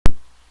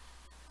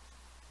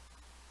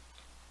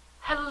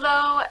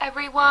Hello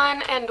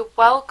everyone and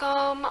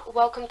welcome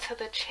to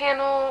the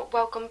channel,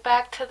 welcome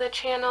back to the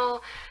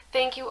channel.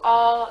 Thank you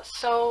all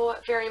so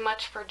very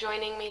much for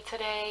joining me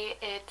today.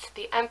 It's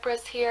the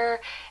Empress here,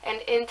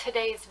 and in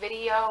today's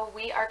video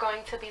we are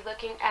going to be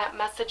looking at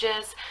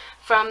messages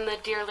from the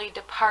dearly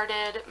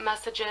departed,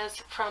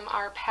 messages from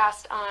our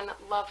passed on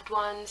loved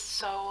ones.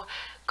 So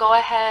go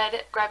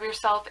ahead, grab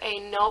yourself a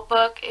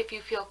notebook if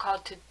you feel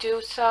called to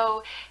do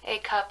so, a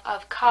cup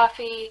of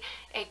coffee,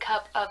 a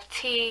cup of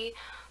tea.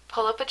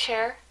 Pull up a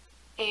chair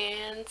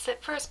and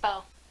sit for a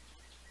spell.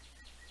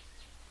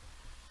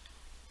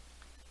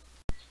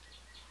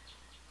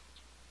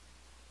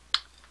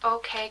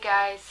 Okay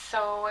guys,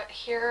 so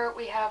here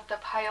we have the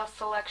pile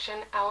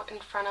selection out in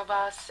front of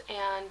us,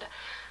 and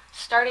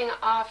starting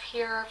off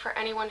here, for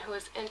anyone who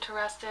is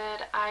interested,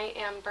 I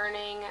am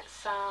burning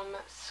some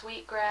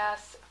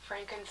sweetgrass,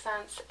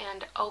 frankincense,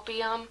 and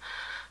opium.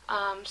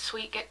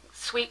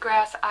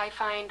 Sweetgrass I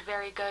find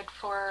very good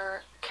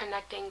for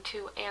connecting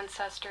to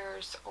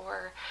ancestors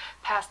or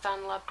passed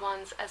on loved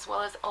ones, as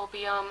well as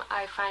opium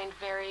I find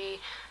very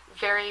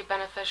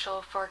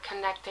beneficial for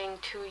connecting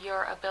to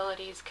your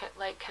abilities,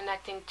 like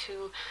connecting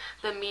to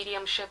the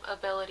mediumship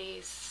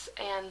abilities.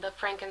 And the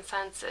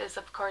frankincense is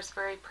of course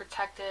very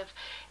protective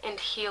and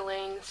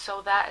healing,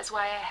 so that is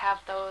why I have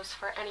those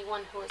for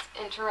anyone who is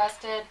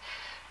interested.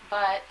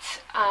 But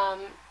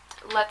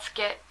let's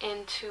get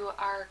into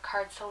our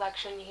card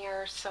selection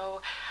here.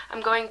 So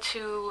I'm going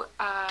to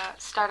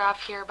start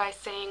off here by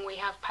saying we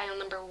have pile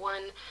number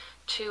 1,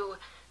 2,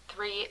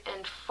 3,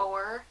 and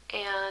 4,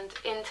 and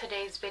in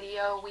today's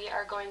video we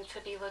are going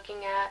to be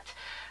looking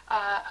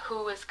at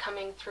who is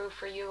coming through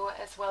for you,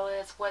 as well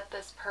as what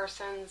this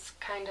person's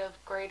kind of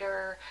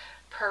greater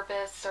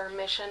purpose or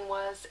mission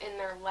was in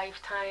their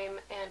lifetime,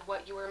 and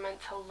what you were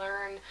meant to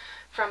learn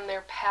from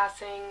their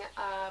passing,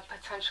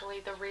 potentially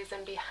the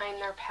reason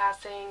behind their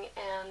passing,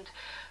 and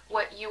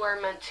what you are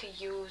meant to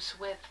use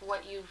with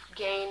what you've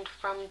gained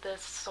from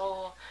this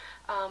soul,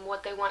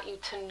 what they want you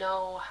to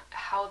know,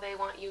 how they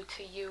want you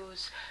to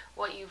use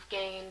what you've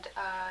gained,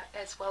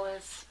 as well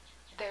as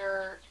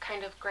their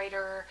kind of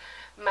greater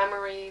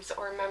memories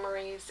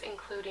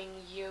including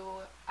you.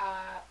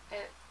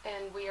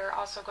 And we are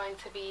also going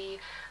to be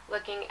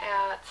looking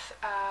at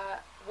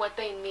what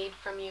they need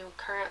from you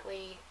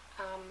currently,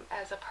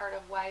 as a part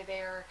of why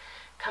they're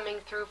coming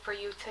through for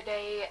you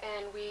today.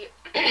 And we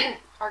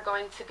are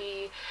going to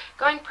be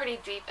going pretty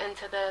deep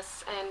into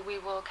this, and we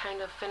will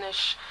kind of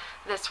finish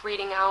this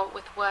reading out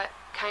with what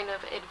kind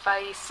of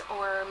advice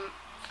or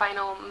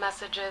final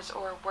messages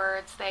or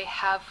words they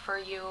have for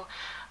you.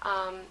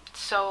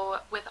 So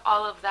with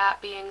all of that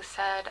being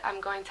said,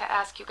 I'm going to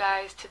ask you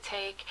guys to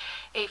take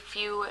a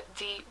few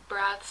deep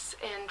breaths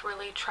and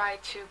really try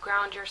to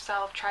ground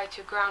yourself, try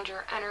to ground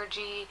your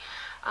energy,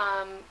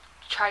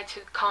 try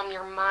to calm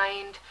your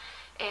mind,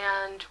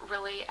 and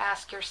really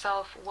ask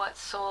yourself what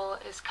soul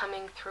is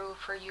coming through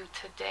for you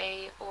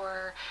today,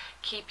 or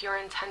keep your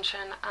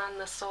intention on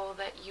the soul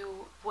that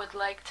you would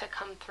like to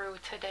come through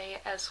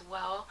today as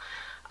well.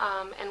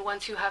 And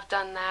once you have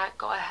done that,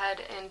 go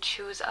ahead and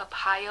choose a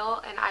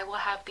pile, and I will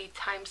have the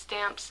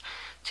timestamps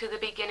to the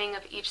beginning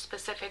of each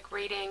specific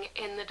reading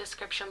in the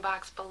description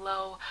box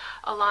below,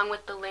 along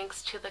with the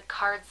links to the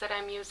cards that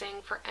I'm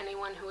using for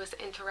anyone who is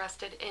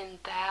interested in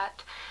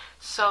that.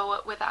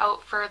 So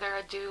without further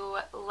ado,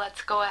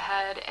 let's go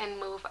ahead and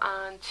move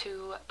on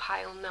to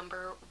pile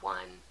number 1.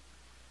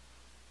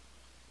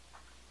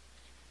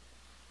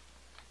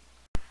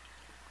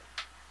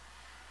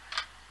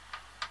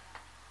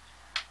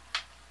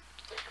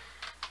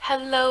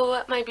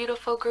 Hello, my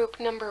beautiful group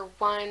number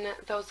 1.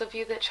 Those of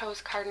you that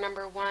chose card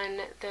number 1,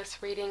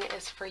 this reading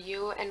is for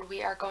you, and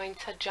we are going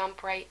to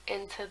jump right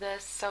into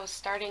this. So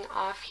starting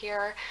off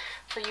here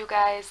for you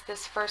guys,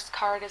 this first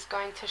card is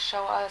going to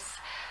show us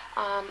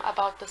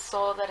about the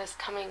soul that is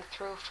coming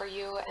through for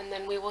you, and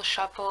then we will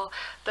shuffle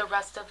the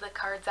rest of the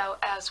cards out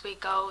as we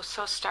go.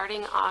 So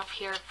starting off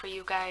here for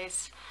you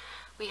guys,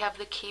 we have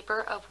the Keeper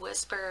of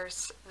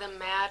Whispers, the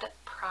Mad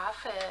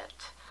Prophet,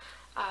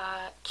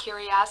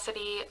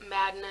 curiosity,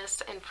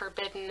 madness, and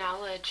forbidden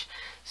knowledge.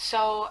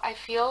 So I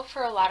feel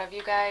for a lot of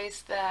you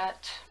guys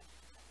that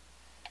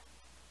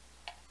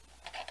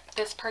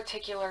this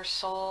particular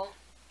soul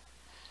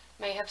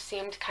may have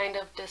seemed kind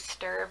of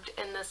disturbed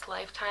in this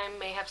lifetime,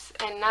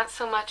 and not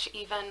so much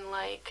even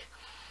like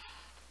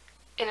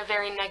in a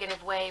very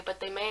negative way, but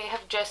they may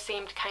have just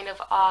seemed kind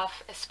of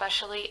off,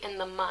 especially in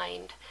the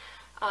mind.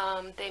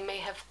 They may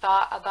have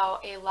thought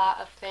about a lot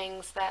of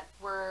things that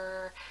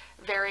were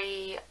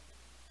very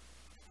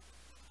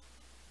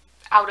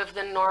out of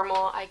the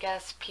normal, I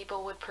guess.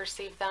 People would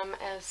perceive them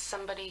as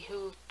somebody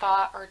who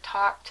thought or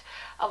talked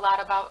a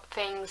lot about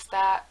things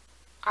that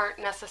aren't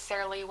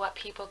necessarily what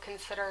people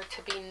consider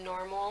to be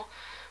normal,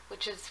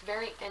 which is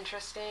very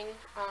interesting.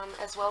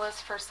 As well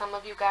as for some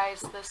of you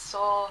guys, this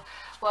soul,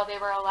 while they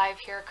were alive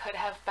here, could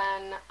have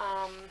been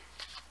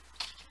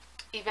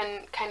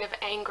even kind of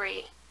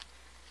angry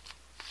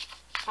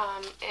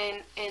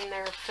in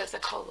their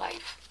physical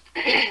life.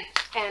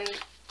 And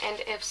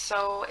if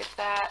so, if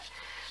that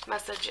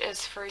message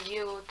is for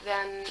you,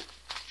 then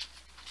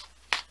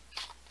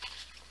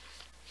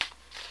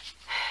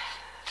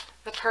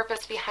the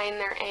purpose behind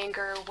their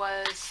anger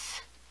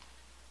was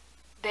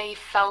they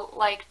felt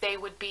like they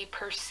would be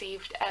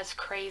perceived as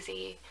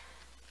crazy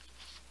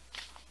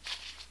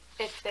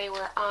if they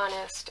were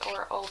honest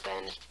or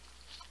open.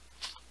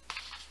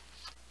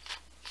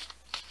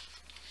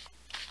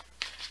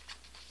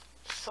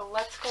 So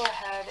let's go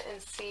ahead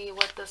and see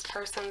what this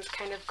person's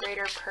kind of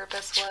greater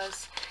purpose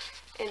was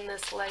in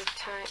this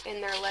lifetime,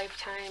 in their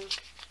lifetime.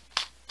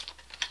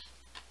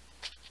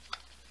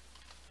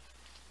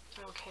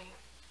 Okay.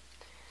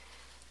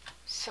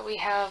 So we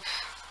have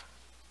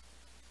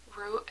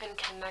root and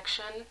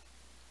connection.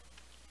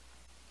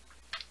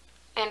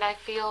 And I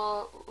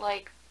feel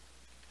like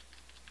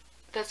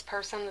this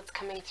person that's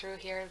coming through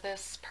here,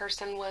 this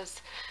person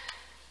was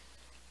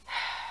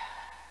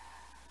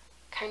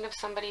kind of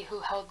somebody who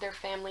held their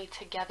family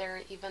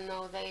together even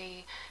though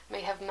they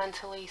may have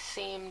mentally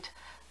seemed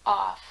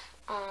off.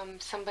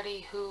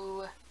 Somebody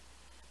who,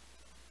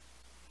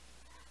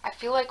 I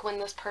feel like when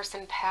this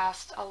person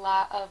passed, a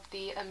lot of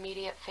the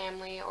immediate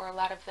family or a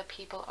lot of the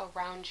people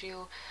around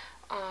you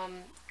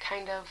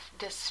kind of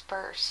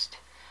dispersed.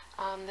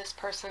 This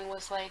person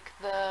was like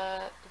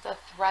the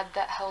thread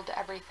that held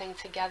everything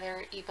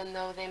together, even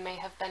though they may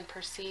have been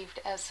perceived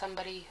as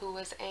somebody who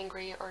was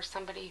angry or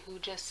somebody who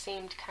just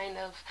seemed kind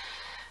of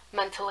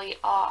mentally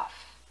off.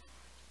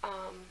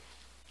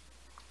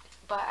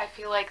 But I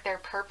feel like their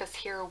purpose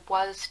here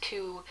was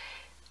to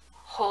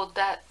hold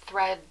that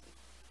thread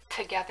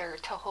together,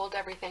 to hold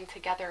everything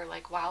together,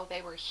 like while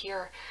they were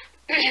here.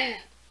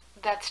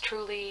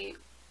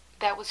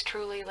 That was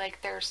truly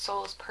like their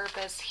soul's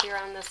purpose here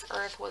on this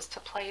earth, was to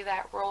play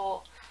that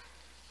role.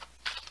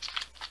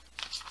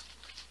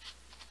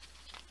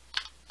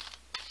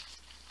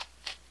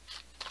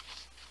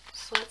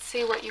 So let's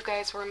see what you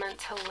guys were meant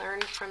to learn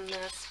from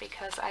this,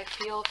 because I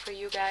feel for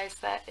you guys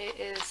that it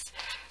is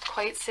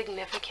quite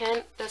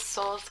significant. This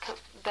soul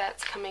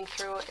that's coming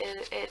through,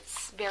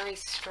 it's very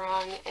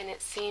strong, and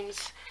it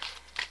seems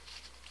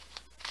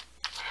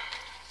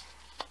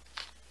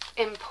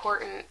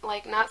important,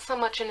 like not so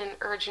much in an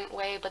urgent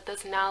way, but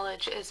this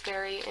knowledge is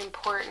very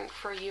important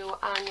for you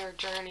on your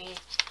journey.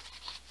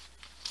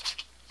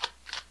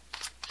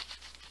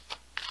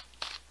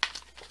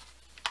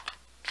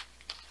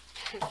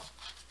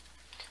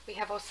 We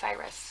have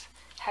Osiris,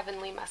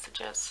 heavenly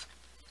messages.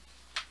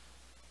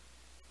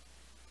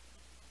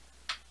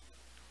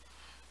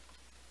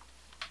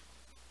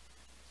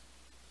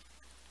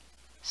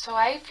 So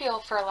I feel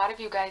for a lot of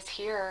you guys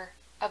here,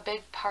 a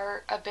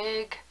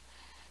big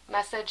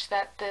message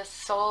that this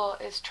soul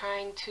is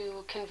trying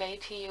to convey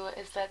to you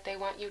is that they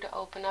want you to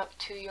open up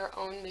to your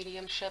own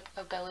mediumship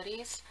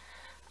abilities.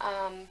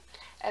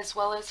 As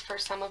well as for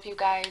some of you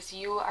guys,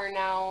 you are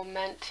now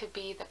meant to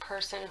be the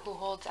person who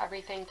holds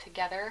everything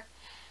together.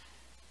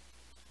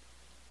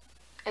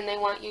 And they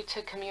want you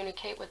to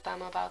communicate with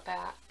them about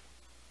that.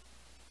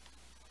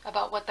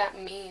 About what that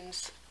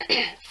means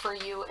for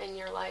you in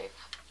your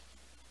life.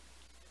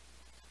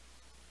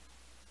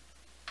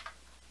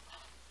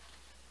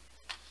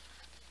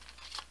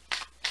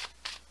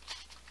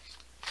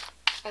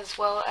 As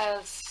well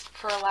as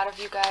for a lot of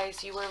you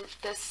guys, you were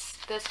this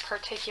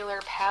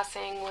particular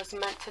passing was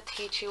meant to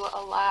teach you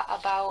a lot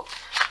about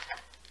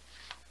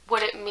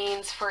what it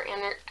means for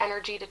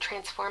energy to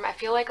transform. I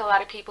feel like a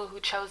lot of people who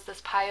chose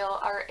this pile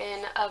are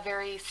in a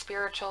very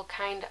spiritual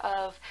kind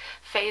of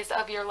phase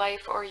of your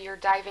life, or you're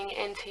diving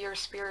into your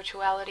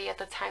spirituality at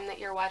the time that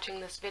you're watching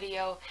this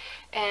video,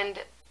 and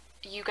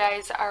you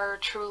guys are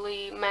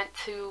truly meant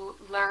to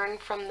learn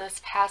from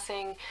this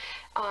passing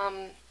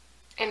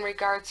in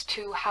regards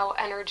to how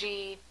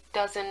energy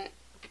doesn't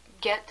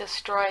get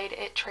destroyed,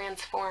 it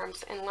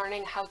transforms, and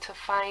learning how to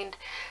find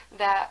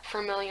that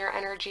familiar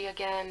energy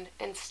again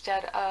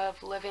instead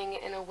of living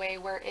in a way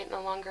where it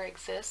no longer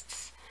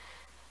exists.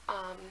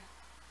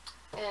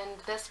 And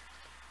this,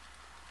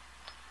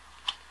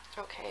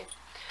 okay,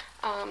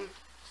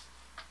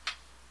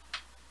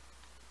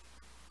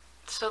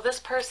 so this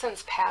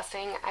person's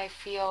passing, I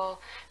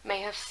feel,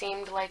 may have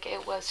seemed like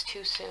it was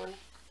too soon.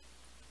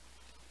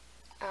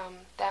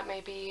 That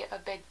may be a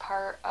big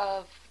part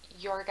of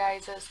your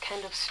guys'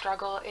 kind of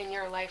struggle in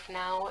your life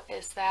now,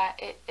 is that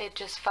it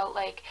just felt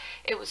like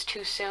it was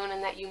too soon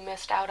and that you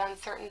missed out on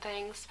certain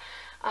things.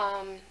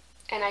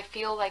 And I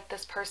feel like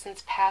this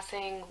person's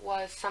passing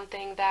was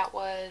something that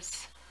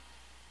was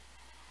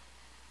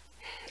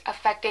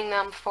affecting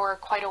them for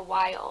quite a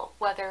while,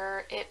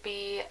 whether it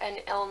be an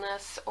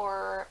illness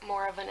or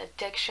more of an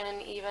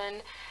addiction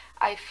even.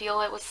 I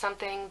feel it was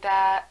something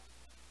that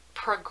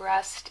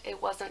progressed.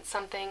 It wasn't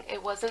sudden.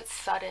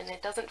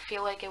 It doesn't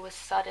feel like it was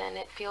sudden.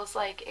 It feels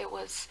like it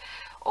was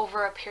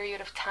over a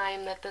period of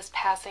time that this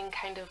passing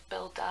kind of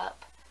built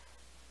up.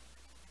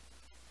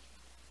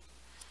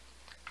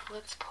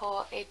 Let's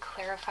pull a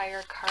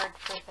clarifier card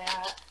for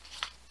that.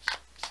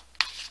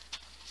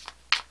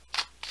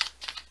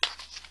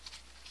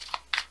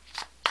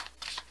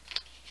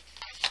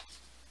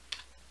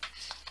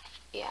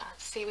 Yeah,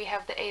 see, we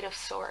have the Eight of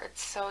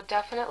Swords. So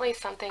definitely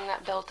something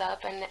that built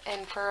up,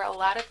 and for a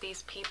lot of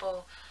these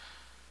people,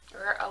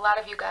 or a lot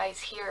of you guys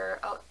here,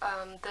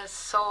 this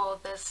soul,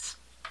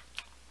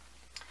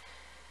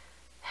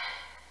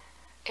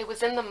 it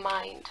was in the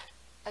mind.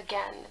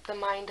 Again, the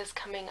mind is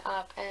coming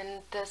up,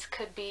 and this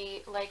could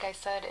be, like I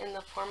said, in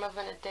the form of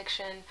an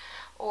addiction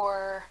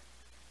or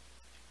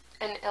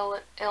an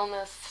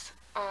illness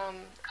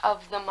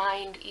of the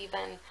mind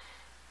even,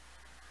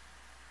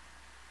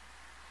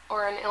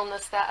 or an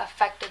illness that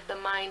affected the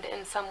mind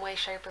in some way,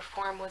 shape, or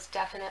form was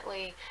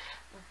definitely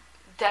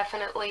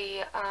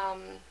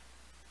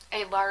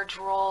a large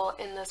role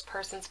in this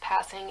person's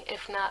passing,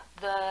 if not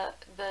the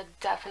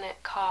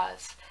definite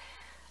cause.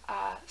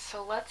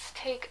 So let's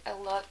take a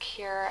look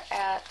here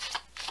at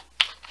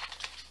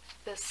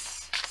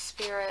this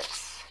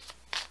spirit's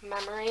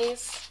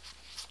memories.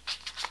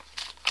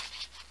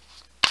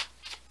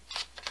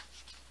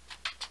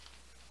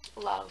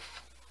 Love.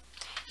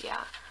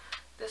 Yeah.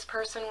 This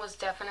person was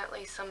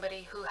definitely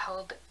somebody who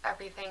held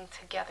everything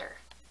together.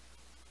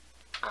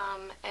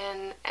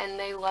 And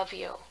they love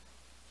you.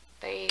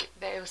 They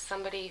was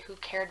somebody who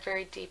cared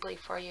very deeply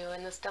for you,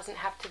 and this doesn't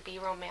have to be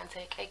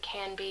romantic. It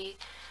can be,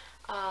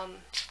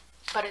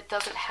 but it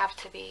doesn't have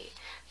to be.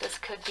 This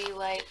could be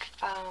like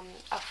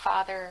a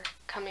father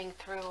coming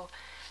through,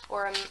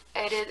 or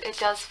it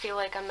does feel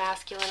like a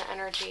masculine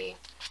energy.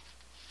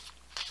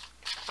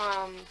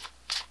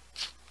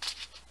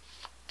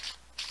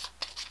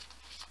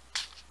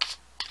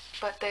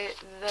 But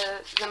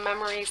the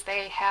memories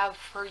they have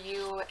for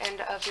you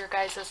and of your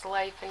guys'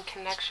 life and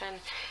connection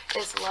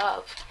is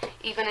love.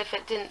 Even if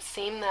it didn't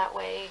seem that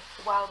way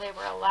while they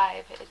were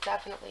alive, it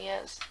definitely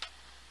is.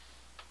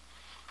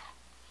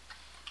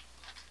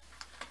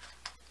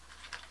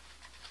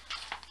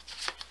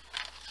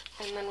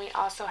 And then we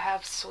also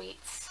have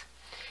sweets.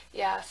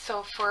 Yeah,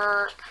 so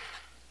for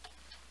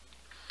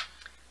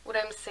what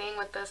I'm seeing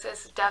with this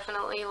is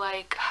definitely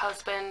like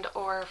husband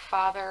or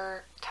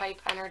father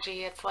type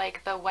energy. It's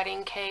like the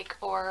wedding cake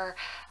or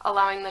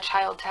allowing the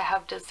child to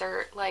have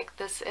dessert. Like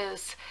this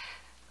is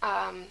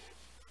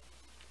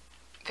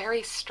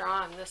very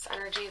strong. This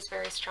energy is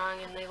very strong,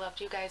 and they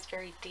loved you guys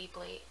very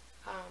deeply.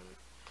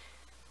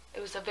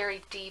 It was a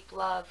very deep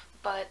love,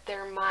 but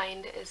their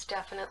mind is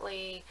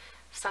definitely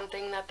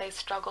something that they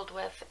struggled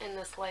with in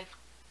this life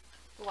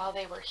while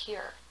they were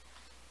here.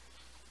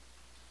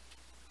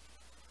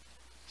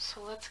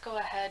 So let's go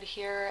ahead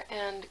here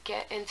and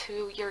get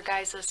into your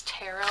guys'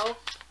 tarot.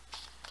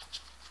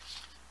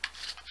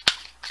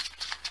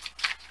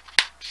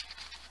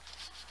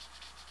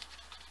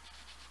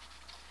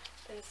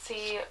 And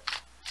see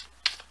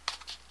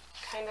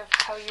kind of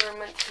how you're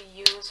meant to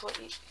use what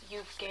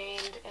you've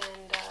gained,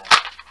 and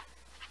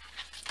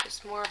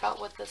just more about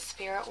what the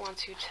spirit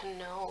wants you to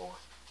know.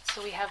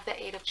 So we have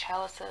the Eight of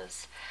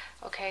Chalices.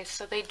 Okay,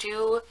 so they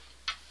do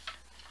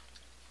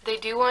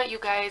want you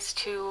guys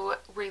to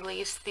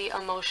release the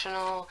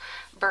emotional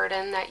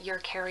burden that you're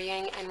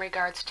carrying in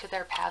regards to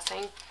their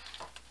passing.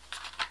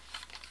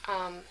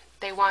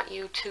 They want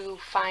you to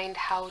find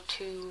how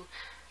to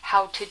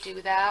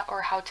do that,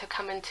 or how to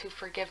come into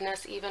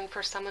forgiveness, even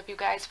for some of you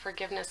guys,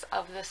 forgiveness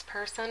of this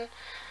person,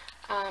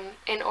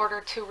 in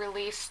order to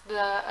release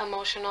the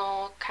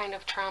emotional kind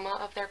of trauma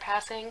of their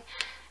passing.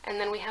 And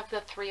then we have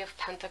the Three of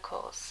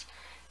Pentacles.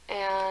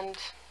 And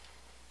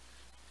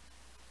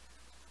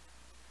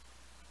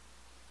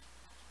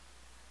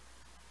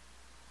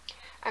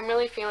I'm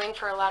really feeling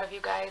for a lot of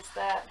you guys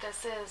that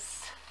this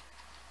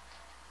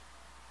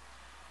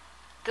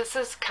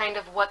is kind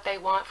of what they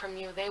want from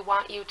you. They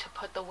want you to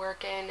put the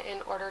work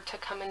in order to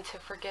come into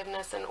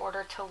forgiveness, in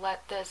order to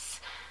let this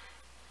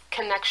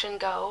connection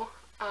go.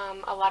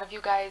 A lot of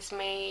you guys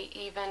may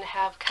even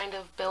have kind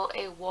of built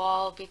a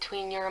wall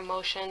between your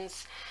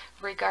emotions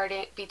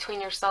between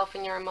yourself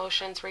and your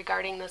emotions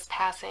regarding this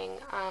passing,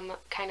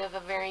 kind of a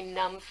very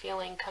numb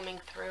feeling coming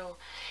through,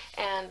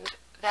 and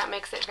that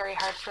makes it very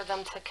hard for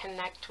them to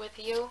connect with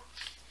you.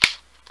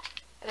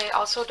 They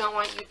also don't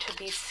want you to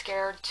be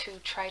scared to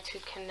try to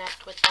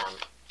connect with them.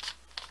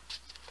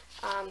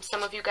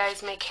 Some of you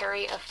guys may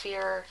carry a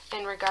fear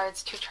in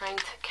regards to trying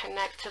to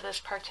connect to this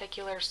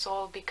particular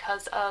soul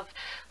because of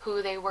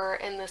who they were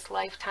in this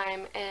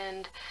lifetime,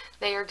 and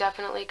they are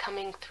definitely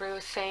coming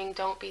through saying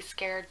don't be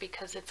scared,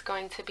 because it's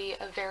going to be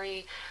a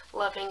very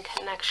loving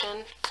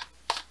connection.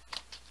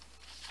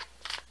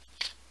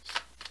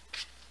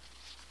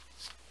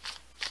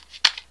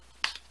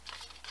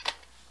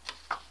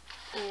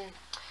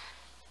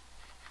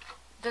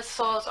 This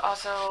soul is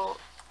also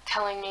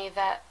telling me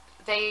that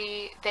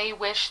they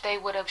wish they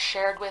would have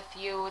shared with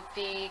you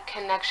the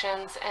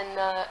connections and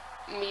the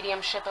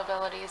mediumship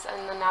abilities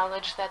and the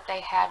knowledge that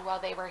they had while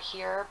they were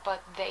here,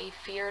 but they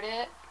feared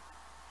it.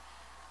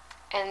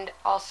 And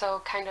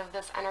also kind of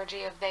this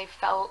energy of they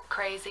felt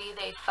crazy,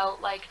 they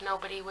felt like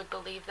nobody would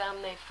believe them,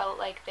 they felt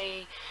like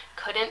they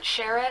couldn't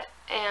share it,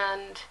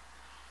 and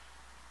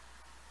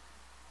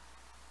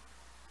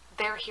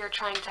they're here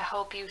trying to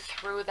help you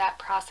through that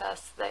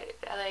process.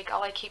 Like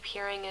all I keep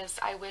hearing is,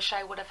 I wish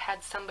I would have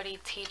had somebody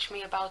teach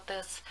me about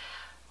this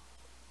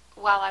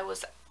while I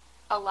was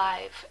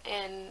alive,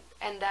 and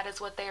that is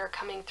what they are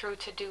coming through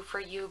to do for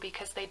you,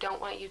 because they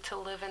don't want you to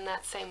live in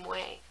that same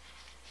way.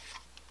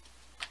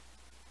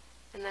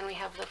 And then we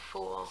have the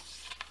Fool.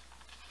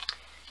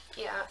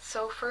 Yeah,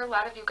 so for a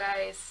lot of you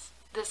guys,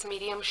 this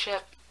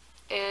mediumship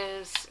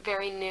is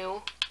very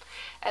new,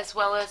 as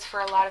well as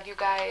for a lot of you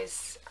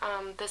guys,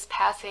 this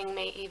passing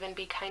may even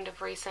be kind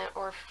of recent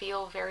or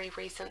feel very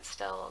recent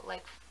still.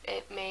 Like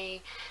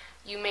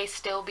you may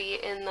still be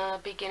in the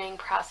beginning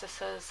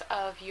processes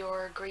of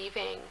your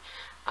grieving,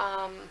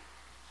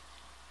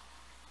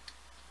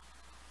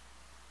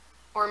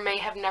 or may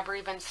have never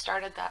even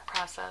started that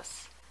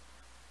process.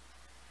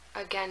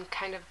 Again,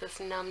 kind of this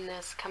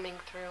numbness coming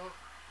through.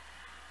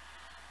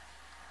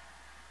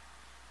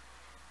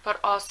 But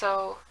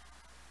also,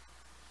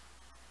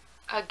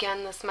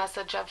 again, this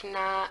message of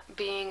not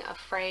being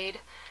afraid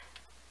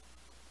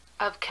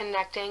of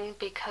connecting,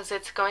 because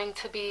it's going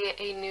to be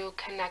a new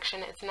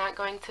connection. It's not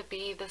going to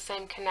be the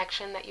same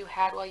connection that you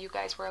had while you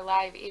guys were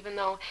alive. Even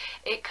though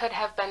it could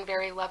have been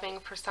very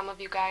loving for some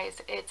of you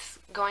guys, it's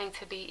going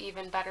to be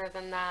even better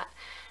than that.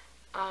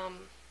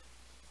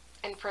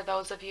 And for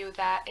those of you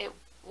that it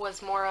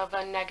was more of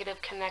a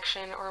negative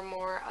connection, or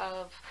more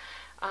of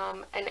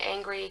an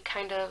angry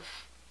kind of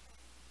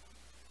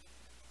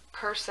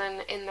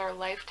person in their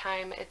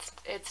lifetime,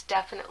 it's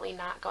definitely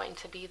not going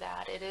to be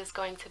that. It is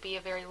going to be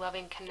a very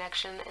loving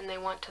connection, and they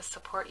want to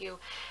support you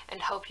and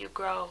help you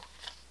grow.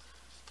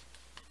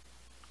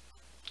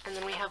 And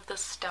then we have the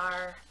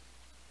Star.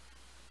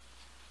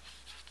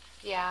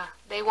 Yeah,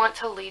 they want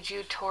to lead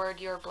you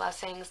toward your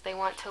blessings. They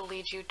want to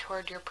lead you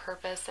toward your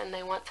purpose, and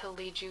they want to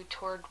lead you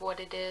toward what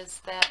it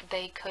is that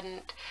they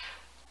couldn't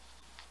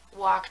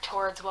walk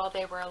towards while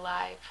they were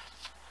alive.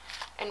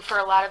 And for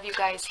a lot of you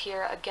guys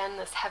here, again,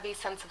 this heavy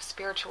sense of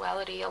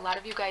spirituality, a lot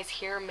of you guys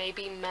here may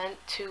be meant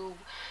to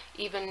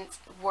even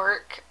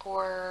work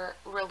or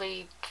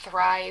really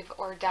thrive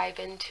or dive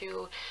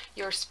into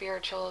your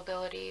spiritual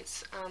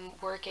abilities,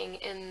 working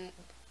in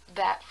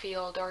that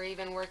field, or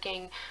even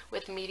working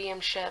with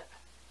mediumship,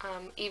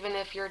 even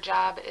if your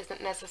job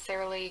isn't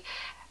necessarily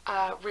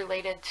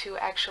related to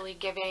actually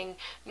giving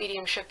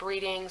mediumship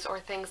readings or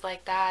things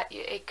like that.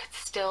 It could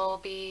still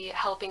be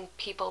helping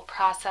people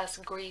process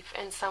grief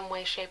in some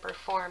way, shape, or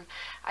form.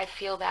 I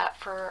feel that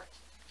for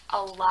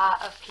a lot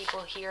of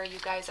people here, you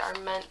guys are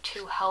meant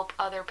to help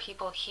other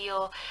people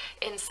heal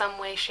in some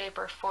way, shape,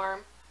 or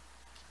form.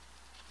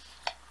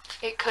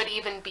 It could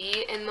even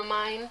be in the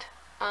mind,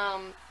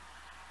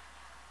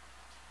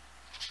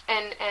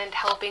 and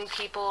helping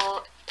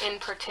people in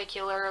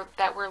particular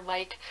that were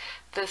like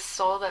this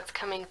soul that's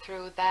coming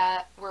through,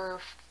 that were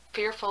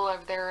fearful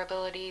of their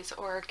abilities,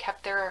 or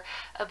kept their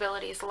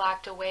abilities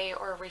locked away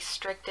or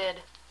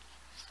restricted,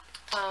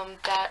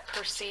 that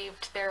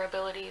perceived their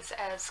abilities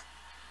as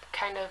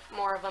kind of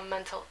more of a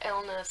mental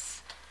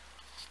illness.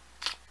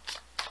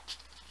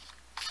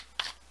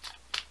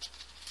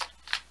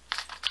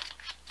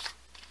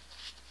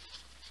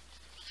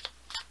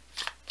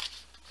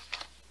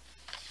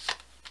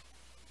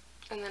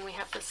 And then we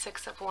have the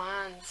Six of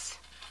Wands.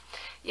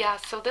 Yeah,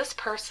 so this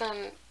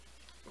person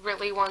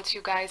really wants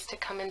you guys to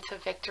come into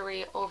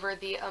victory over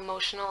the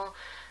emotional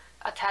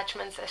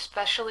attachments,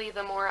 especially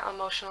the more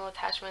emotional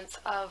attachments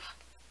of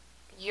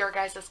your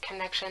guys'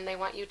 connection. They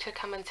want you to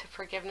come into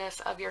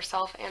forgiveness of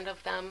yourself and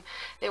of them.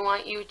 They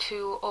want you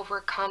to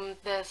overcome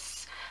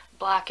this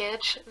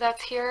blockage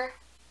that's here.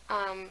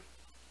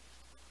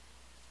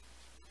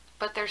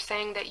 But they're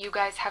saying that you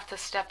guys have to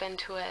step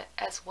into it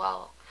as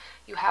well.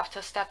 You have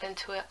to step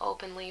into it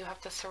openly. You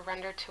have to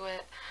surrender to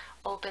it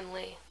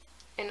openly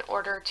in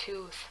order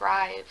to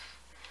thrive.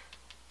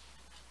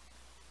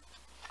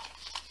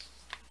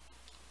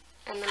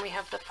 And then we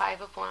have the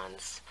Five of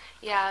Wands.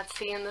 Yeah,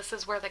 see, and this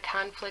is where the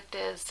conflict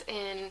is.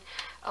 In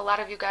a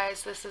lot of you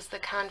guys, this is the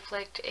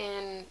conflict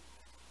in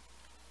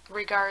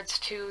regards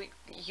to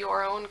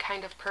your own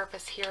kind of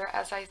purpose here.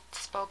 As I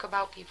spoke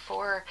about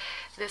before,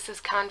 this is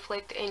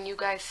conflict in you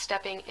guys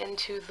stepping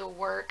into the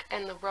work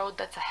and the road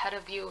that's ahead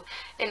of you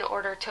in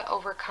order to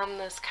overcome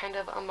this kind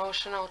of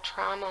emotional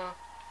trauma.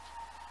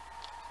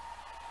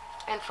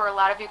 And for a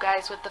lot of you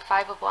guys with the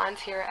Five of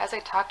Wands here, as I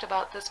talked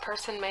about, this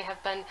person may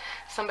have been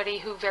somebody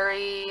who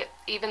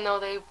even though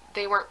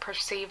they weren't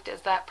perceived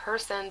as that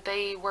person,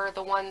 they were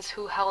the ones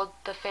who held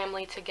the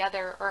family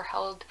together, or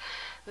held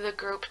the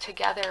group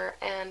together.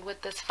 And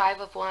with this Five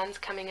of Wands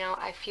coming out,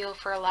 I feel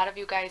for a lot of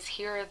you guys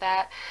here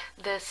that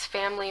this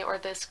family or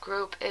this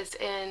group is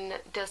in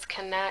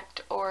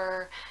disconnect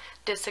or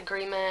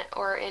disagreement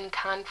or in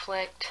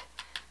conflict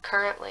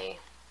currently.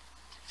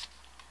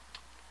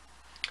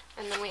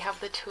 And then we have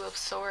the Two of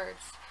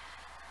Swords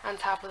on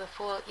top of the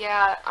Fool.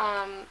 Yeah,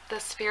 the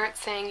Spirit's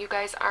saying you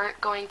guys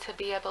aren't going to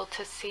be able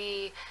to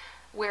see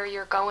where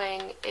you're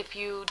going if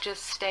you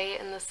just stay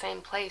in the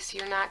same place.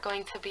 You're not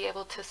going to be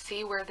able to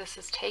see where this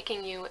is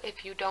taking you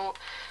if you don't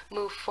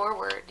move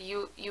forward.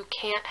 You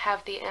can't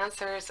have the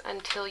answers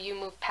until you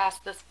move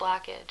past this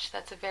blockage.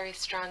 That's a very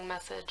strong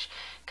message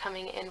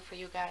coming in for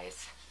you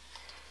guys.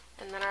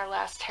 And then our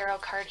last tarot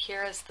card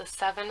here is the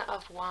Seven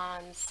of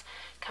Wands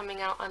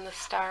coming out on the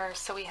stars.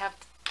 So we have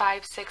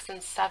 5, 6,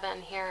 and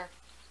 7 here.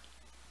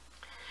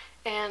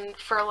 And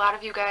for a lot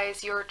of you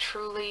guys, you're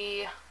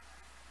truly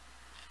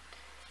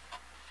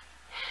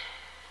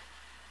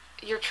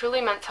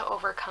meant to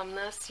overcome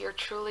this. You're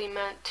truly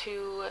meant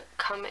to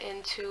come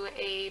into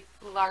a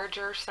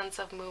larger sense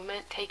of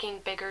movement, taking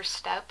bigger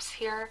steps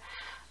here,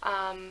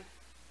 and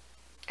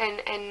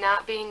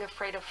not being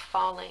afraid of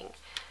falling.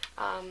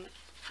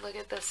 Look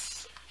at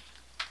this.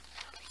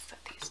 Let me set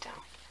these down.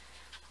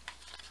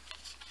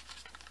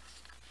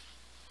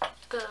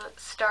 The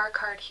star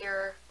card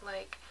here,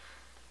 like,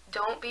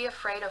 don't be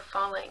afraid of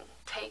falling.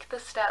 Take the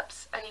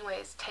steps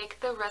anyways. Take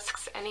the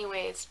risks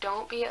anyways.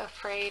 Don't be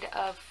afraid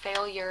of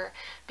failure,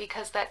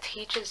 because that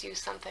teaches you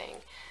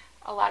something.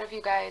 A lot of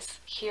you guys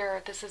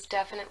here, this is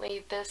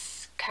definitely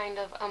this kind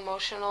of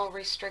emotional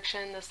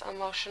restriction, this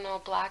emotional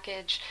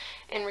blockage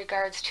in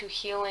regards to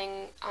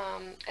healing,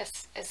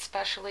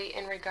 especially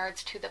in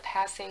regards to the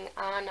passing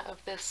on of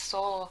this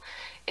soul,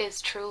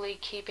 is truly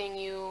keeping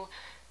you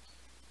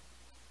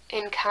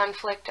in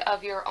conflict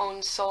of your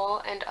own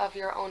soul and of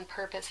your own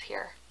purpose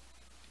here.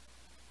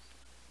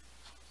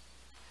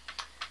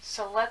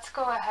 So let's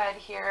go ahead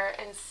here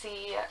and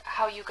see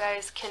how you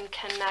guys can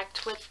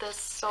connect with this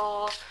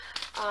soul,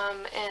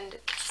 and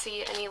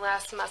see any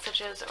last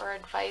messages or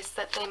advice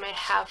that they may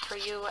have for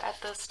you at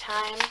this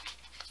time.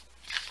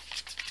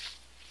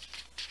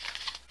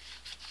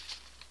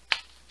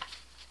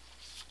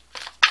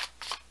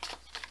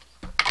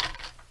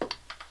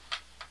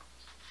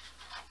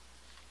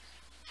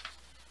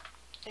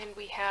 And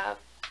we have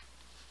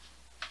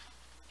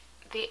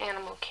the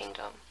Animal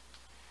Kingdom.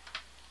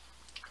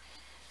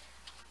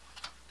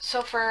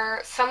 So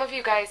for some of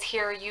you guys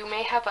here, you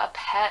may have a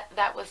pet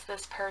that was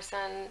this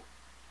person's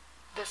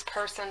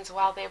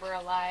while they were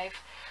alive,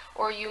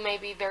 or you may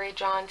be very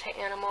drawn to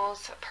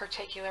animals,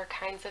 particular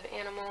kinds of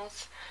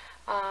animals,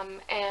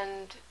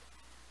 and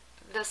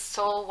this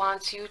soul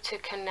wants you to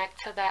connect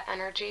to that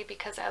energy,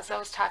 because as I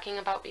was talking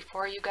about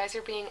before, you guys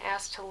are being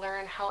asked to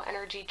learn how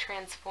energy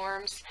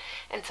transforms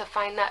and to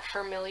find that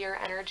familiar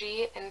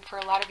energy. And for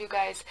a lot of you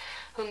guys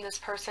whom this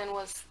person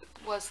was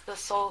the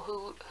soul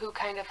who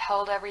kind of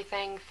held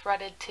everything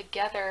threaded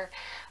together,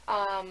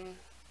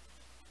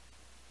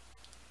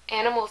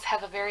 animals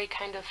have a very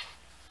kind of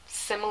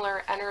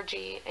similar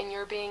energy, and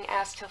you're being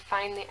asked to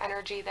find the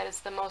energy that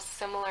is the most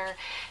similar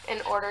in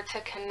order to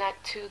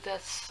connect to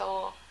this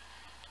soul.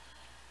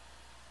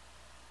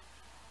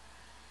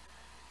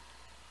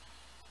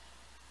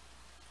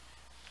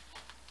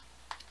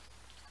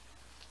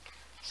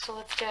 So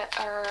let's get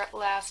our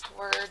last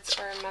words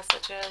or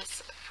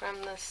messages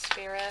from the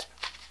Spirit.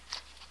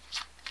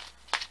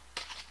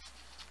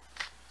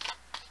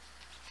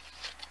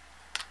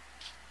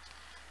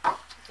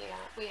 Yeah,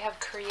 we have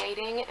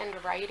creating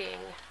and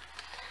writing.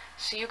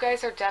 So you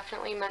guys are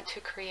definitely meant to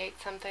create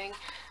something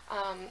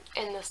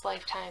in this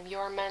lifetime.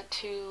 You're meant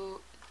to,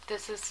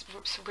 this is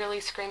really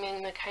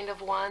screaming the kind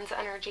of Wands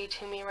energy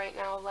to me right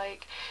now.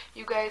 Like,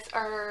 you guys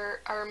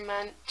are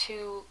meant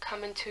to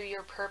come into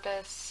your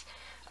purpose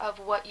of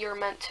what you're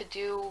meant to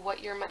do,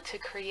 what you're meant to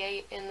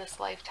create in this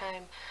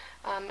lifetime.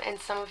 And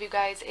some of you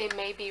guys, it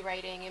may be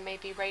writing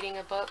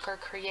a book or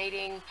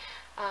creating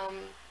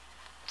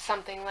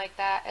something like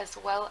that, as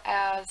well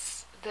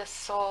as this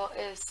soul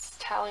is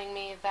telling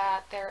me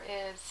that there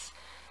is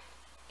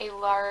a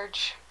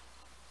large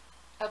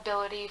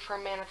ability for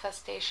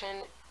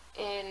manifestation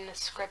in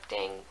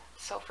scripting.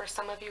 So for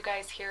some of you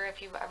guys here,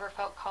 if you've ever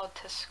felt called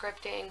to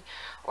scripting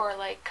or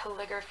like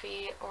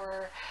calligraphy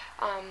or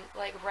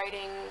like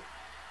writing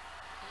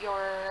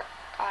your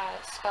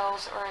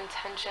spells or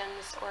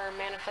intentions or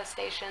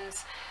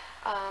manifestations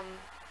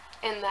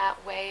in that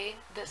way,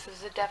 this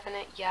is a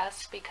definite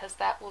yes, because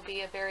that will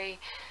be a very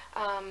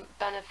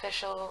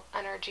beneficial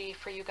energy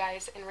for you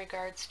guys in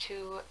regards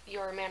to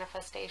your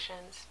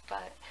manifestations.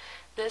 But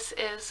this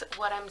is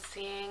what I'm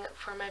seeing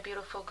for my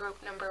beautiful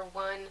group number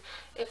 1.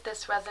 If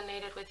this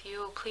resonated with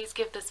you, please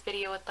give this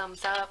video a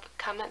thumbs up,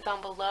 comment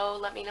down below,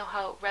 let me know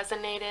how it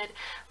resonated,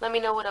 let me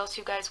know what else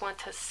you guys want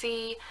to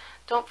see.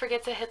 Don't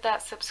forget to hit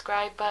that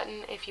subscribe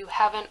button if you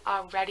haven't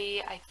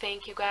already. I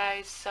thank you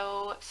guys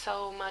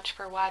so much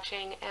for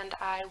watching, and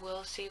I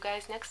will see you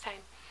guys next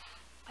time.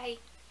 Bye.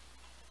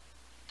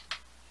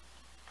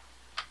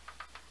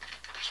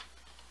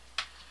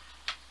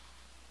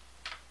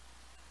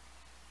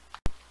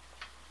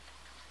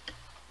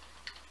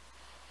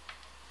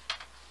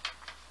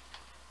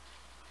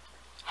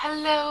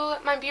 Hello,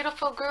 my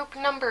beautiful group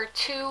number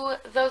 2.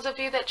 Those of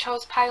you that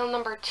chose pile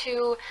number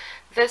 2,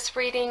 this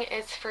reading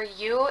is for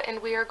you,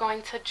 and we are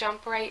going to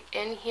jump right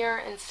in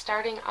here. And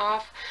starting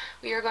off,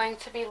 we are going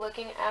to be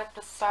looking at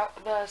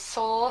the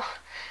soul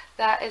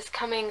that is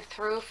coming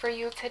through for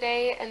you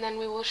today, and then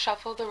we will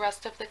shuffle the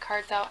rest of the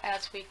cards out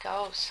as we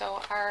go.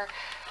 So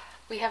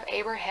we have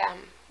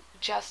Abraham,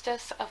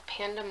 Justice of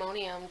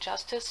Pandemonium,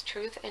 Justice,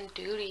 Truth, and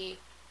Duty.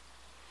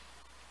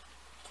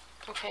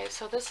 Okay,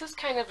 so this is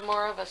kind of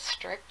more of a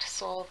strict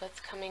soul that's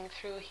coming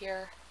through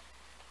here.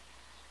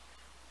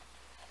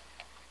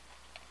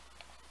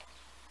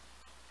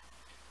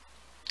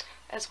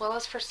 As well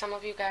as for some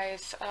of you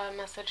guys, a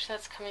message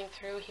that's coming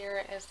through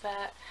here is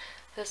that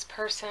this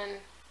person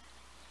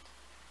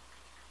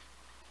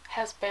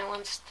has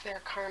balanced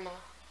their karma.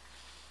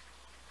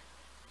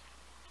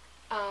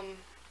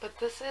 But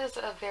this is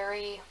a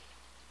very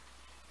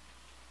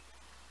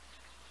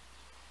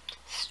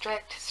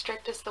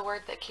strict is the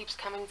word that keeps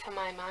coming to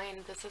my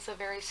mind. This is a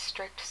very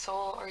strict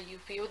soul, or you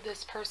viewed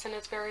this person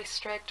as very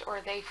strict, or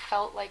they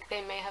felt like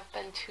they may have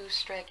been too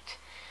strict.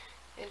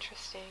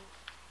 Interesting.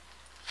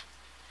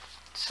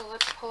 So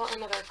let's pull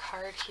another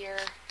card here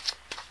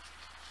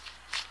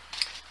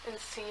and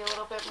see a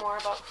little bit more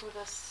about who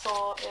this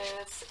soul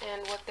is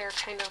and what their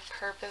kind of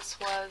purpose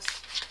was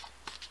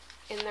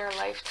in their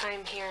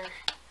lifetime here.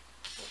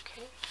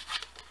 Okay.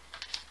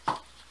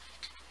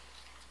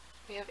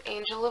 We have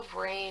Angel of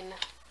Rain.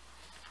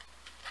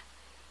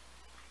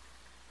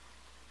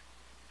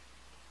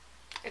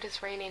 It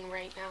is raining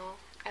right now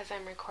as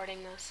I'm recording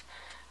this.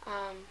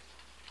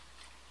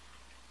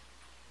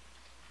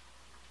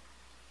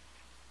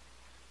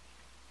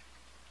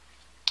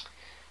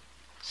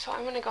 So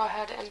I'm going to go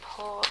ahead and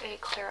pull a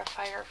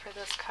clarifier for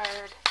this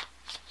card.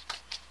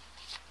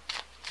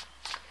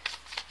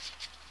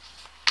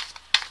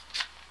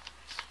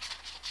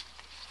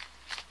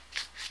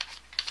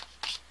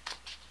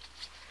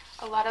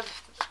 A lot of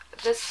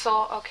this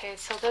soul, okay,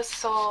 so this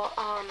soul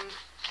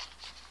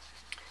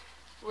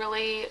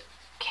really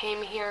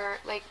came here,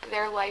 like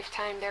their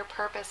lifetime, their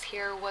purpose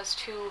here was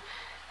to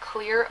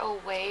clear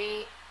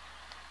away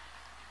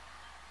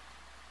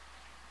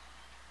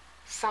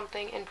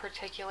something in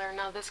particular.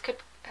 Now this could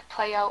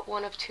play out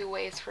one of two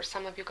ways for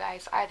some of you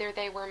guys. Either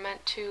they were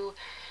meant to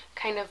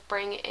kind of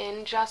bring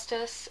in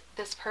justice.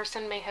 This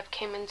person may have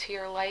came into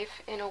your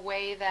life in a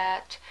way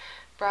that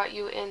brought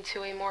you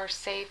into a more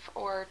safe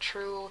or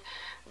true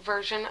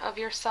version of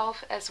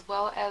yourself, as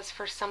well as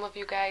for some of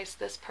you guys,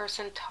 this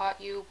person taught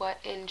you what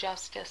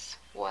injustice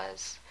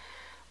was,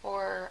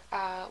 or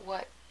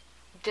what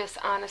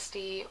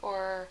dishonesty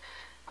or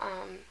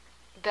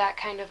that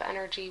kind of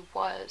energy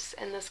was.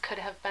 And this could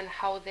have been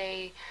how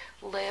they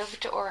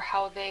lived or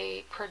how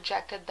they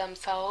projected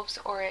themselves,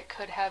 or it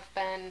could have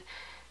been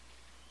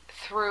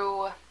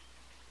through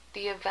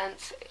the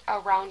events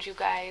around you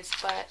guys.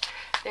 But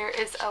there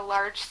is a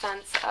large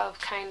sense of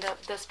kind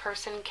of this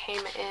person came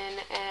in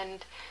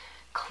and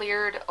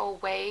cleared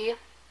away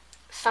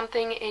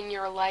something in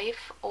your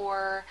life,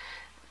 or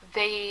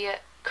they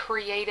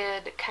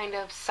created kind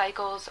of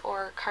cycles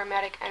or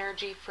karmatic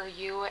energy for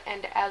you,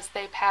 and as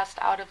they passed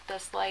out of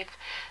this life,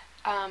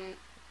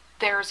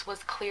 theirs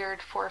was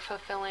cleared for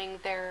fulfilling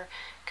their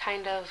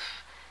kind of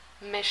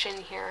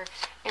mission here.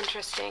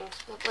 Interesting.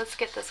 Let's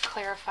get this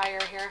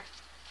clarifier here.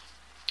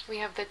 We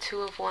have the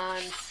Two of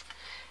Wands.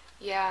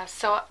 Yeah,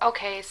 so,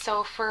 okay,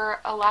 so for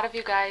a lot of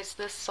you guys,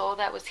 this soul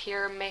that was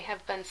here may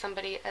have been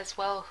somebody as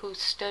well who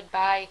stood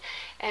by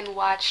and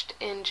watched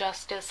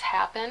injustice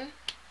happen.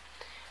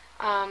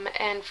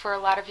 And for a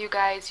lot of you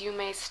guys, you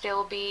may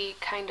still be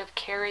kind of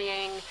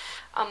carrying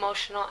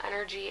emotional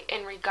energy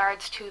in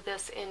regards to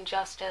this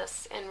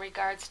injustice, in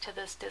regards to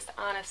this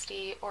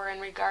dishonesty, or in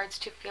regards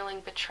to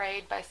feeling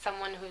betrayed by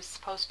someone who's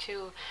supposed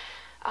to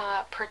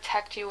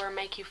protect you or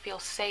make you feel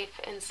safe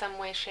in some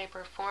way, shape,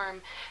 or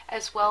form,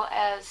 as well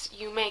as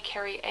you may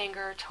carry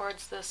anger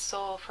towards this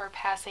soul for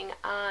passing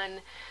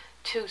on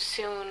too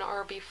soon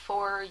or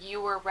before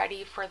you were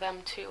ready for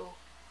them to.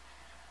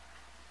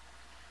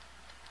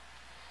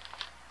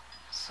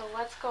 So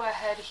let's go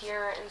ahead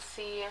here and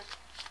see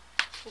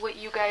what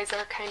you guys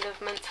are kind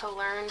of meant to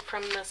learn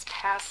from this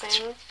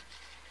passing.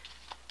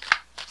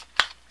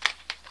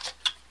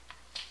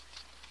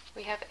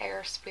 We have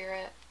Air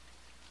Spirit.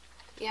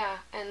 Yeah,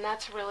 and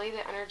that's really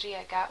the energy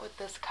I got with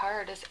this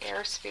card is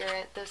Air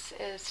Spirit. This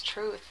is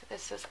truth.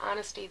 This is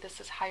honesty. This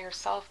is higher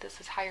self. This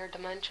is higher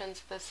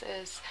dimensions. This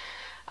is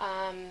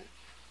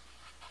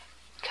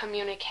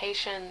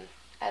communication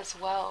as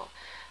well.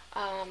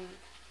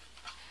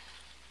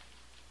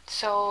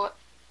 So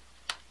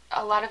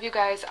a lot of you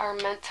guys are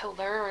meant to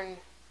learn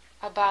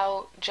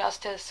about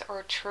justice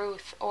or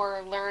truth,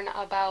 or learn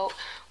about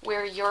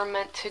where you're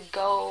meant to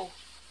go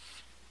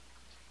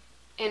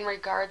in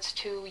regards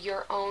to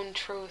your own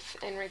truth,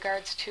 in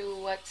regards to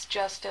what's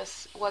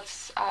justice,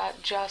 what's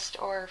just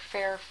or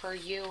fair for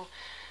you.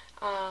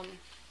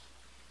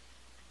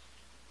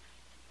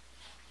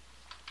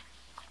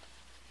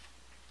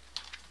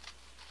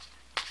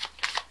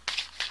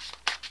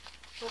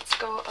 Let's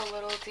go a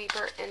little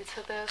deeper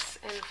into this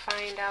and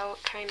find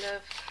out kind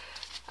of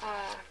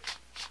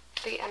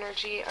the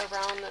energy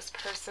around this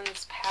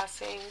person's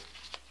passing.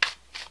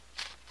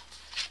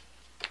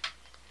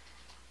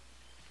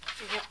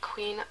 We have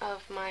Queen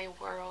of My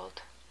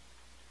World.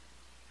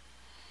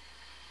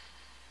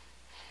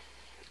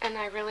 And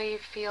I really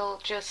feel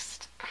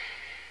just,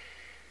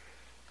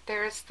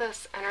 there's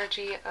this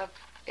energy of,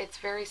 it's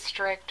very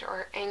strict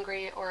or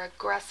angry or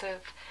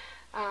aggressive.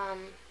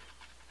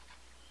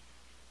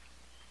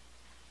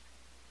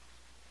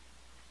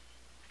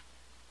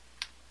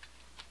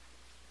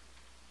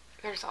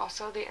 There's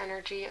also the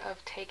energy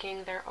of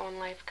taking their own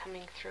life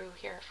coming through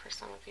here for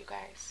some of you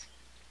guys.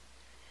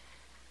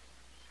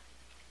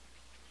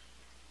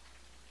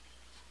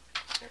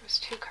 There was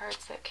 2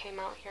 cards that came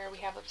out here. We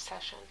have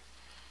obsession.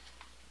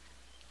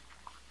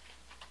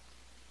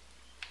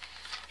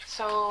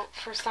 So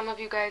for some of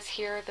you guys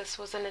here, this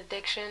was an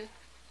addiction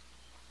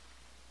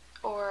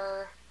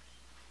or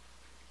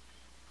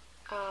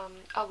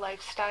a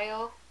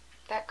lifestyle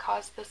that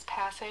caused this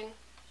passing.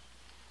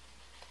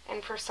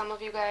 And for some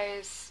of you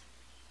guys,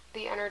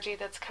 the energy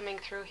that's coming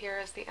through here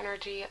is the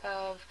energy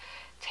of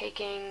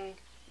taking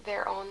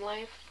their own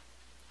life.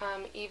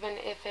 Even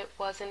if it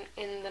wasn't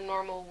in the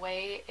normal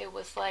way, it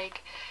was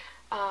like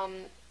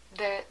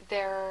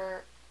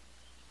their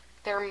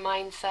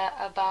mindset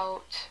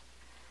about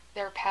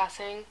their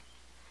passing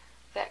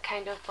that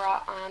kind of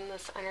brought on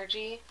this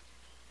energy,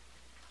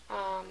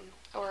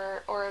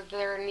 or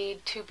their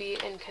need to be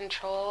in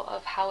control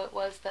of how it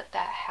was that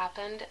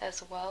happened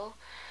as well.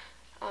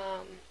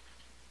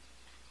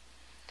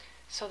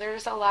 So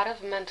there's a lot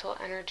of mental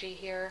energy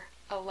here,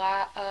 a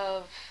lot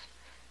of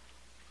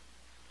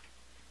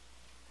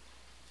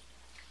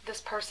this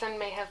person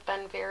may have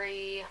been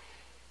very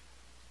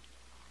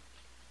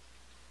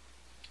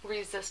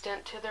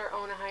resistant to their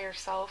own higher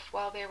self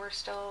while they were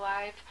still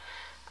alive,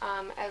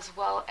 as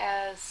well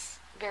as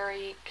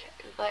very,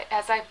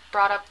 as I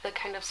brought up the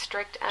kind of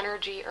strict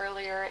energy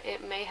earlier,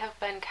 it may have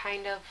been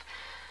kind of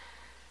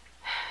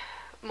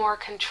more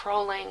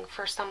controlling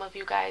for some of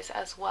you guys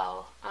as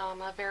well.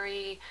 A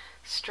very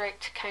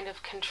strict kind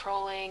of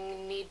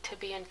controlling, need to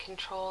be in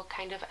control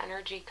kind of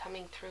energy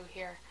coming through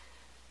here.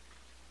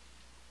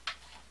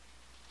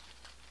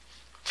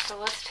 So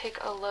let's take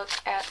a look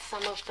at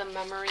some of the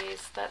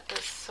memories that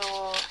this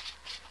soul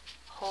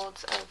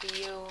holds of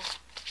you,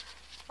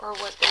 or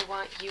what they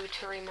want you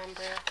to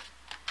remember.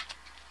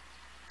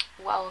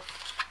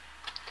 Wealth.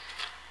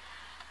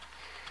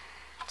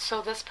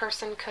 So this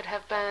person could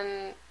have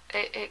been,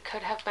 it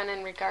could have been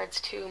in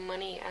regards to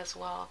money as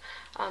well.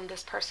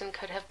 This person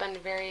could have been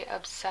very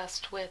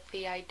obsessed with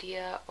the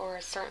idea or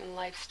a certain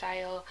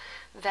lifestyle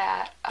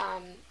that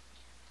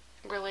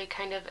really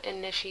kind of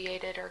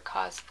initiated or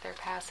caused their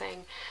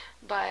passing.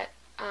 But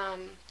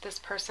this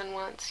person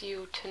wants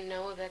you to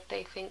know that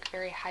they think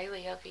very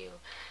highly of you.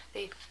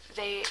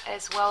 They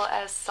as well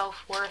as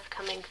self-worth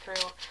coming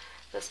through.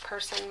 This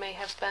person may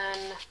have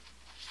been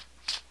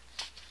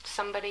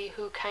somebody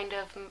who kind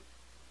of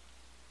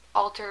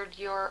altered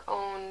your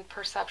own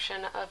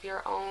perception of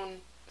your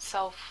own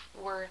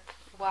self-worth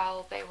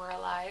while they were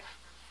alive.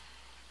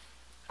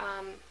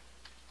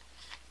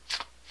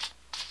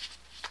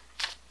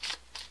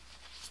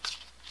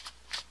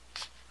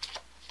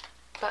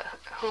 But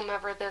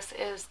whomever this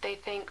is, they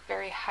think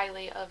very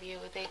highly of you.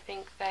 They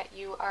think that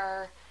you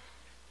are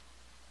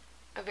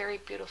a very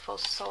beautiful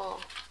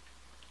soul.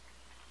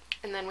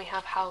 And then we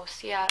have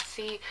house. Yeah,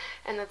 see,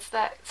 and it's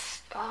that,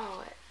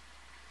 oh,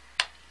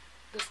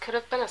 this could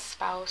have been a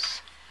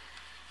spouse.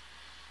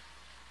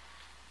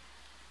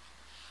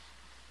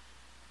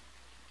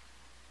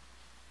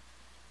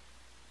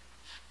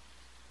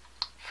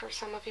 For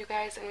some of you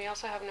guys, and we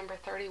also have number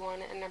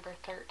 31 and number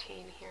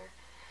 13 here.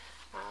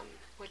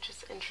 Which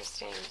is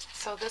interesting.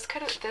 So this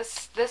could have,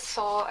 this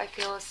soul, I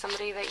feel, is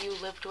somebody that you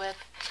lived with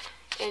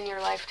in your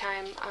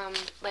lifetime,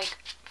 like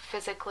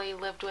physically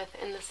lived with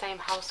in the same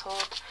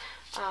household.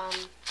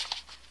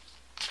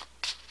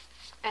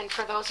 And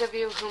for those of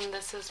you whom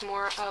this is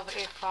more of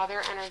a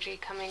father energy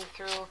coming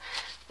through,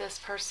 this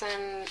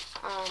person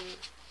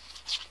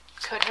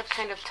could have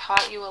kind of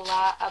taught you a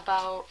lot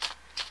about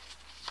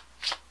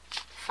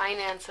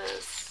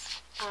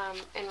finances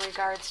in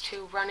regards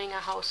to running a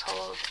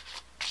household.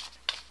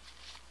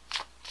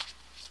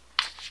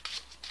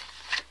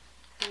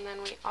 And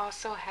then we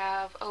also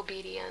have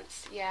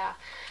obedience. Yeah,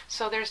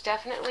 so there's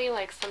definitely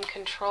like some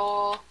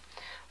control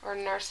or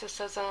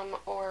narcissism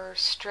or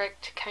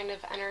strict kind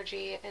of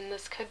energy, and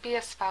this could be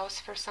a spouse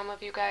for some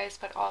of you guys,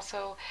 but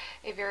also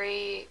a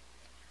very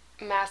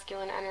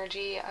masculine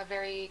energy, a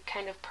very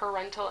kind of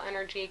parental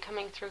energy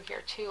coming through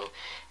here too.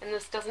 And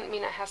this doesn't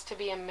mean it has to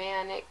be a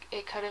man.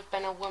 It could have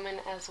been a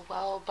woman as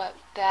well, but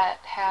that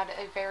had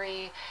a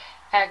very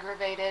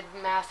aggravated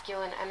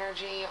masculine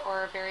energy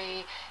or a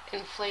very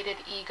inflated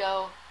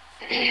ego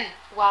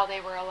while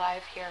they were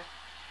alive here.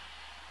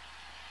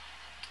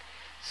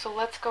 So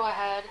let's go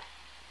ahead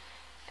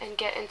and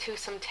get into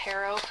some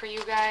tarot for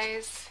you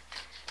guys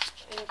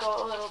and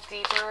go a little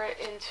deeper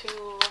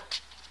into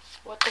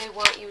what they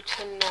want you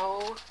to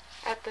know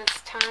at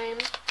this time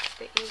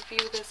that you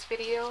view this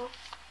video.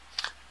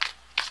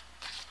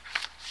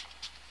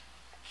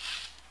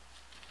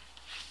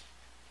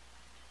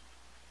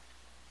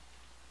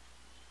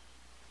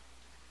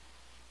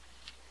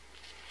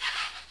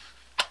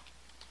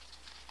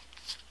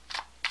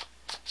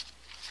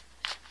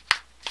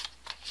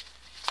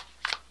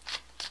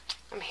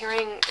 I'm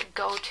hearing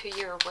go to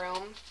your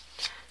room,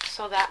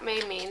 so that may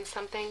mean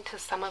something to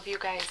some of you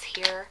guys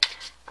here,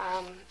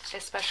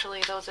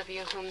 especially those of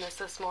you whom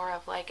this is more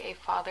of like a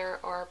father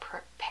or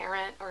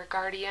parent or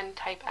guardian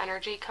type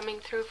energy coming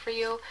through for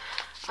you.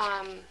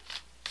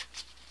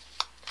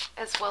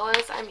 As well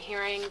as I'm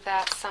hearing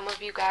that some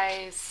of you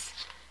guys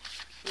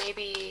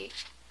maybe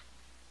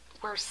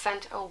were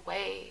sent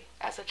away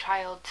as a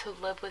child to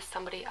live with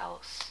somebody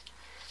else,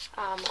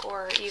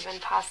 or even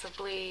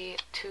possibly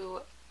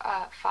to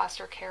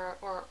foster care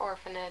or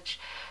orphanage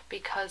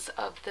because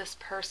of this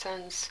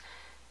person's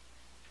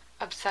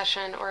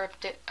obsession or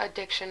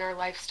addiction or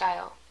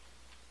lifestyle.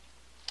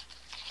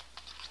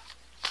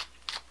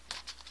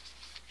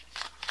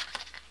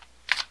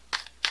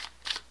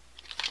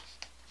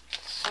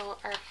 So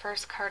our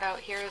first card out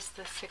here is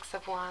the Six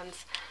of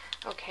Wands.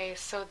 Okay,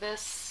 so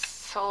this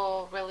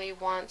soul really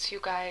wants you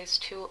guys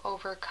to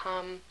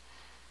overcome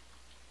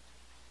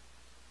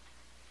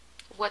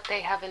what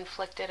they have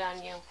inflicted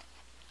on you.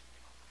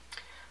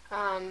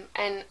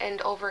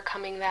 And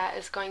overcoming that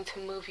is going to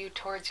move you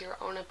towards your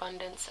own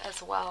abundance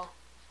as well.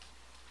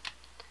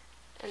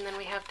 And then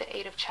we have the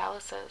Eight of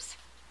Chalices.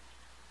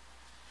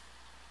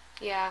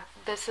 Yeah,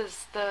 this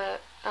is the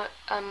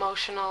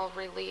emotional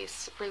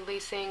release,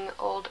 releasing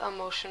old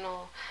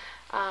emotional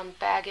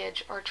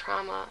baggage or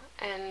trauma.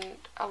 And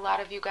a lot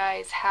of you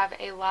guys have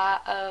a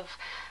lot of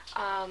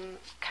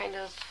kind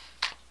of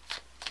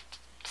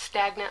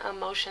stagnant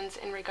emotions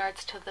in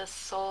regards to this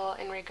soul,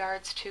 in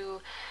regards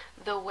to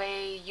the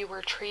way you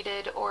were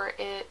treated, or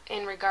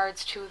in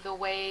regards to the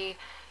way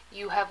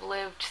you have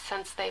lived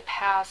since they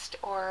passed,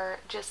 or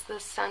just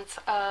this sense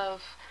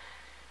of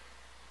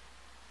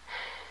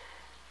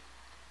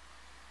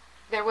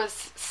there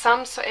was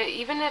some,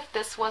 even if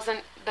this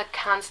wasn't the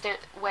constant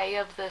way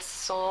of this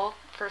soul,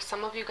 for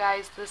some of you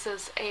guys this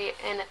is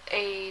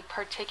a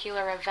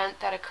particular event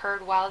that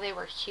occurred while they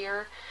were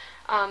here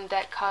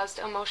that caused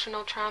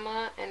emotional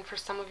trauma. And for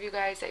some of you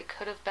guys it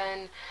could have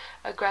been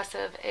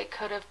aggressive, it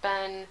could have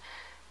been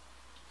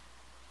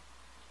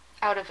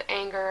out of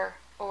anger,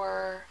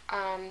 or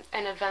an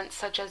event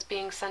such as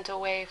being sent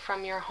away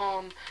from your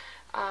home,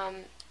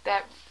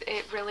 that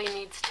it really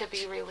needs to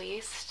be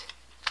released.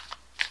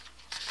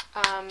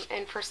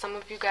 And for some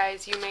of you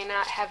guys, you may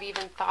not have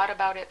even thought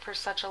about it for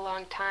such a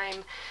long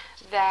time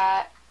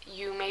that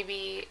you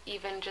maybe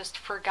even just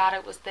forgot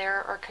it was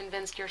there, or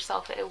convinced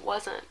yourself it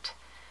wasn't.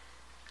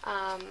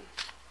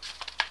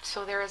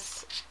 So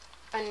there's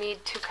a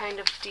need to kind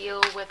of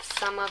deal with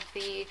some of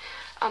the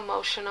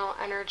emotional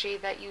energy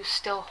that you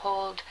still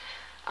hold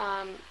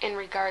in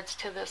regards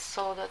to this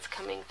soul that's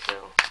coming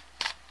through.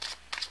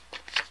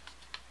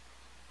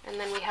 And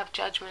then we have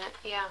Judgment.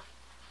 Yeah.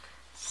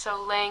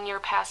 So laying your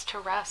past to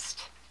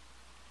rest.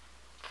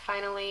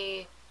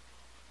 Finally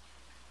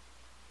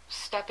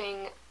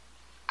stepping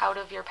out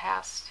of your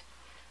past.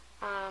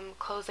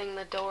 Closing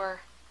the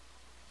door.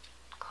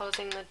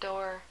 Closing the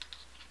door.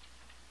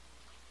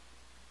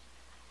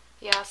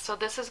 Yeah, so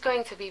this is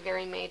going to be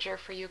very major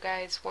for you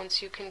guys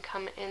once you can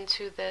come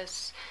into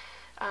this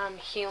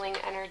healing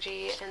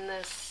energy and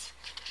this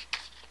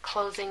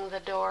closing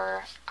the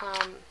door,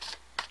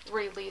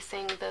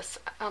 releasing this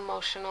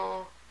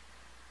emotional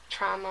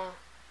trauma.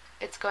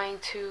 It's going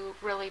to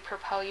really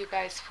propel you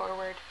guys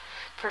forward.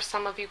 For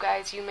some of you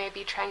guys, you may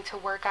be trying to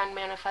work on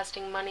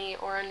manifesting money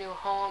or a new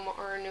home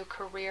or a new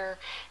career,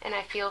 and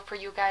I feel for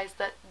you guys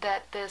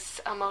that this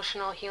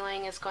emotional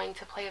healing is going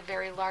to play a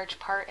very large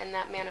part in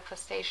that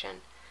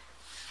manifestation.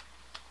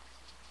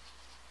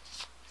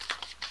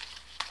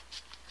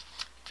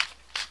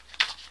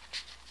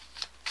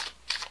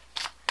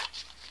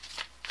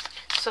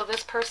 So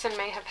this person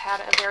may have had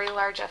a very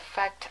large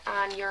effect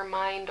on your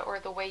mind or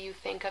the way you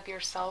think of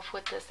yourself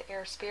with this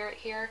air spirit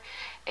here,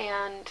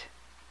 and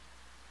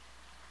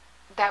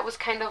that was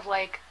kind of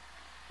like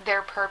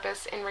their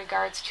purpose in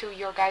regards to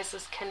your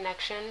guys'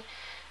 connection,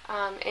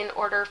 in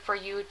order for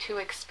you to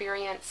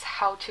experience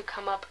how to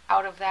come up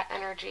out of that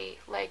energy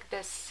like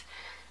this.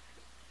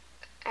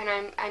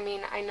 And I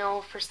mean, I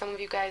know for some of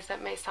you guys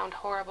that may sound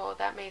horrible,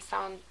 that may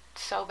sound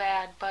so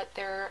bad, but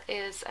there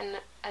is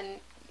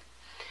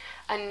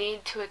a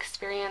need to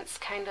experience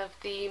kind of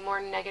the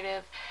more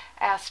negative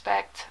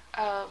aspect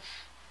of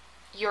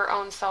your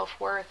own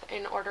self-worth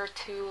in order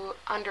to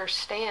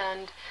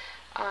understand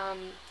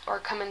or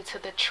come into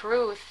the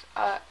truth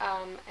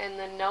and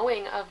the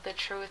knowing of the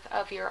truth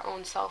of your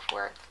own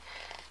self-worth.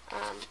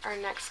 Our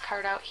next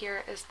card out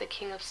here is the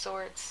King of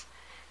Swords.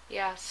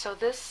 Yeah, so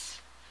this,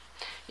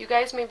 you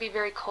guys may be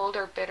very cold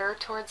or bitter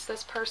towards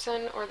this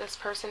person, or this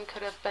person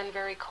could have been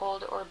very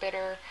cold or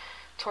bitter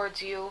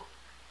towards you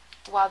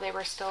while they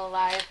were still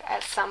alive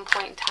at some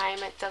point in time.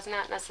 It does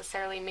not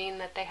necessarily mean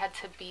that they had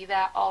to be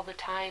that all the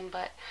time,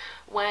 but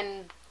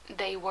when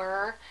they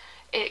were,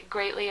 it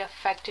greatly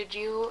affected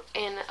you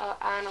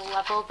on a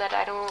level that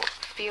I don't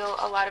feel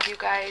a lot of you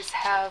guys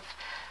have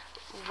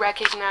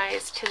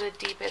recognized to the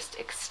deepest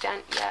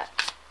extent yet.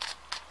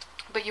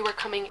 But you were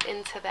coming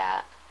into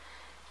that.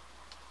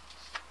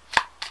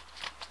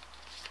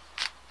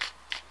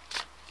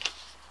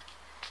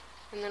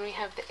 And then we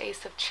have the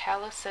Ace of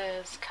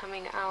Chalices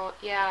coming out.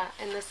 Yeah,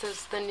 and this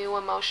is the new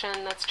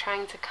emotion that's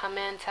trying to come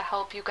in to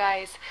help you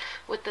guys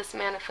with this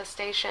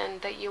manifestation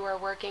that you are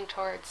working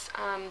towards.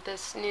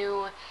 This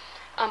new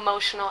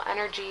emotional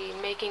energy,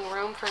 making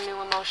room for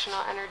new emotional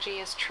energy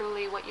is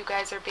truly what you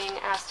guys are being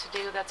asked to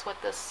do. That's what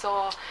this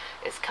soul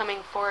is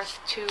coming forth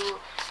to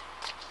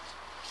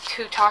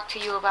to talk to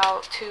you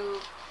about, to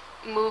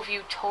move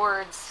you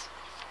towards.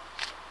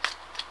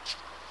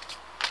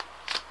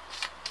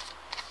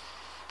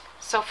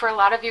 So for a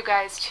lot of you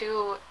guys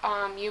too,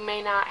 you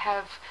may not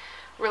have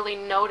really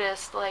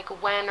noticed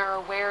like when or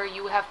where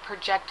you have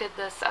projected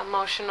this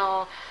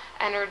emotional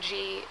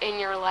energy in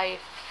your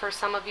life. For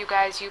some of you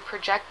guys, you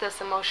project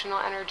this emotional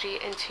energy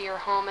into your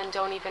home and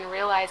don't even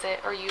realize it,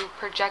 or you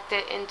project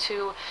it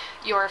into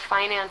your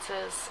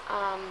finances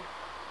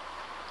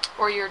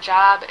or your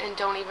job and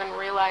don't even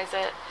realize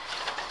it.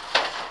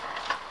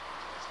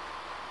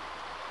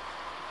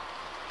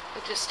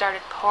 It just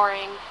started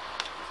pouring.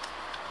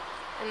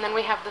 And then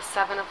we have the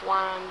Seven of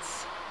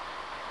Wands.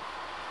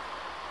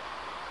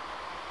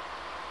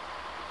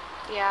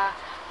 Yeah,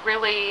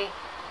 really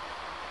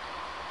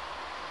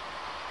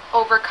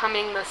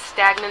overcoming the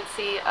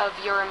stagnancy of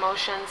your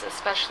emotions,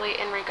 especially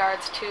in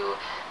regards to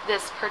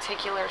this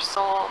particular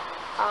soul.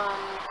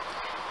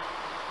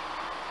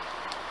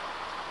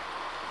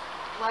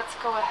 Let's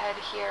go ahead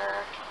here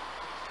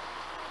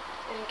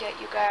and get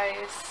you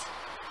guys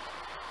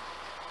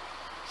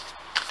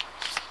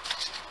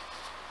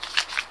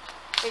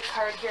a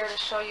card here to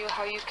show you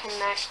how you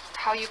connect,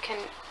 how you can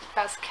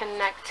best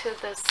connect to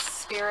this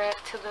spirit,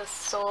 to this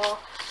soul,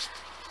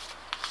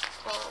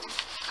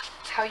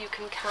 how you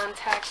can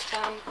contact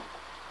them.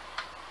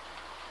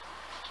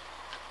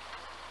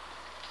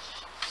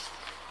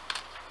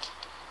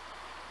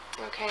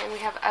 Okay, and we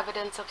have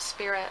evidence of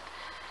spirit.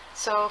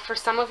 So for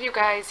some of you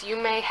guys, you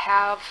may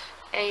have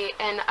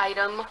an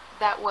item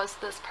that was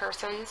this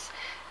person's,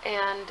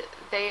 and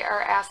they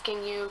are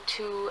asking you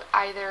to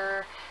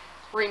either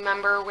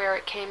remember where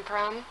it came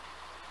from,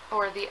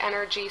 or the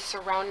energy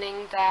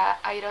surrounding that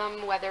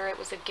item, whether it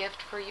was a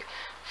gift for you,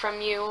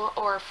 from you,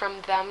 or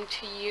from them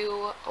to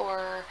you,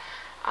 or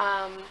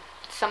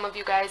some of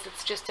you guys,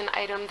 it's just an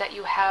item that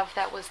you have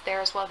that was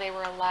theirs while they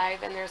were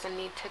alive, and there's a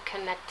need to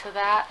connect to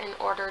that in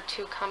order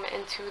to come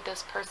into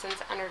this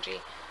person's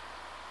energy.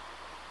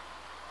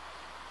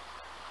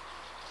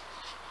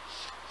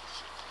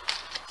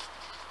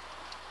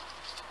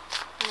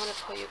 I'm going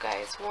to pull you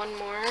guys one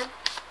more.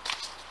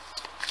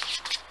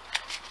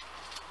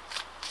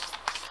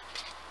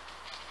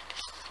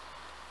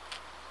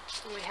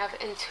 We have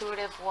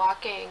intuitive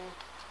walking.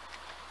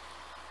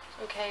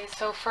 Okay,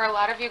 so for a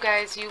lot of you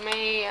guys, you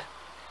may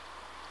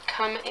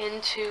come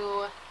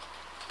into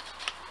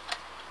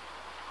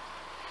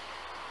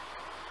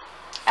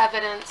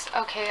evidence.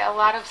 Okay, a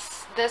lot of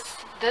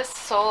this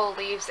soul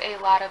leaves a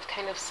lot of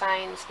kind of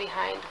signs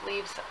behind,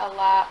 leaves a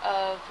lot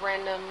of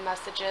random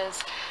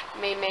messages,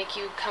 may make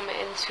you come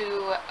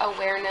into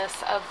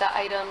awareness of the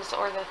items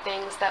or the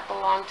things that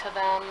belong to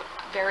them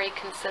very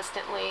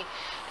consistently,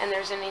 and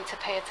there's a need to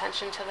pay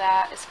attention to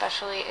that,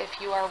 especially if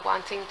you are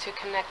wanting to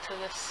connect to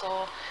this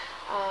soul.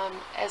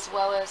 As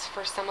well as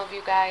for some of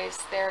you guys,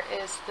 there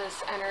is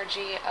this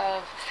energy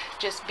of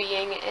just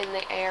being in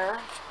the air.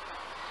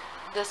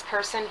 This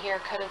person here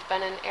could have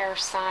been an air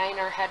sign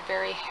or had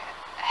very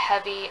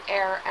heavy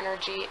air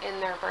energy in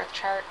their birth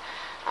chart.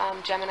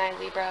 Gemini,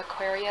 Libra,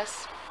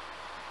 Aquarius,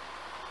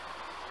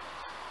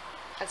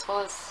 as well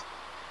as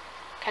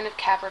kind of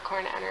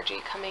Capricorn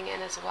energy coming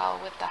in as well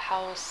with the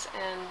house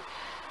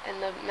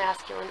and the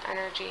masculine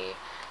energy.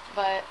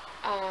 But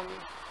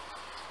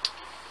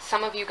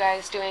some of you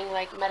guys doing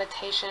like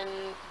meditation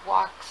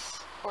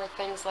walks or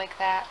things like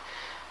that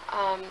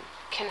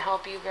can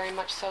help you very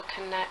much so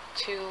connect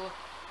to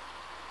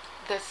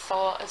this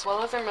soul, as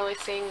well as I'm really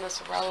seeing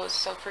this rose.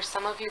 So for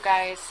some of you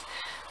guys,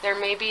 there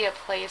may be a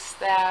place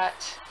that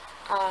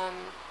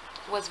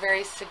was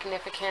very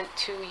significant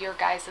to your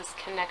guys'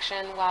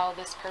 connection while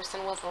this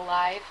person was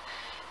alive,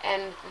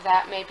 and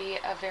that may be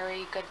a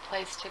very good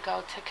place to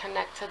go to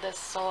connect to this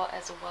soul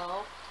as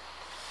well.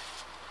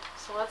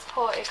 So let's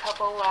pull a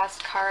couple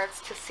last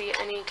cards to see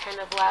any kind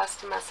of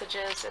last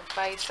messages,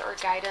 advice, or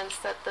guidance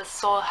that the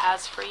soul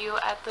has for you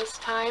at this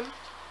time.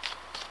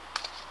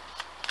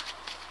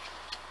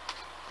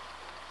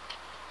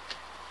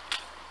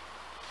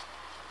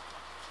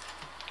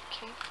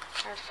 Okay,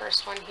 our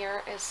first one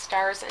here is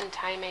stars and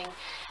timing.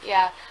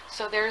 Yeah,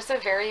 so there's a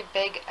very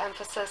big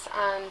emphasis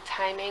on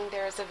timing.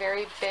 There's a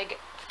very big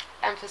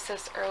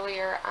emphasis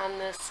earlier on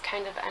this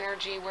kind of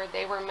energy where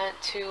they were meant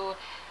to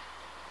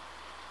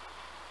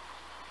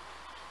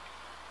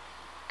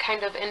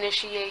kind of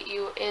initiate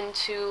you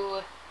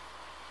into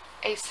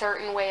a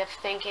certain way of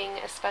thinking,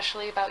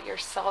 especially about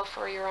yourself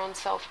or your own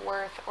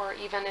self-worth, or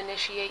even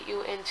initiate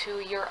you into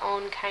your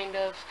own kind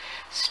of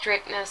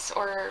strictness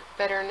or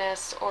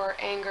bitterness or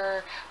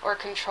anger or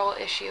control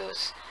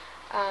issues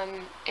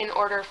in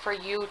order for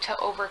you to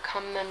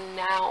overcome them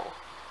now.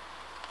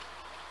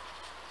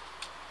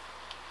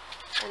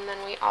 And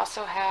then we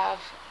also have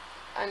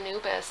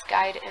Anubis,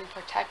 guide and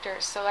protector.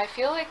 So I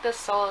feel like this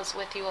soul is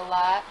with you a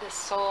lot. This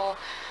soul,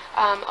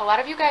 a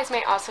lot of you guys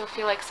may also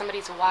feel like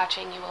somebody's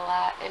watching you a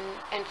lot,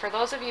 and for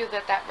those of you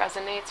that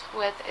resonates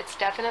with, it's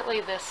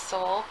definitely this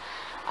soul.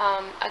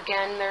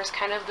 Again, there's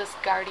kind of this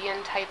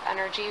guardian type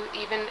energy,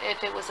 even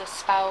if it was a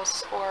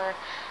spouse or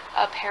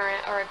a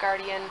parent or a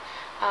guardian.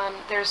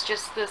 There's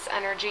just this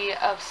energy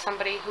of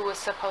somebody who was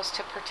supposed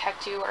to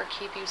protect you or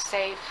keep you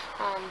safe,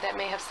 that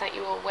may have sent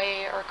you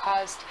away or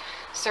caused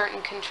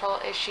certain control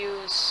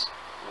issues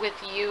with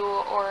you,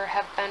 or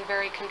have been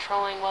very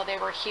controlling while they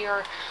were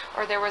here,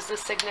 or there was a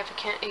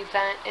significant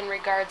event in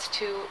regards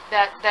to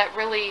that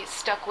really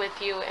stuck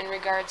with you in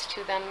regards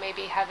to them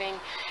maybe having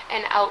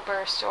an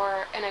outburst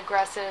or an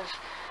aggressive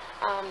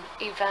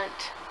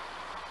event.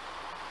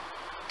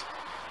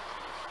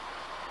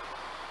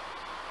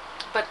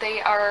 But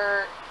they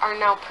are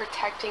now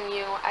protecting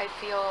you. I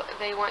feel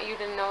they want you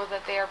to know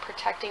that they are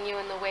protecting you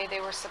in the way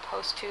they were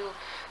supposed to,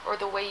 or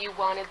the way you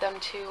wanted them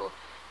to,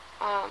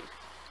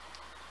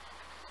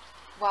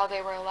 while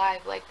they were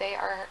alive. Like, they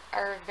are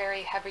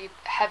very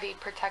heavy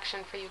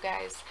protection for you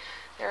guys.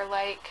 They're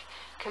like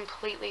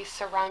completely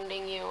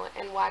surrounding you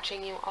and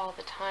watching you all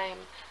the time,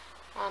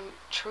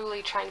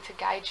 truly trying to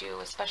guide you,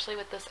 especially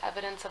with this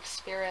evidence of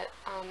spirit.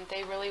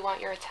 They really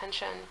want your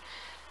attention.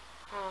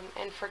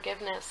 And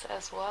forgiveness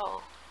as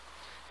well,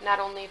 not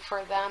only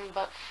for them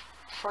but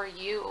for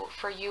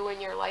you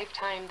in your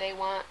lifetime. They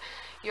want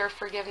your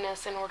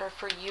forgiveness in order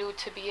for you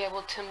to be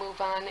able to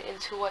move on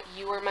into what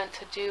you were meant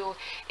to do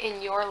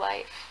in your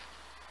life.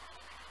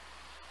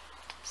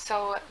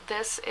 So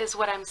this is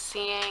what I'm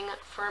seeing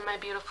for my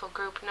beautiful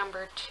group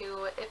number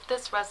 2. If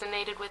this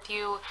resonated with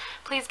you,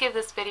 please give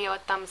this video a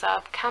thumbs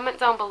up. Comment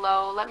down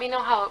below. Let me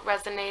know how it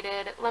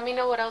resonated. Let me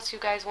know what else you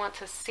guys want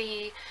to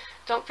see.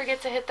 Don't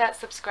forget to hit that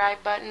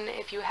subscribe button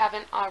if you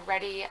haven't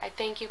already. I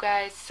thank you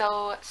guys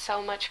so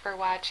much for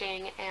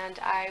watching, and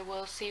I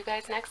will see you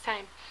guys next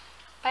time.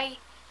 Bye.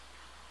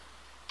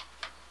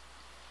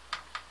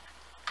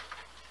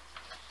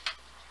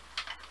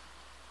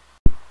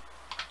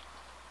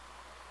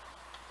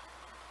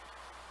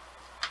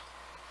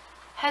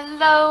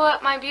 Hello,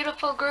 my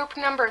beautiful group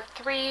number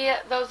 3.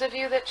 Those of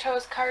you that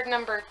chose card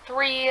number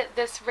 3,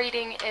 this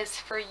reading is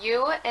for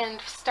you. And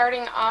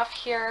starting off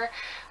here,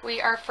 we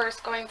are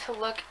first going to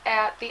look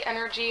at the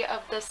energy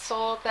of the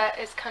soul that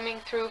is coming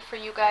through for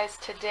you guys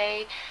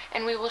today,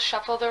 and we will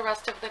shuffle the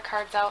rest of the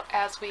cards out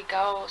as we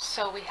go.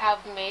 So we have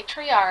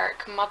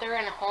matriarch, mother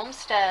and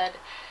homestead,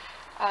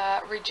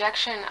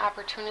 rejection,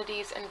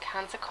 opportunities, and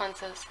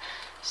consequences.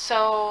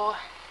 So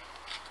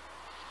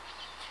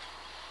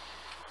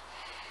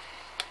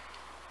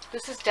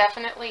this is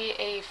definitely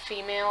a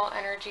female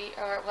energy,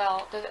 or,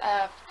 well,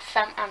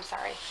 I'm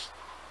sorry.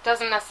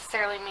 Doesn't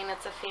necessarily mean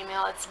it's a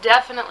female. It's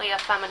definitely a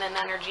feminine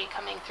energy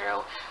coming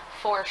through,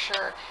 for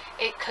sure.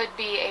 It could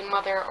be a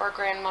mother or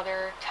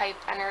grandmother type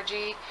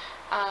energy,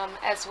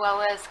 as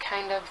well as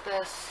kind of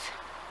this,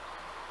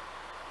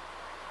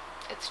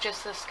 it's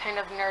just this kind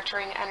of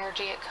nurturing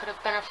energy. It could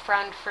have been a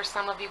friend for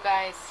some of you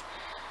guys.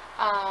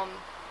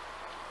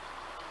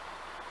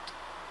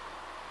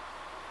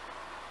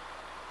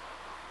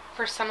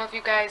 For some of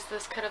you guys,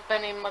 this could have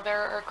been a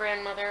mother or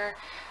grandmother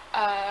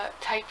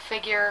type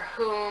figure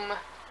whom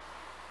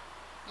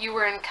you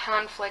were in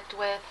conflict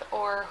with,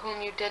 or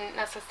whom you didn't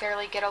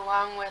necessarily get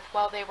along with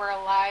while they were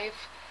alive,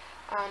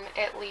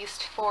 at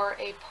least for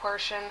a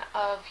portion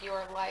of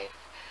your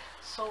life.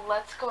 So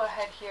let's go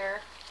ahead here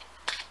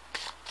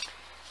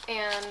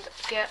and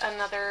get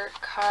another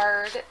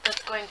card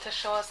that's going to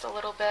show us a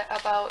little bit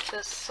about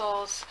this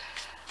soul's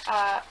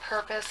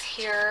purpose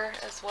here,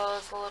 as well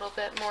as a little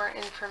bit more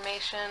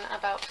information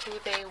about who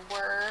they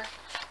were.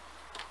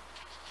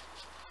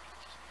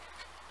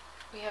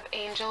 We have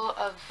Angel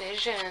of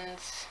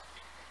Visions.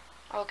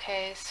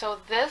 Okay, so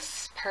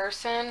this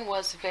person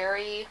was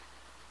very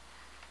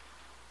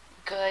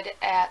good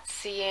at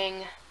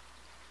seeing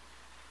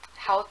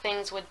how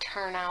things would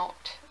turn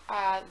out.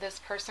 This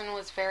person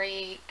was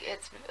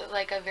it's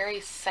like a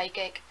very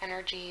psychic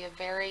energy,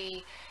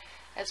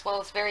 as well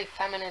as very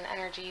feminine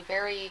energy,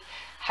 very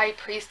high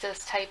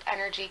priestess type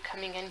energy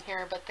coming in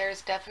here. But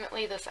there's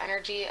definitely this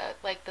energy,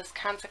 like this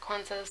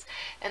consequences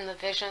and the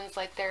visions.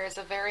 Like, there is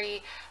a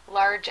very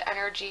large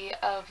energy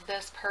of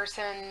this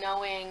person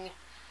knowing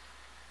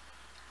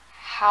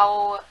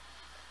how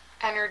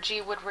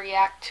energy would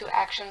react to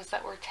actions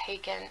that were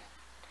taken.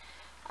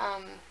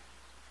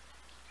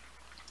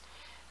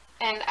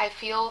 And I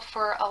feel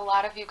for a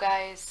lot of you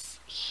guys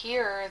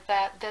here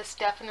that this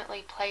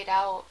definitely played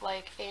out,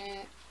 like,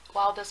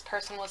 while this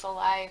person was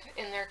alive,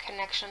 in their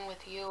connection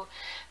with you.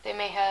 They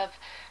may have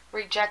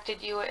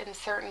rejected you in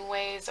certain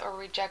ways, or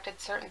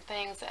rejected certain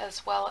things,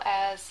 as well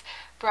as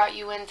brought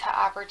you into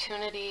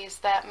opportunities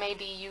that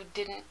maybe you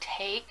didn't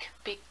take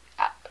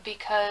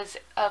because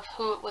of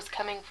who it was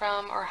coming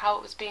from, or how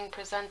it was being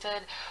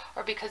presented,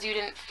 or because you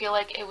didn't feel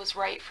like it was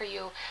right for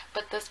you.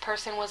 But this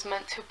person was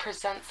meant to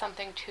present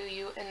something to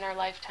you in their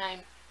lifetime.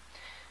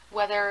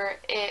 Whether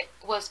it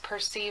was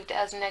perceived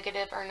as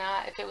negative or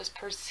not, if it was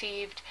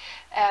perceived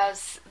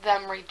as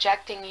them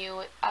rejecting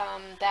you,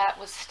 that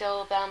was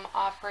still them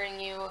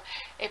offering you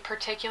a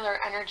particular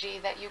energy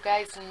that you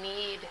guys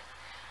need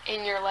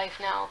in your life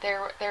now.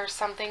 There's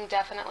something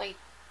definitely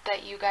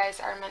that you guys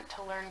are meant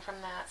to learn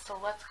from that. So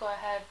let's go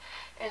ahead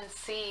and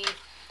see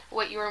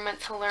what you were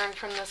meant to learn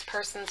from this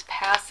person's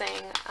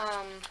passing.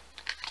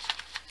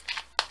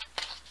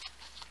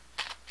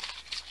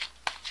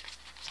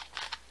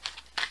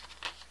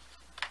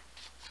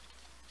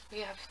 We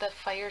have the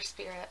fire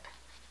spirit.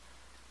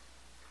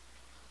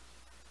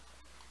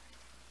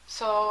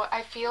 So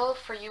I feel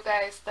for you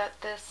guys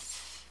that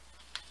this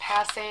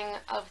passing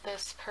of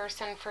this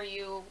person for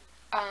you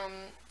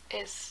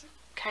is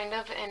kind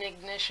of an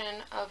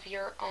ignition of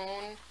your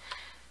own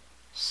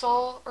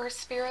soul or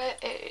spirit.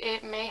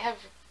 It may have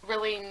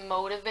really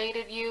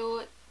motivated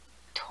you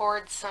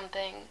towards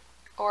something,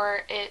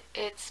 or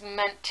it's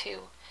meant to.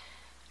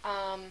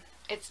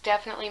 It's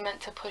definitely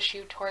meant to push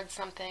you towards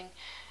something.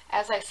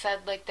 As I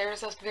said, like,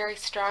 there's a very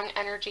strong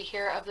energy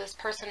here of this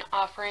person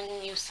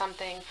offering you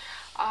something,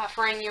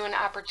 offering you an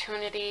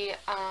opportunity,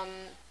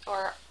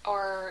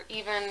 or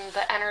even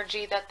the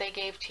energy that they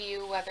gave to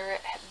you, whether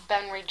it had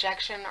been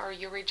rejection or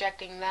you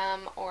rejecting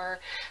them, or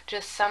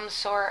just some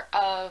sort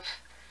of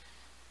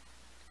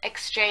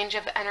exchange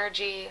of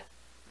energy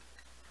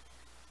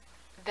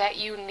that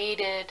you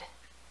needed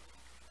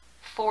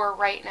for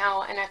right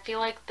now. And I feel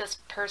like this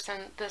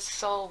person, this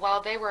soul,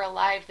 while they were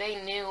alive,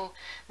 they knew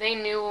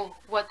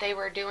what they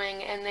were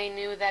doing, and they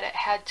knew that it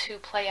had to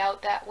play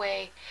out that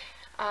way.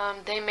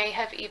 They may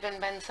have even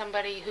been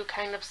somebody who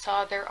kind of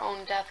saw their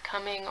own death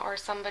coming, or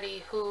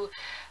somebody who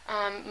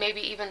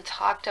maybe even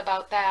talked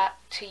about that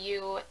to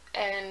you,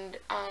 and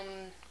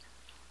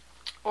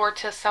or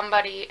to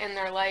somebody in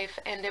their life,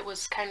 and it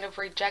was kind of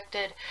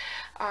rejected.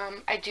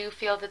 I do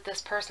feel that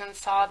this person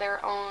saw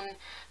their own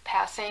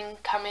passing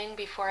coming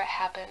before it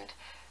happened.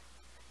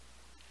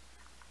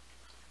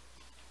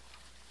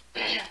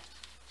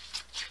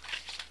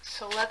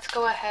 So let's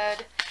go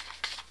ahead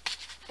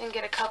and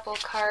get a couple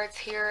cards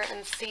here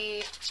and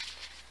see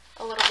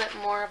a little bit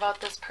more about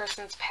this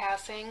person's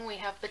passing. We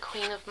have the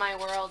Queen of My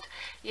World.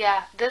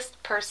 Yeah, this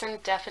person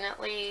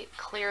definitely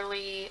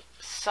clearly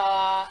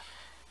saw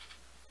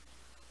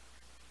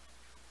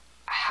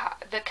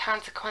the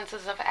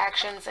consequences of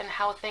actions and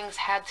how things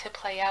had to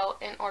play out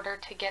in order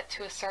to get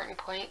to a certain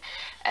point,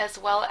 as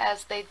well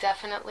as they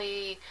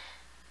definitely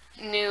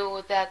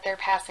knew that their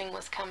passing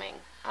was coming.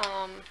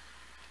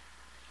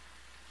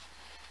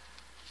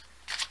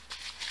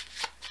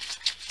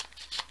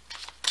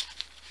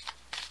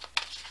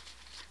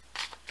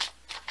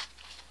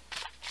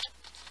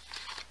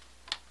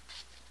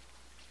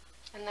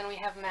 And then we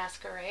have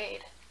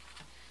Masquerade.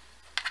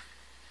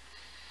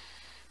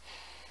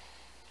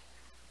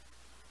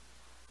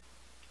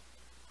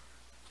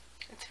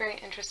 It's very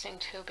interesting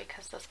too,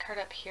 because this card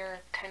up here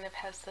kind of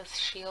has this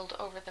shield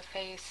over the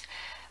face.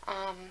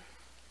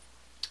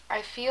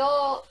 I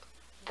feel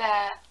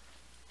that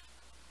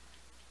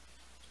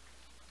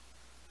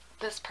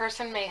this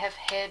person may have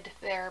hid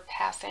their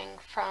passing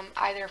from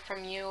either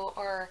from you,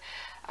 or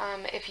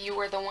if you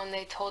were the one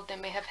they told, they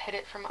may have hid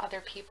it from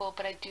other people.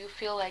 But I do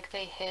feel like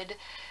they hid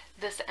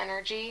this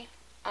energy.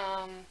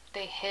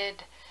 They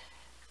hid,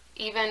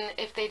 even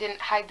if they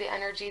didn't hide the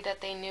energy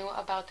that they knew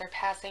about their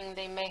passing,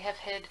 they may have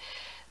hid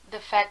the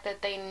fact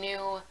that they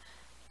knew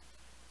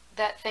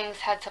that things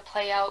had to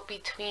play out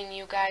between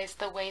you guys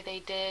the way they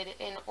did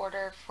in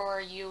order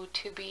for you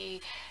to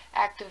be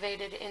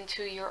activated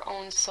into your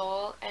own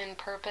soul and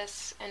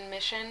purpose and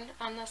mission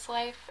on this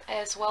life,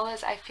 as well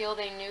as I feel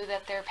they knew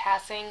that their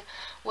passing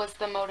was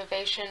the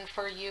motivation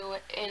for you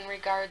in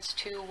regards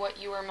to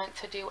what you were meant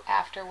to do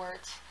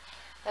afterwards.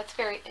 That's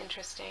very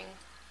interesting.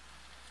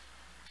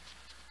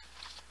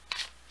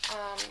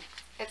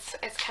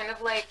 It's kind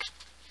of like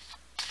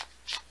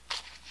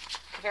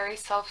very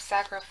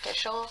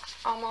self-sacrificial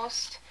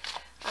almost,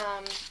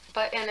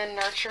 but in a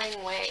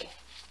nurturing way.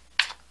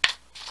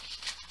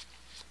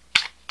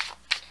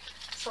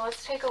 So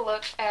let's take a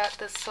look at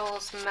the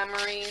soul's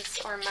memories,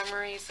 or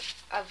memories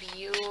of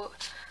you,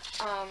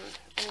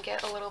 and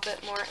get a little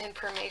bit more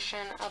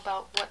information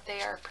about what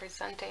they are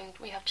presenting.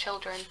 We have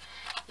children.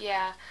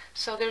 Yeah,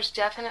 so there's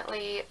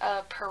definitely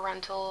a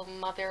parental,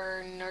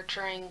 mother,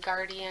 nurturing,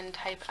 guardian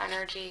type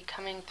energy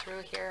coming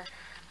through here.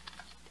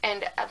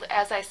 And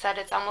as I said,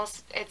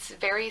 it's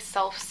very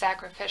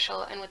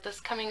self-sacrificial. And with this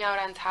coming out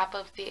on top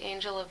of the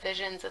Angel of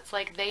Visions, it's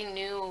like they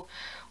knew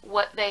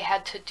what they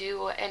had to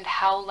do and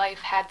how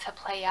life had to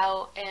play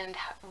out and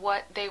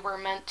what they were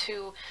meant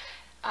to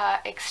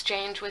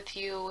exchange with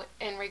you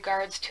in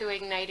regards to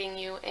igniting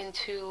you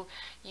into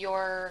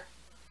your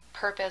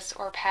purpose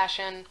or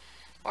passion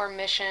or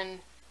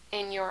mission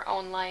in your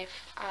own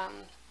life.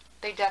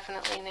 They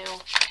definitely knew.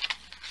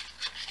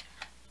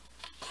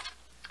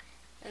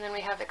 And then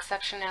we have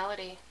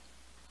exceptionality.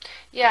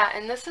 Yeah,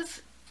 and this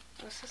is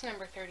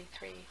number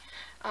 33.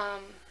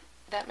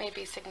 That may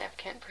be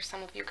significant for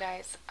some of you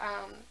guys.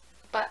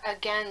 But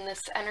again,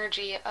 this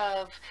energy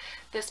of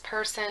this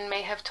person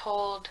may have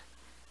told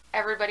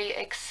everybody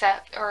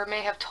except, or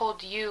may have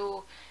told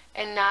you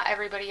and not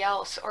everybody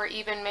else, or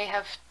even may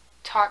have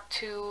talked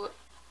to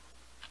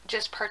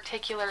just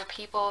particular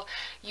people.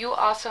 You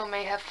also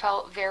may have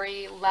felt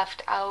very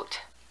left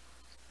out.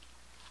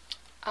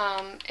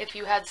 If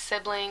you had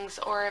siblings,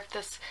 or if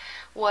this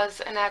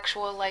was an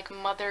actual like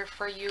mother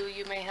for you,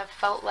 you may have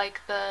felt like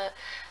the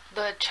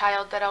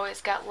child that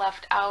always got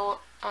left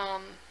out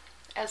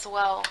as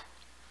well.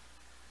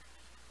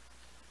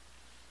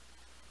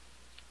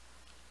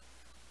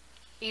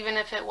 Even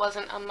if it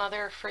wasn't a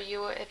mother for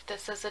you, if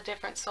this is a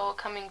different soul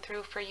coming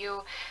through for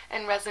you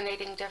and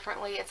resonating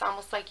differently, it's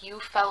almost like you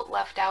felt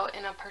left out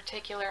in a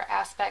particular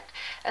aspect.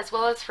 As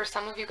well as for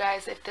some of you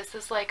guys, if this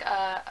is like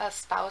a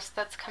spouse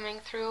that's coming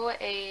through,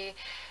 a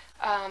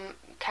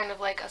kind of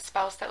like a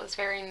spouse that was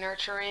very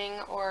nurturing,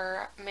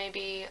 or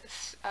maybe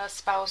a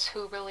spouse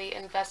who really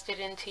invested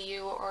into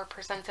you or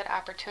presented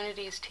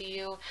opportunities to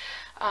you,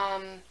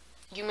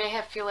 you may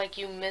have feel like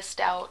you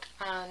missed out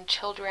on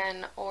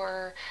children,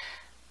 or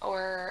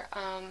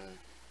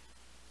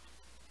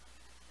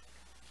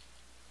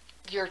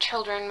your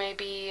children may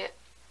be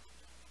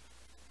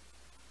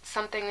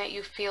something that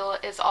you feel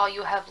is all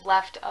you have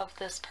left of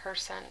this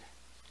person.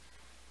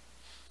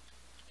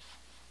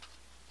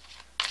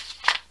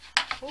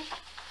 Ooh.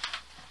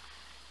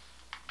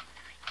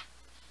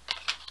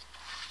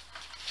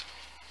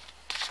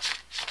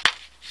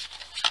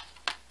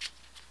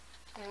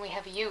 And we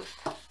have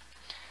youth.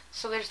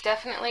 So there's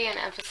definitely an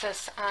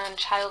emphasis on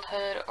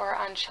childhood, or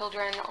on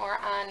children, or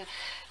on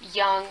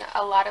young.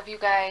 A lot of you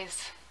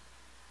guys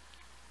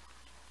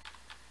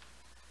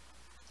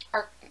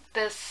are,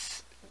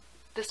 this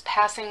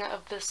passing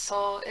of this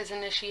soul is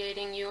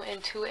initiating you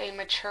into a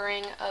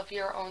maturing of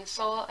your own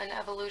soul, an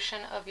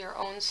evolution of your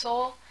own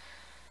soul.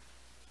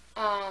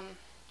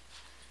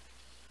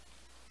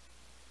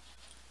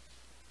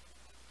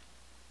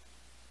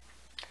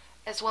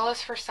 As well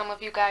as for some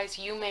of you guys,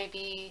 you may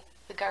be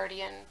the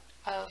guardian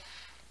of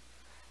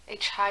a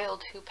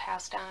child who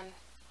passed on,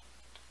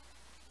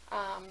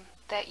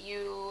 that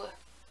you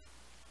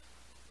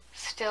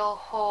still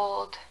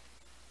hold.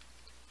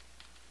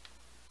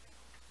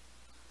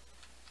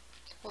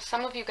 Well,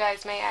 some of you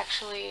guys may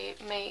actually,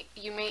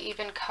 you may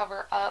even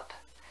cover up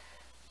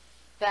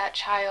that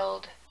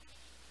child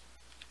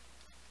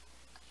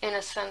in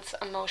a sense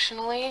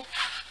emotionally,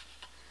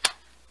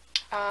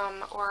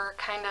 or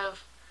kind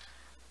of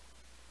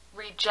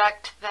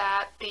reject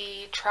that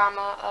the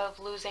trauma of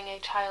losing a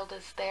child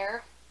is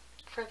there.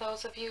 For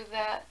those of you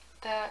that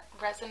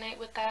resonate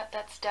with that,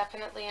 that's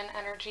definitely an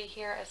energy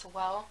here as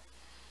well.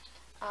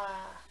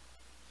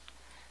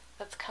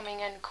 That's coming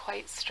in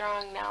quite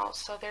strong now.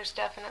 So there's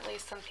definitely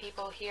some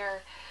people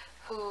here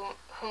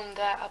whom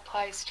that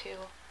applies to.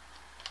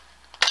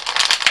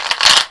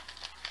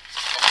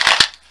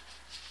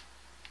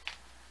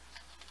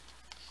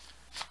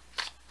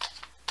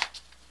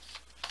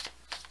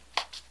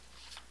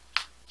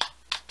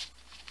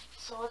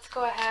 So let's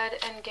go ahead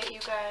and get you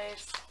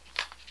guys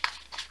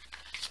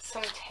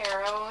some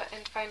tarot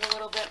and find a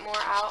little bit more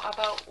out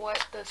about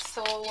what the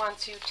soul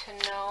wants you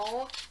to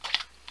know.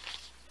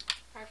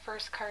 Our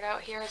first card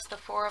out here is the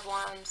Four of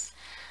Wands.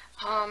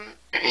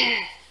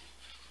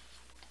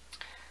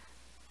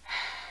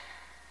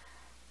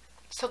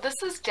 So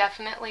this is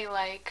definitely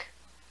like,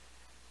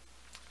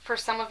 for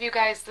some of you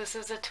guys, this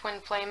is a twin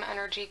flame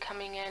energy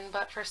coming in,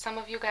 but for some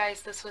of you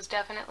guys, this was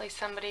definitely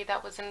somebody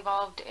that was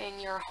involved in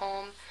your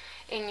home,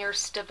 in your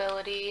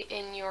stability,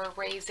 in your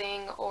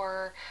raising,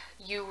 or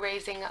you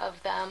raising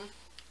of them.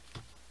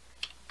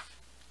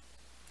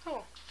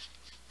 Oh.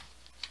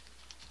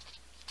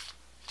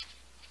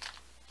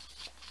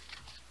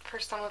 For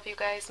some of you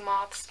guys,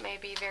 moths may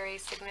be very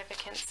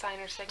significant sign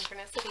or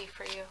synchronicity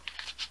for you.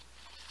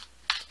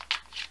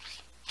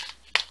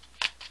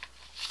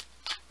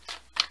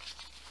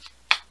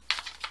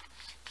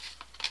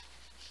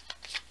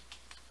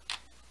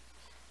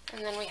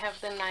 And then we have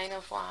the Nine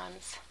of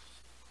Wands.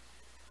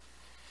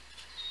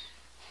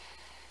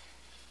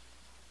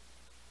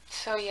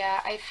 So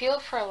yeah, I feel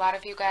for a lot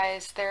of you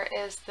guys, there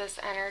is this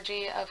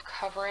energy of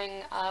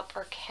covering up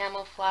or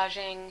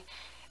camouflaging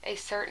a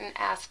certain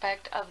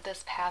aspect of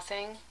this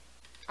passing.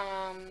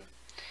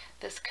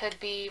 This could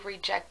be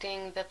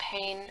rejecting the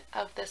pain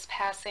of this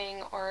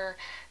passing, or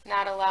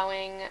not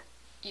allowing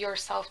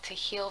yourself to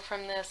heal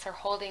from this, or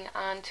holding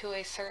on to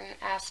a certain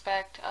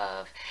aspect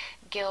of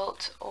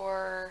guilt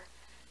or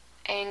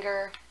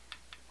anger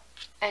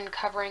and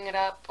covering it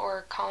up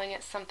or calling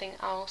it something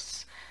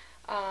else.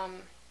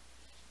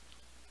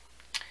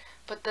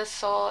 But this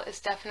soul is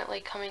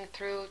definitely coming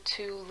through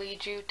to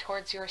lead you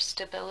towards your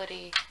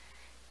stability.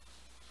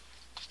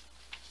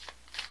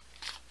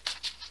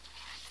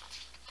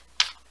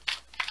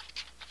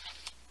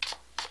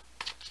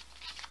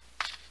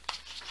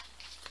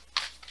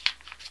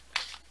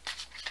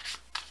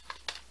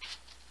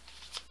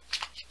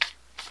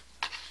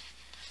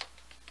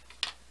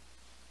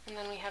 And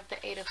then we have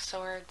the Eight of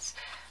Swords.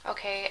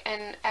 Okay,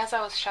 and as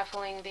I was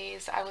shuffling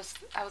these, I was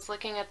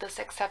looking at this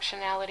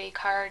exceptionality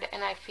card,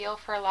 and I feel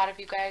for a lot of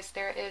you guys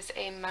there is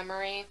a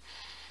memory,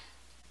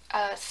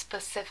 a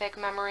specific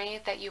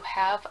memory that you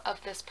have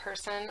of this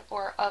person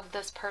or of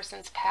this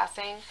person's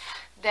passing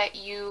that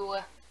you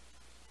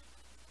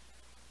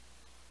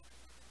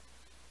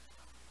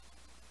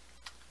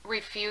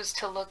refuse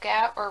to look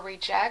at or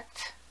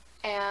reject.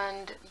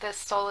 And this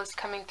soul is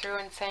coming through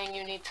and saying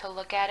you need to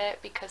look at it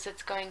because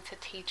it's going to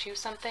teach you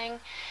something.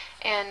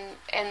 And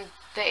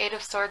the Eight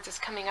of Swords is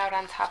coming out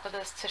on top of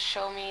this to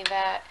show me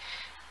that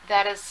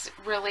that is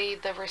really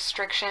the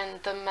restriction,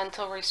 the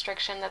mental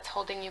restriction that's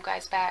holding you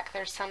guys back.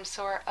 There's some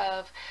sort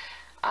of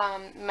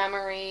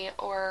memory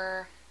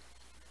or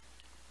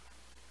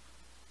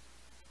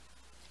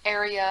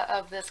area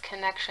of this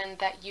connection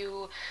that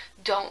you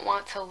don't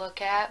want to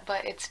look at,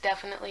 but it's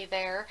definitely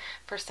there.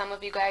 For some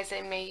of you guys,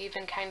 it may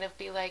even kind of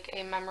be like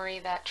a memory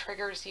that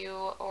triggers you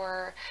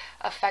or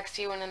affects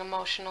you in an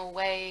emotional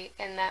way,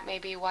 and that may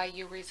be why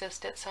you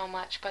resist it so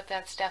much, but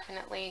that's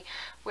definitely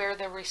where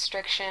the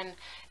restriction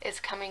is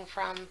coming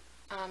from,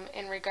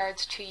 in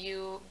regards to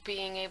you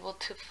being able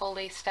to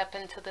fully step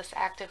into this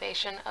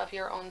activation of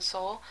your own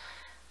soul.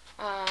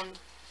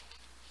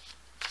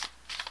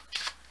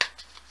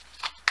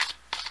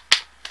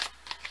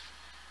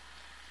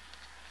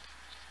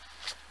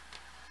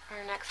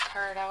 Our next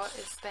card out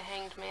is the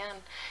Hanged Man.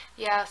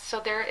 Yeah,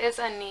 so there is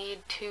a need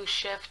to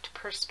shift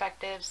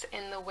perspectives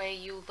in the way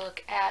you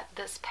look at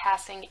this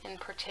passing in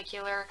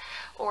particular,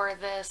 or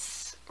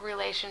this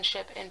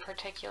relationship in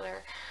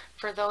particular.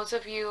 For those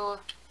of you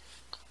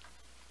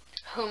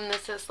whom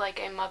this is like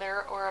a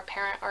mother or a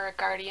parent or a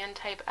guardian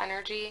type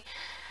energy,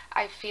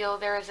 I feel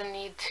there is a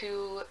need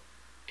to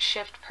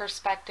shift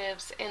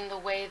perspectives in the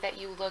way that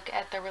you look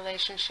at the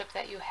relationship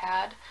that you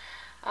had.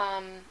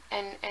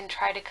 And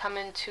try to come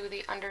into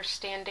the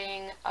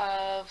understanding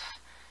of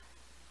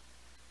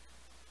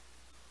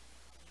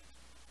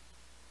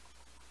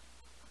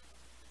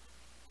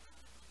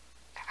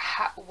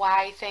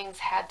why things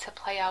had to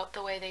play out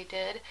the way they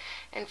did.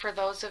 And for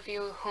those of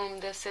you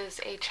whom this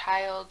is a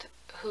child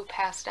who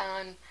passed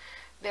on,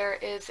 there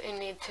is a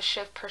need to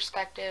shift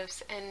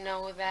perspectives and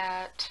know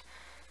that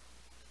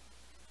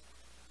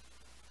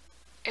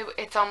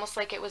it's almost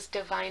like it was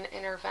divine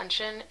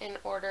intervention in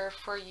order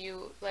for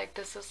you, like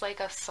this is like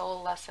a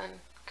soul lesson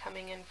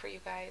coming in for you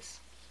guys.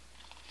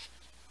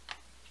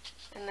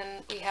 And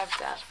then we have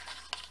death.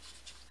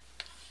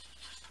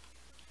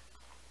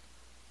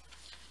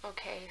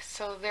 Okay,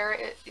 so there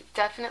is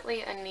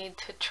definitely a need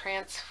to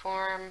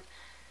transform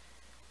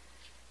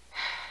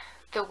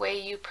the way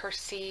you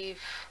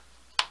perceive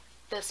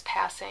this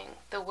passing,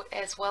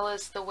 as well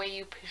as the way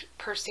you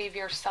perceive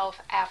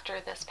yourself after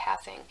this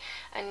passing.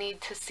 A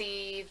need to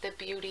see the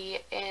beauty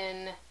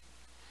in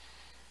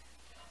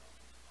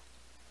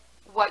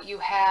what you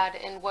had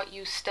and what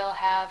you still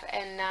have,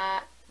 and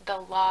not the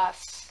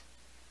loss.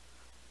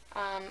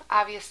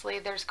 Obviously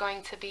there's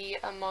going to be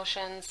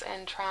emotions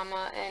and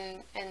trauma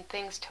and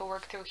things to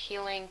work through,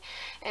 healing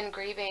and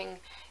grieving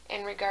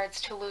in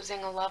regards to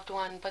losing a loved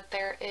one, but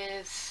there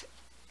is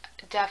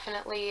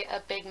definitely a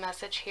big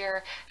message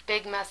here.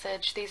 Big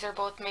message. These are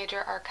both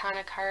major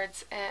arcana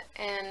cards,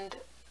 and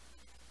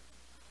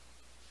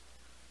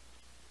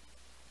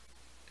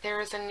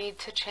there is a need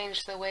to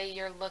change the way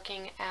you're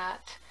looking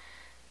at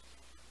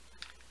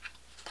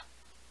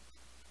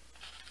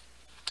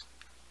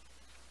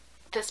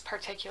this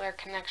particular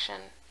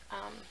connection,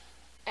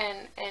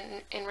 and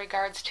in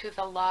regards to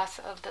the loss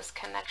of this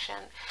connection.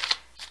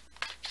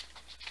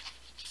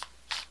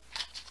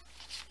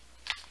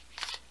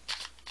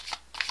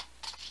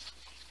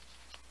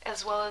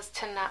 As well as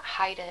to not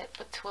hide it,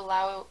 but to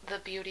allow the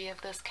beauty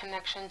of this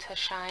connection to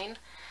shine.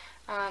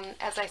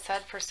 As I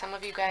said, for some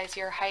of you guys,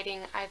 you're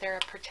hiding either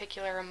a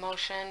particular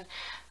emotion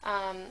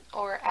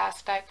or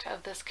aspect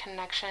of this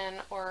connection,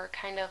 or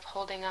kind of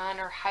holding on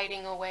or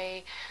hiding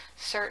away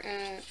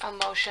certain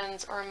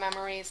emotions or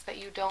memories that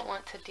you don't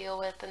want to deal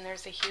with, and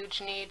there's a huge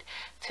need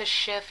to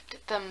shift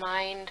the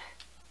mind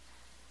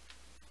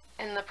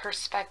and the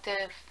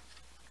perspective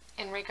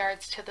in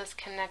regards to this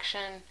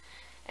connection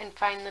and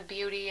find the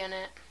beauty in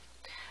it.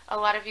 A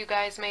lot of you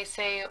guys may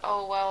say,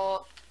 oh,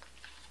 well,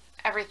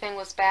 everything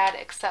was bad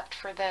except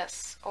for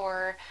this,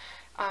 or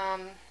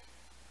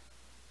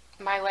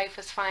my life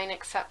is fine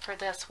except for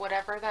this.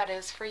 Whatever that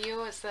is for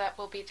you, is that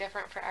will be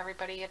different for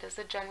everybody. It is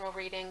a general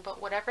reading,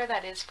 but whatever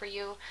that is for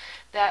you,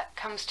 that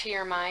comes to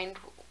your mind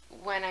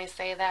when I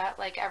say that,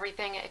 like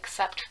everything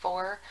except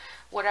for,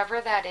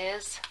 whatever that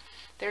is,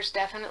 there's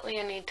definitely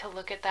a need to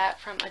look at that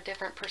from a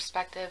different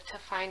perspective, to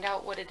find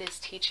out what it is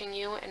teaching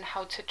you and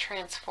how to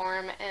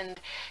transform and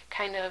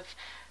kind of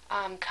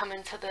come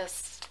into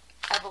this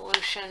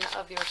evolution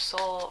of your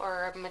soul,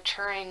 or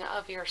maturing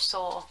of your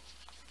soul.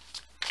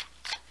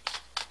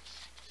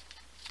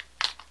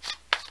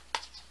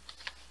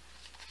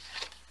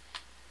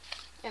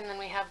 And then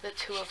we have the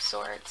Two of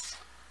Swords.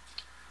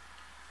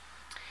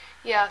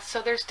 Yeah,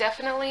 so there's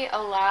definitely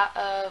a lot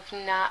of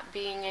not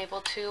being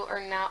able to, or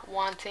not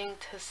wanting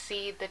to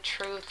see the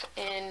truth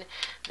in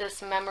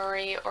this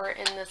memory or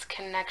in this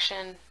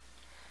connection,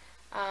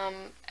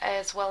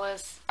 as well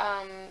as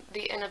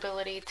the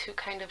inability to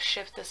kind of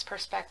shift this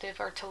perspective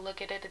or to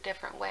look at it a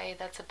different way.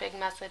 That's a big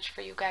message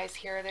for you guys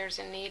here. There's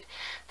a need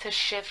to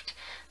shift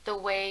the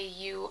way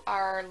you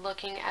are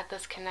looking at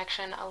this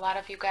connection. A lot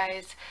of you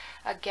guys,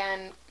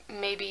 again,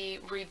 maybe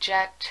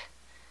reject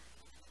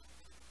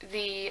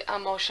the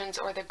emotions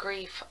or the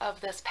grief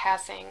of this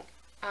passing,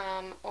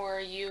 or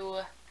you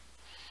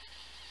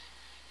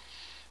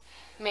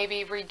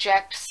maybe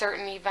reject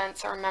certain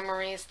events or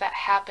memories that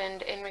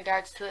happened in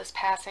regards to this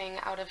passing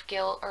out of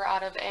guilt or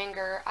out of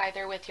anger,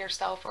 either with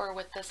yourself or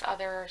with this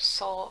other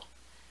soul.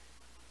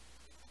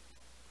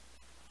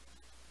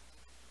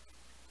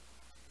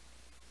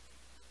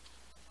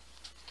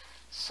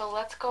 So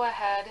let's go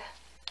ahead,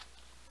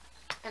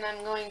 and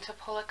I'm going to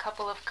pull a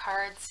couple of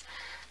cards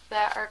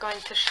that are going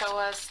to show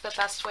us the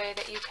best way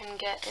that you can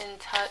get in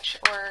touch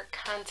or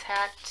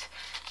contact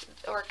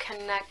or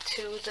connect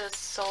to this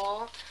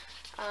soul,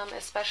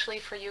 especially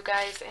for you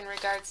guys in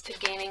regards to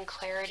gaining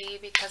clarity,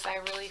 because I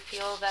really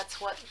feel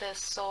that's what this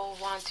soul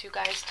wants you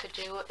guys to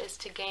do, is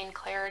to gain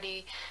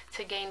clarity,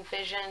 to gain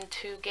vision,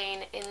 to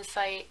gain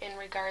insight in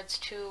regards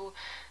to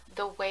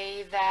the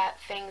way that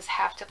things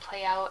have to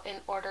play out in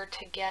order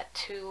to get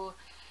to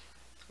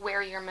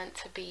where you're meant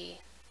to be.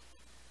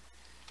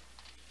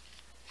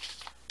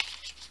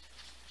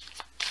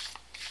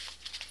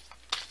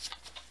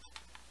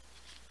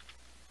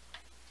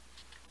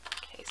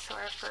 Okay, so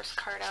our first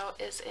card out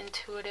is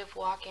intuitive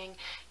walking.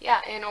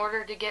 Yeah, in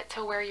order to get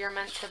to where you're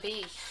meant to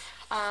be.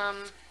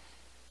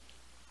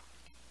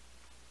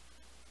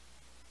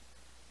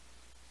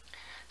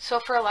 So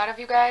for a lot of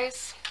you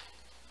guys,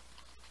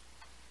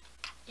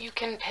 you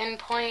can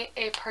pinpoint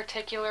a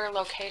particular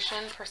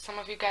location. For some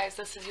of you guys,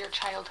 this is your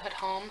childhood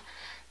home.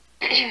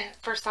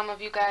 For some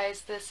of you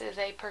guys, this is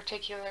a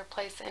particular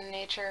place in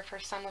nature. For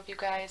some of you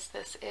guys,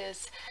 this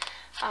is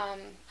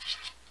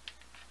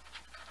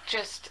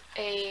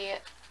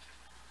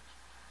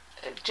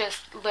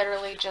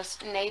literally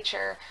just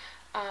nature.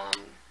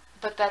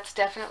 But that's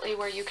definitely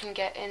where you can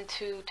get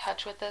into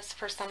touch with this.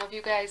 For some of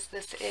you guys,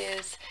 this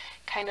is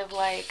kind of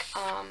like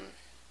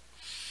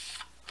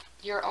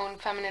your own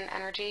feminine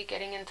energy,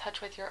 getting in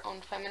touch with your own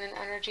feminine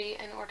energy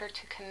in order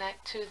to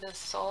connect to this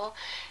soul.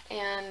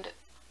 And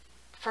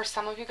for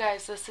some of you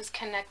guys, this is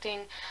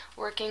connecting,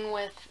 working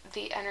with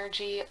the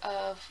energy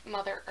of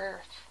Mother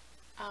Earth,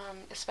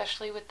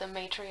 especially with the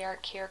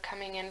matriarch here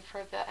coming in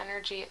for the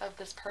energy of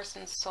this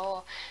person's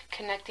soul.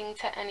 Connecting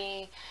to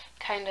any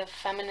kind of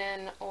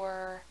feminine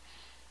or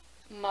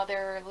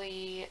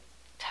motherly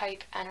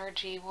type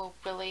energy will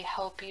really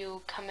help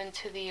you come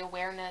into the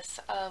awareness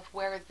of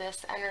where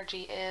this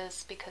energy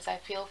is, because I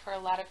feel for a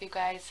lot of you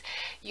guys,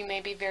 you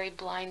may be very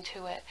blind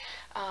to it.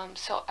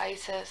 So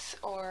Isis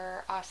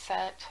or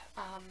Aset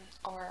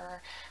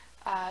or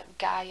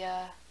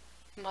Gaia,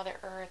 Mother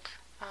Earth,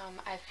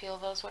 I feel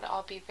those would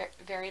all be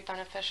very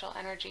beneficial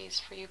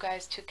energies for you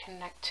guys to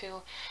connect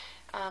to,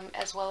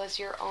 as well as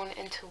your own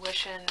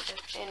intuition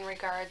in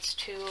regards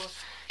to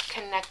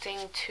connecting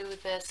to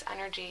this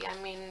energy.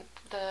 I mean,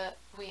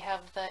 we have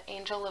the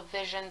Angel of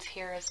Visions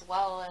here as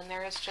well, and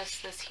there is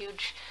just this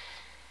huge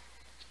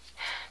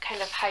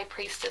kind of High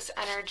Priestess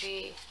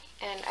energy,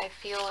 and I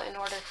feel in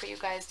order for you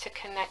guys to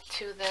connect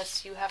to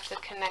this, you have to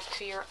connect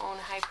to your own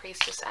High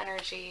Priestess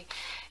energy.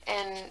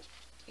 And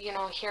you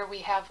know, here we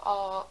have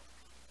all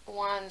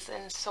Wands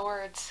and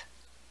Swords,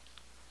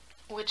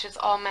 which is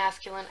all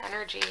masculine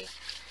energy.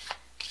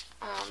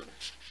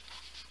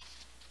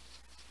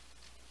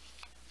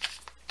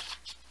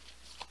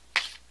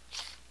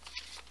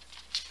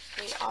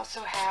 We also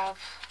have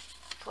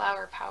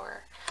flower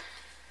power.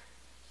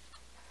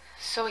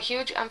 So a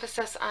huge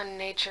emphasis on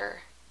nature.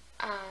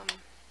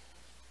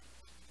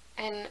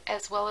 And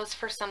as well as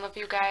for some of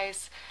you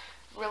guys,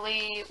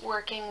 really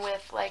working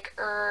with like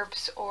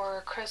herbs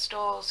or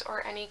crystals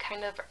or any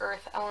kind of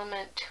earth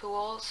element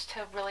tools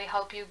to really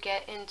help you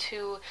get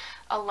into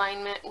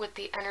alignment with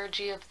the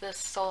energy of this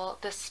soul.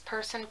 This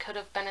person could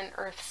have been an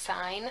earth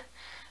sign,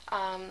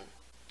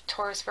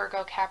 Taurus,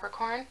 Virgo,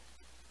 Capricorn,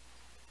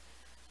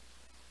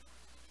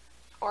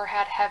 or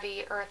had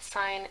heavy earth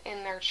sign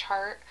in their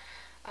chart,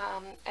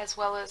 as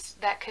well as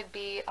that could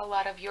be a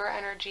lot of your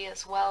energy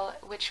as well,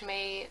 which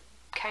may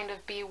kind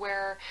of be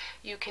where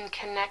you can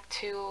connect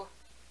to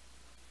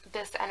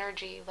this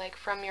energy, like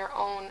from your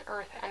own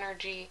earth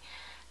energy.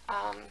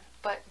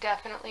 But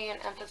definitely an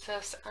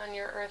emphasis on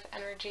your earth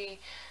energy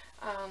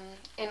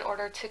in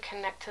order to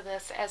connect to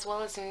this, as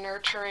well as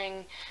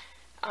nurturing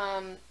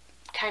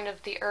kind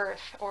of the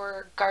earth,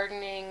 or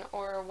gardening,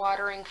 or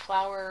watering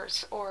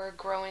flowers, or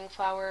growing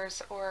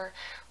flowers, or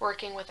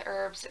working with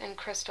herbs and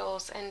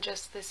crystals, and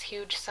just this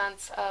huge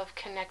sense of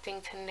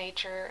connecting to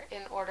nature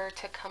in order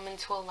to come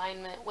into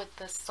alignment with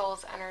this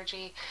soul's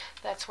energy.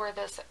 That's where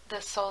this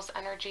soul's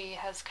energy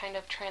has kind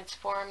of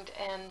transformed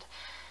and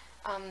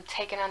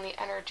taken on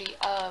the energy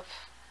of,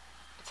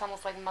 it's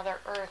almost like Mother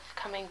Earth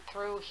coming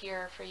through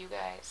here for you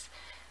guys.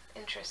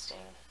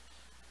 Interesting.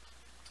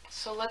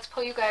 So let's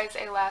pull you guys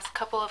a last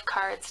couple of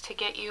cards to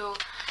get you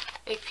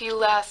a few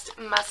last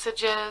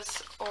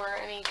messages or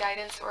any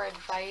guidance or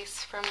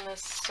advice from the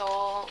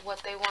soul,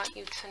 what they want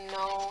you to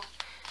know.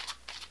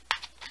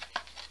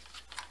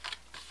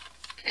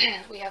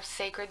 We have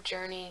Sacred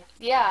Journey.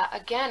 Yeah,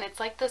 again, it's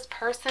like this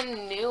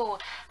person knew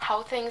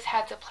how things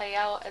had to play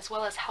out, as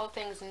well as how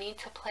things need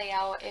to play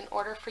out in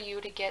order for you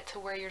to get to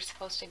where you're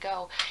supposed to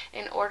go,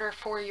 in order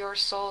for your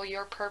soul,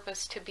 your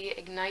purpose to be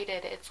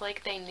ignited. It's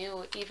like they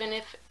knew, even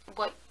if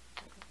what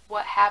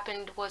what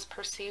happened was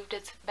perceived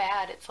as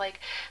bad. It's like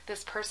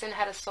this person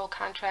had a soul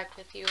contract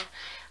with you.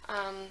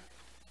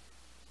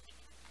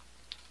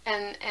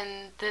 And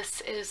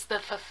this is the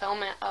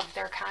fulfillment of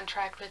their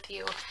contract with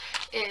you,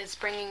 is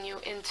bringing you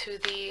into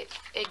the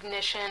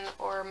ignition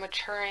or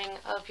maturing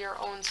of your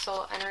own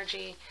soul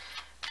energy.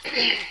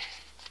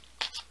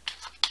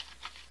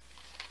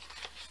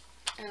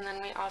 And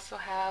then we also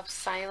have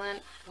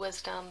silent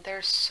wisdom.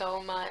 There's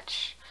so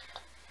much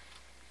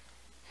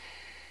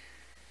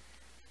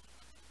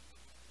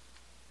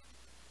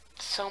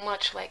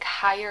like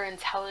higher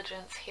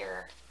intelligence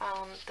here.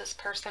 This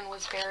person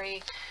was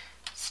very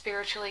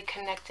spiritually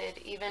connected,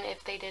 even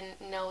if they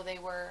didn't know they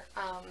were.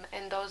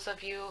 And those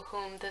of you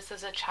whom this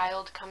is a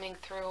child coming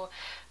through,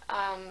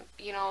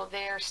 you know,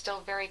 they are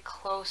still very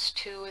close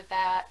to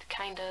that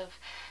kind of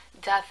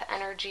death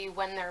energy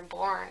when they're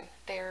born.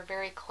 They're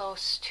very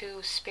close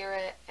to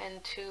spirit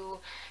and to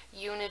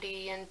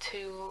unity and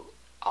to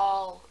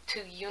all,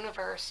 to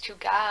universe, to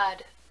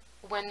God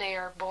when they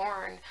are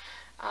born.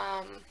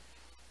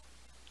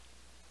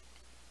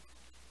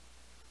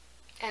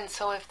 And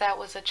so if that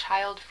was a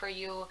child for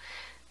you,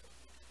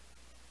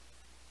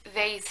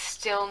 they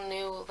still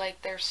knew,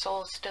 like their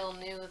soul still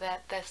knew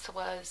that this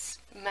was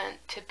meant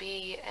to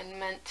be, and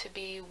meant to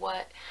be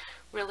what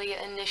really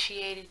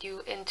initiated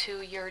you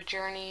into your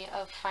journey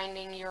of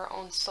finding your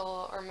own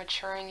soul, or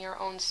maturing your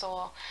own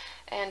soul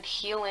and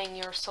healing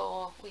your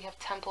soul. We have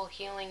temple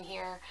healing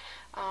here.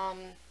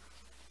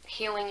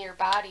 Healing your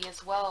body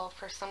as well.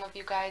 For some of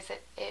you guys,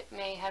 it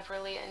may have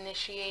really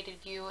initiated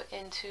you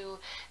into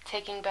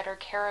taking better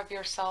care of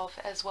yourself,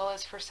 as well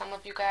as for some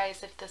of you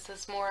guys, if this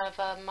is more of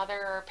a mother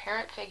or a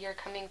parent figure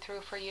coming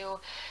through for you,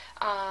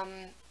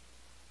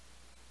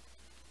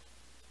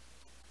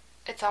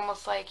 it's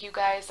almost like you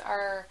guys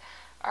are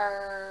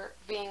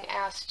being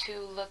asked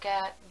to look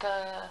at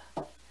the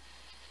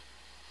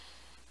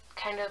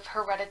kind of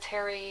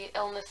hereditary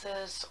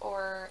illnesses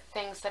or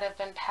things that have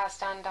been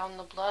passed on down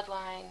the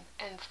bloodline,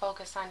 and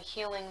focus on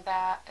healing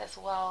that as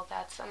well.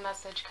 That's a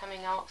message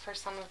coming out for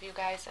some of you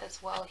guys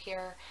as well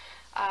here.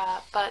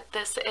 But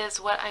this is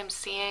what I'm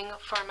seeing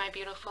for my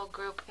beautiful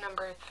group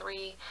number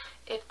 3.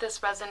 If this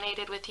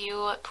resonated with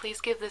you, please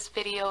give this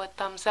video a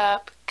thumbs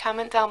up.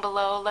 Comment down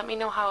below. Let me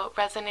know how it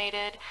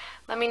resonated.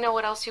 Let me know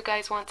what else you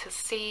guys want to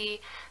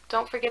see.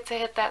 Don't forget to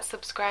hit that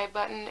subscribe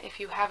button if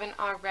you haven't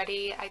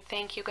already. I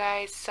thank you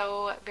guys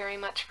so very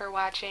much for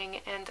watching,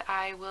 and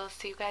I will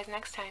see you guys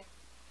next time.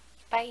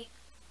 Bye.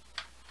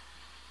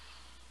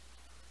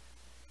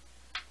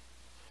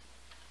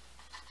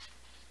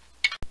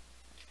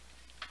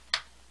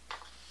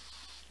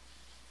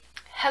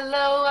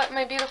 Hello,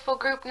 my beautiful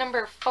group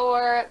number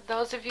 4.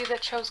 Those of you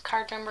that chose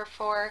card number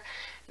 4,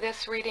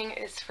 this reading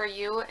is for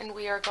you, and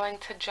we are going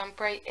to jump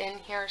right in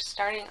here.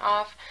 Starting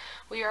off,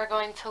 we are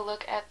going to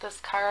look at this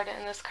card,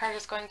 and this card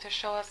is going to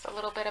show us a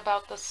little bit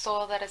about the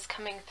soul that is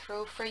coming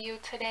through for you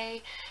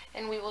today,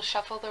 and we will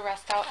shuffle the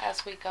rest out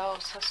as we go.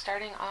 So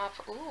starting off,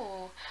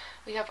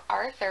 we have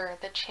Arthur,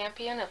 the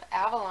champion of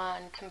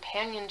Avalon,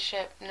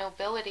 companionship,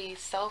 nobility,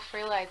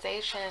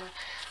 self-realization,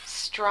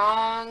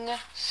 strong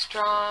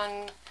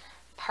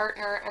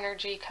partner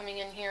energy coming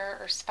in here,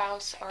 or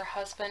spouse or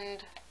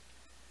husband,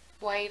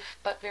 wife,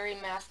 but very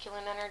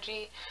masculine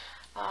energy,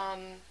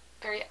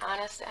 very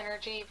honest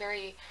energy,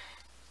 very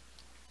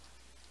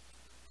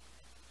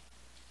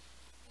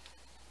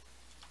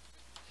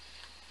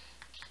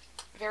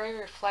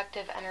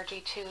reflective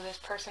energy too. This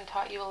person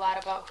taught you a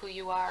lot about who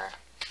you are.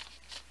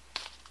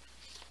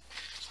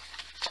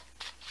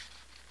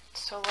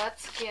 So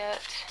let's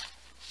get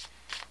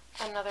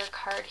another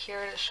card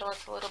here to show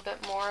us a little bit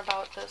more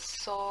about this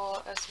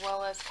soul, as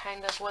well as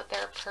kind of what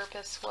their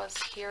purpose was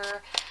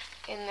here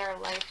in their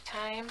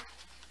lifetime.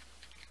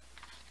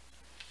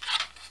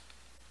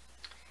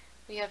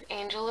 We have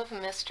Angel of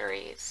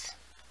Mysteries.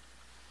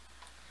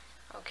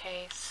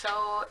 Okay,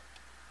 so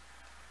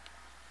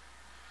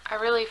I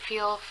really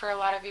feel for a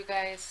lot of you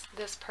guys,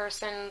 this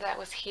person that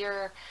was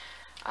here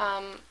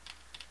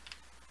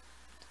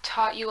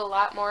taught you a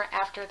lot more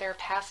after their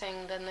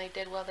passing than they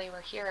did while they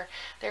were here.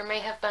 There may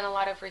have been a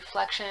lot of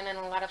reflection and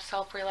a lot of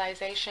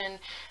self-realization,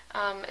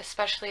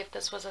 especially if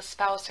this was a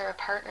spouse or a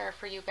partner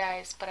for you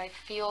guys, but I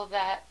feel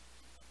that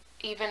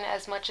even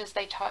as much as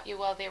they taught you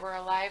while they were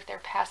alive, their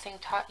passing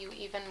taught you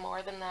even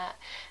more than that,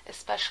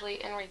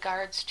 especially in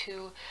regards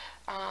to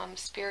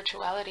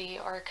spirituality,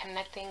 or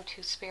connecting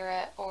to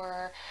spirit,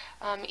 or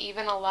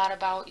even a lot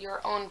about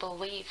your own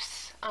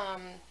beliefs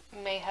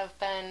may have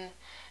been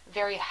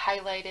very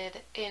highlighted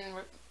in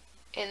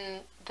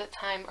the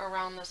time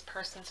around this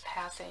person's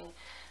passing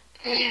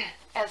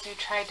as you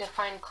tried to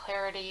find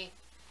clarity.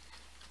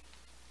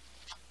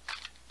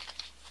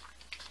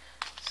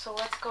 So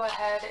let's go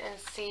ahead and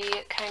see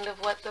kind of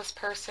what this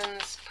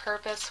person's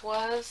purpose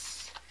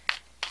was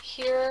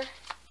here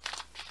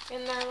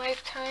in their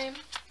lifetime.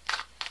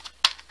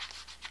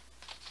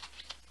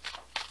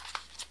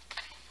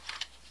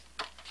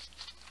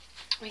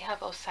 We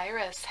have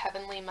Osiris,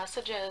 heavenly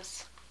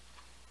messages.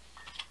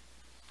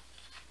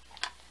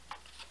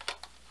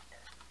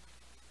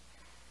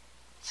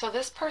 So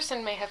this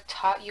person may have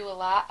taught you a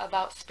lot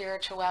about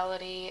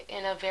spirituality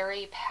in a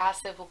very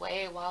passive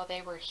way while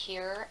they were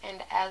here,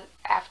 and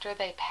after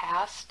they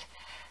passed,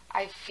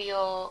 I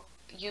feel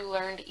you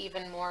learned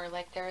even more.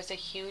 Like there is a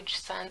huge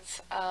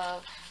sense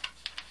of,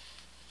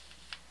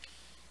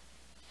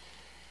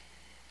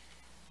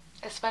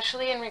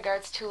 especially in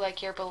regards to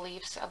like your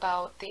beliefs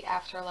about the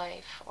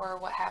afterlife or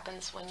what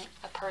happens when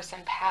a person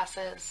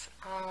passes.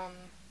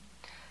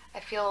 I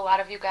feel a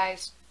lot of you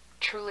guys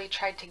truly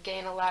tried to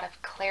gain a lot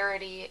of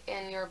clarity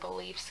in your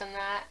beliefs in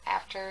that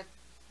after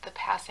the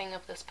passing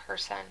of this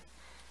person.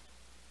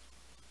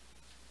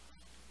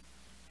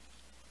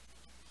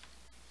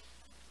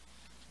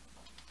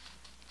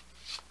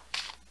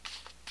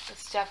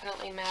 It's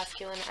definitely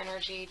masculine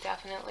energy,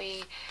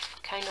 definitely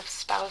kind of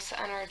spouse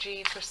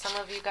energy. For some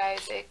of you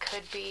guys, it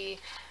could be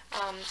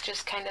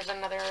just kind of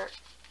another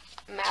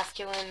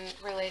masculine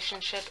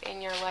relationship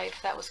in your life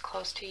that was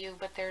close to you,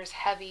 but there's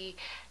heavy,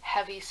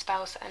 heavy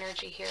spouse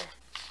energy here.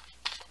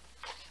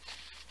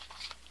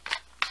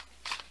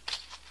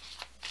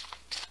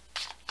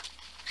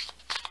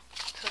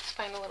 So let's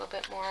find a little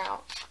bit more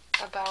out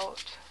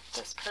about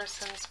this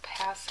person's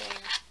passing.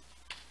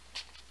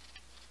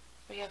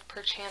 We have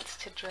perchance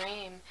to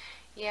dream.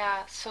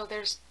 Yeah, so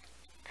there's...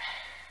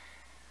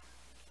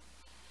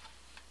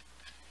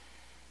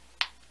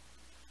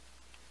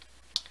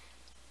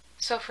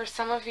 So for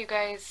some of you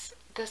guys,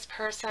 this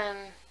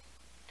person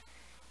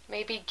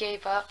maybe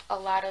gave up a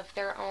lot of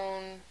their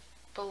own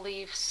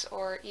beliefs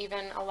or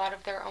even a lot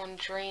of their own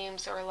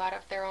dreams or a lot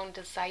of their own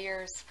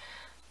desires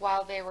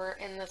while they were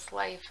in this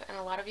life. And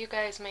a lot of you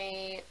guys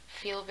may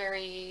feel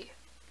very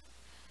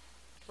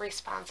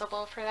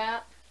responsible for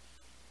that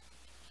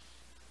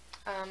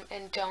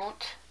and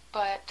don't.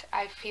 But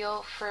I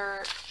feel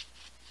for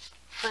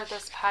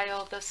this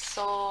pile, this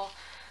soul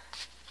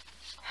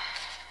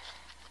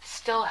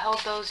still held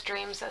those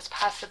dreams as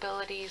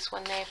possibilities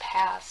when they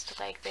passed.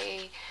 Like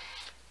they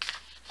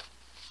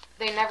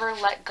never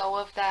let go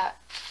of that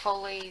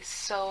fully,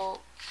 so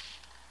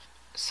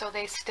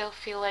they still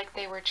feel like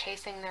they were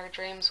chasing their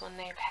dreams when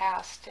they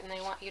passed, and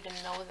they want you to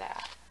know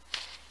that.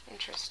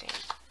 Interesting.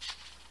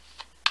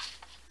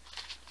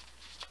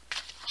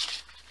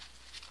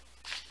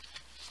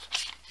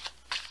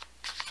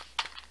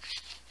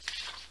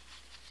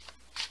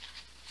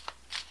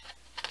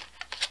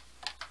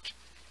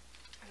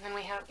 And then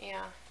we have,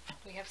 yeah,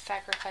 we have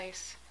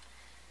sacrifice.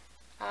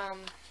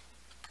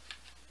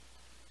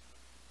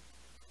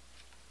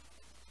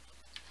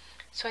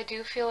 So I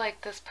do feel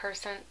like this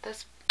person,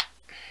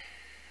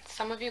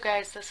 some of you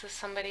guys, this is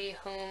somebody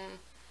whom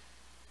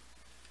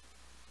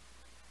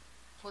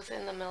was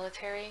in the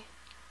military.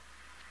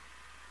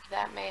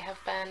 That may have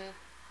been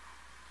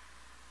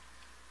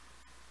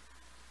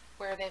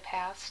where they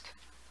passed.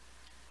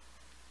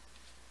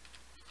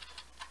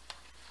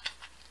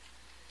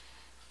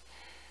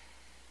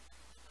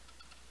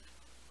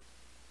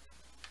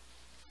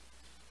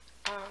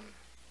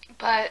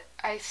 But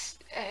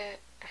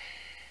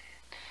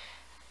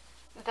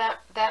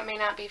that may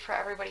not be for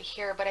everybody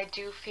here, but I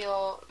do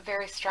feel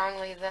very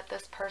strongly that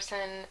this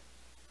person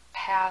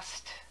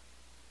passed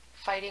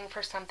fighting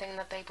for something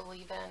that they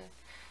believe in,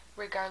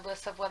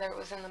 regardless of whether it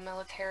was in the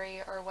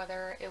military or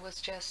whether it was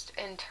just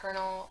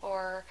internal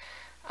or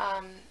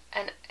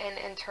an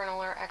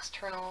internal or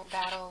external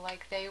battle.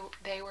 Like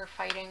they were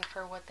fighting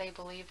for what they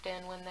believed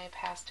in when they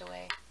passed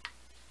away.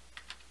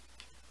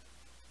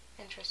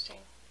 Interesting.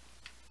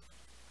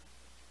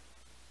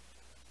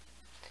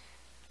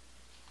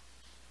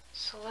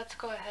 So let's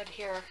go ahead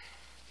here.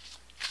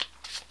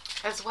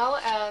 As well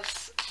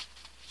as,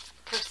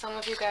 for some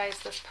of you guys,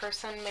 this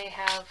person may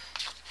have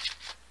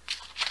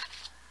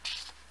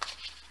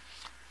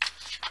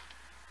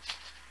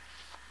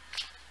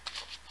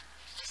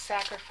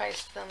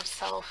sacrificed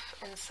themselves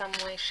in some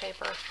way,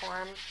 shape, or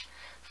form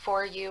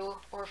for you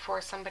or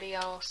for somebody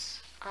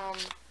else.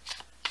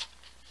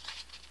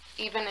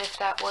 Even if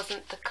that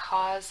wasn't the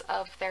cause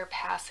of their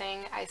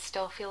passing, I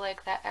still feel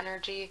like that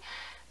energy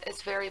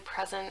is very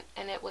present,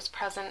 and it was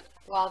present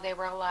while they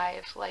were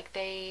alive. Like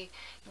they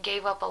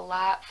gave up a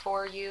lot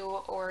for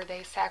you, or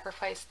they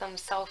sacrificed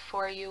themselves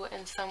for you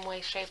in some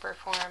way, shape, or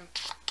form.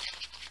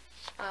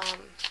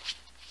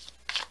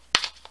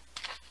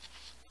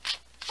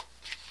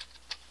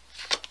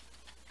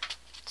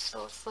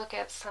 So let's look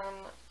at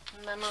some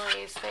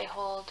memories they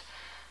hold.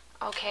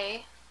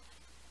 Okay,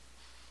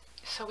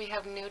 so we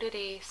have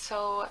nudity.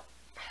 So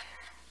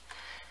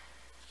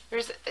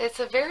it's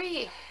a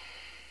very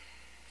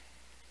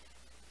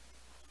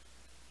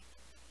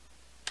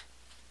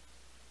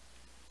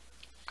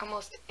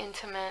almost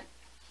intimate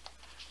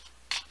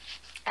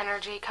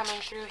energy coming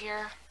through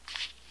here.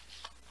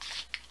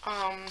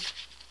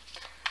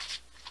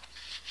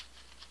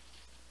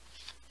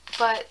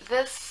 But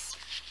this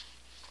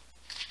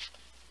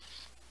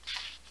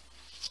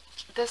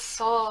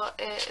soul,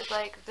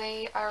 like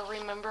they are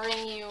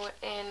remembering you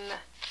in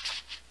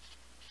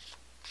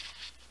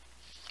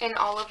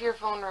all of your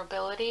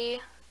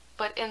vulnerability,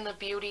 but in the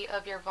beauty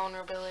of your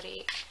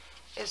vulnerability.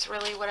 is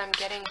really what I'm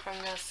getting from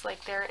this.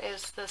 Like, there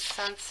is this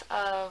sense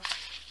of,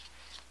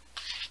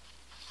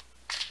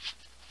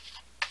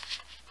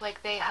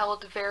 like, they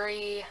held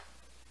very,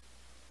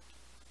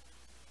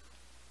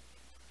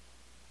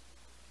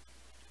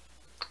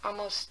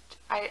 almost,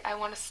 I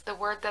want to, the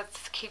word that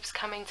keeps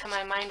coming to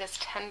my mind is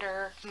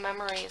tender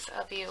memories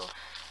of you.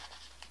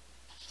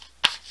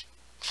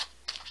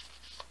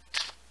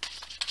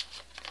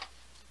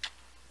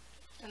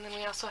 And then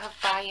we also have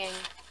buying.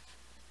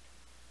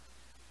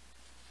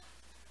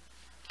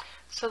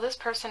 So this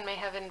person may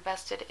have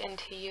invested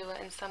into you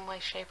in some way,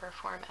 shape, or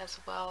form as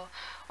well.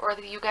 Or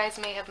you guys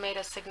may have made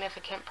a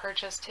significant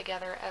purchase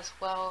together as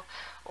well.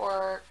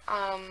 Or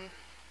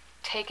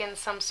taken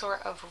some sort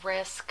of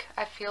risk.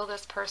 I feel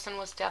this person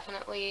was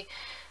definitely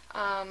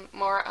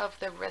more of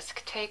the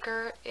risk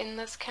taker in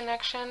this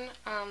connection.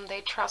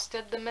 They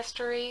trusted the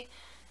mystery.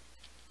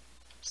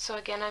 So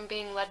again, I'm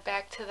being led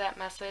back to that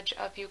message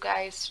of you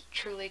guys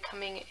truly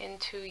coming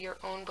into your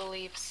own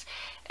beliefs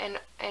and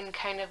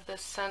kind of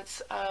this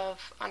sense of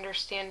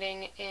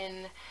understanding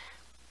in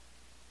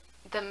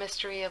the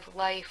mystery of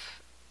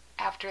life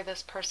after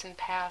this person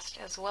passed,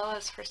 as well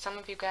as for some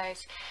of you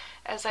guys,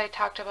 as I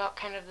talked about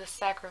kind of the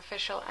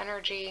sacrificial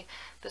energy,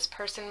 this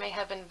person may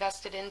have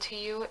invested into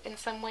you in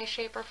some way,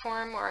 shape, or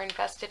form, or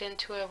invested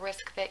into a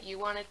risk that you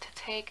wanted to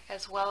take,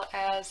 as well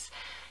as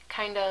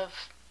kind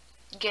of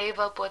gave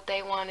up what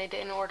they wanted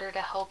in order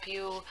to help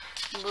you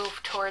move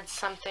towards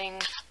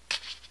something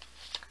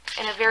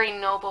in a very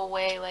noble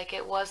way. Like,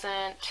 it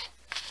wasn't,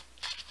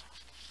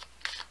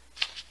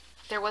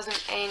 there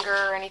wasn't anger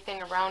or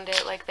anything around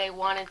it. Like, they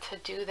wanted to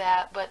do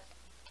that, but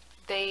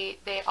they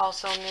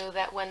also knew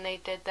that when they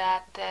did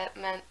that, that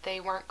meant they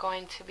weren't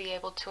going to be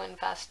able to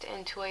invest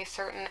into a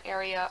certain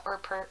area or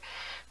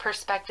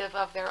perspective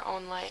of their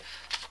own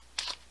life.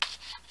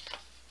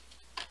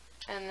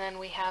 And then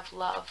we have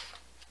love.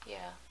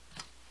 Yeah.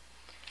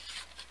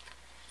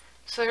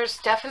 So there's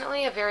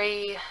definitely a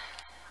very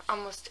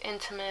almost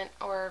intimate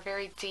or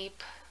very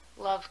deep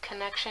love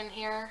connection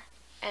here,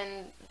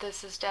 and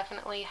this is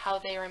definitely how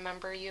they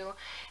remember you,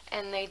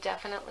 and they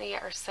definitely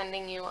are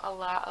sending you a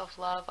lot of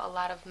love, a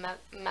lot of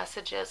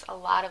messages,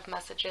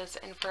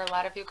 and for a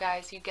lot of you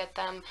guys, you get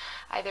them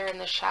either in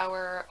the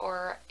shower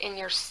or in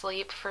your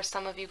sleep. For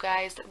some of you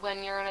guys,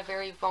 when you're in a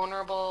very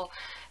vulnerable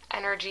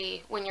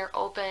energy, when you're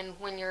open,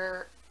 when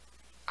you're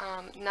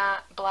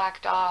not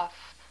blacked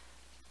off.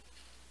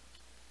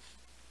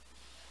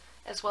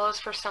 As well as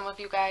for some of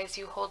you guys,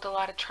 you hold a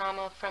lot of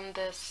trauma from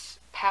this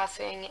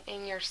passing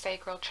in your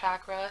sacral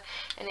chakra,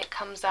 and it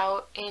comes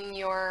out in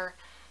your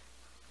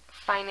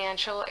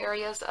financial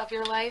areas of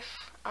your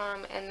life,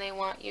 and they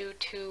want you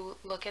to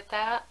look at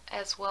that,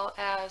 as well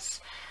as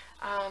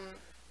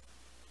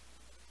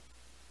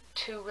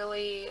to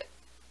really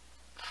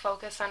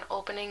focus on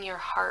opening your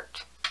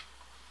heart.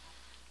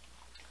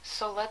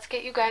 So let's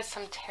get you guys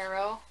some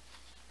tarot.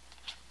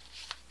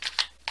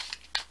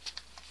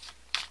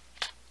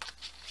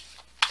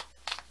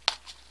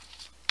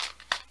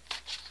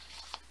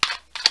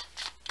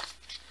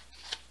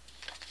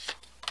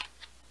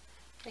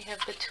 We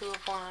have the Two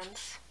of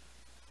Wands.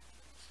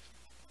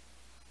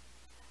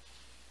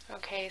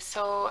 Okay,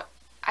 so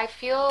I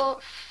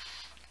feel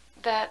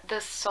that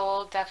this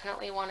soul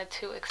definitely wanted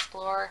to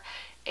explore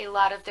a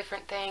lot of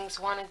different things,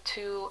 wanted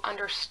to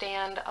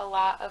understand a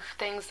lot of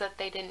things that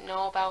they didn't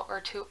know about,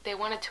 or they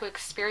wanted to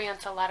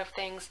experience a lot of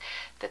things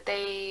that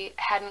they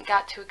hadn't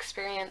got to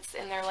experience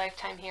in their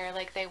lifetime here.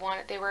 Like, they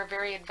were a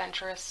very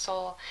adventurous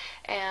soul,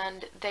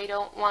 and they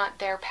don't want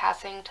their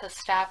passing to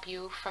stop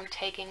you from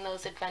taking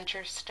those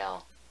adventures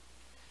still.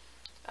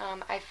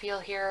 I feel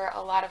here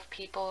a lot of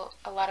people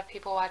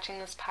watching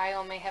this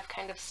pile may have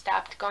kind of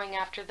stopped going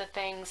after the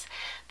things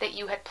that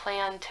you had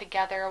planned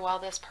together while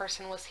this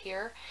person was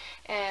here,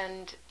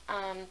 and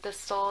the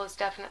soul is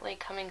definitely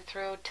coming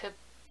through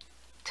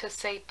to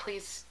say,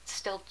 please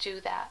still do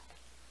that.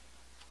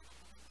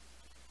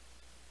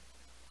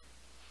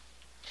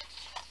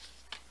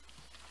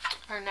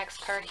 Our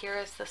next card here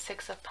is the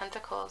Six of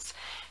Pentacles.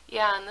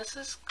 Yeah, and this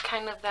is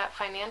kind of that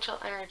financial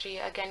energy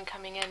again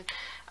coming in.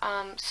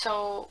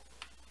 So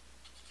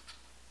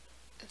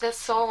this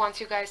soul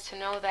wants you guys to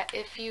know that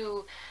if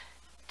you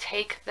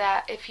take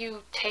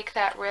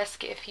that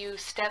risk, if you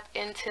step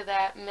into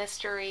that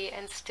mystery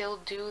and still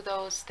do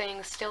those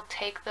things, still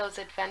take those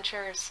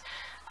adventures,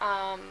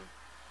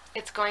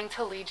 it's going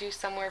to lead you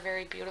somewhere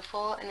very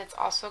beautiful, and it's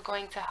also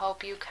going to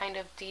help you kind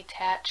of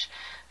detach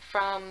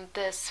from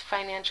this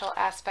financial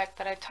aspect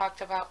that I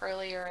talked about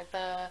earlier,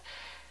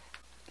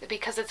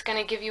 because it's going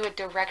to give you a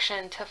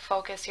direction to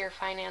focus your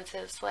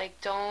finances. Like,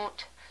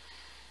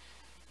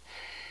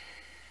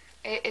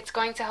 it's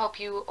going to help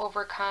you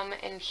overcome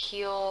and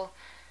heal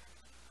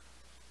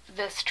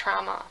this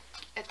trauma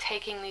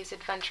taking these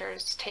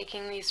adventures,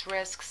 taking these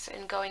risks,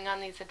 and going on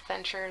these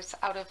adventures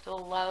out of the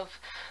love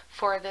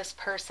for this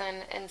person,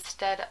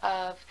 instead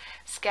of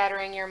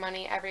scattering your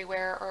money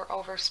everywhere, or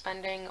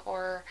overspending,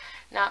 or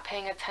not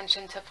paying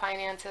attention to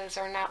finances,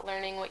 or not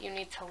learning what you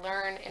need to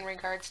learn in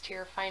regards to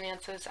your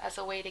finances, as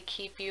a way to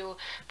keep you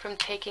from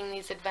taking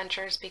these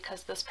adventures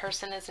because this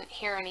person isn't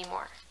here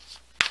anymore.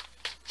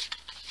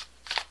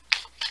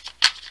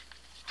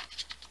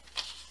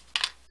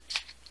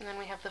 And then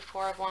we have the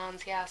Four of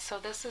Wands. Yeah, so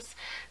this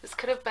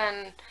could have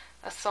been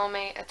a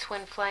soulmate, a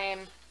twin flame,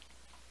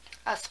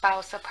 a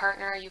spouse, a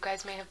partner. You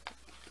guys may have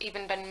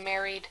even been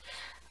married,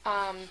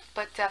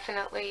 but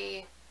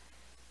definitely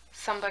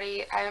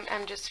somebody,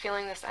 I'm just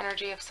feeling this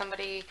energy of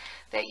somebody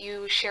that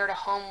you shared a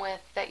home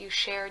with, that you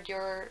shared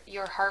your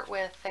heart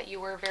with, that you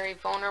were very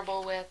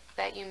vulnerable with,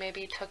 that you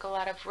maybe took a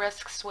lot of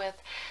risks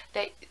with,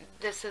 that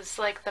this is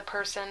like the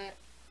person,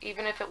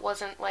 even if it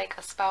wasn't like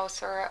a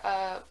spouse or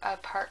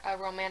a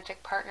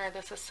romantic partner,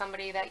 this is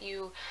somebody that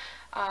you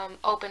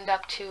opened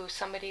up to,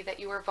 somebody that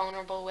you were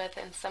vulnerable with,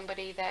 and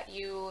somebody that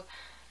you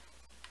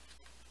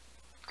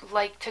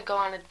like to go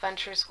on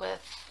adventures with,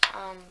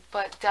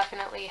 but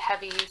definitely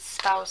heavy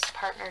spouse,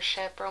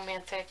 partnership,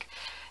 romantic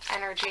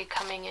energy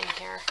coming in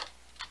here.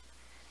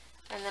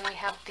 And then we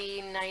have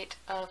the Knight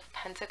of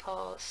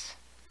Pentacles.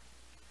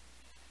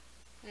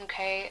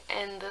 Okay,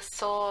 and the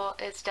soul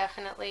is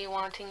definitely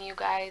wanting you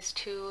guys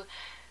to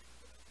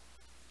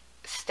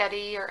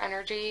steady your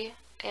energy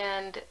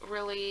and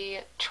really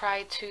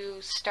try to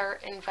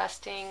start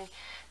investing,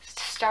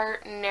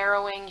 start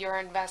narrowing your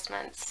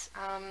investments,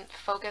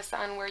 focus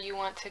on where you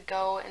want to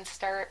go, and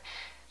start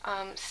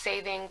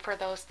saving for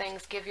those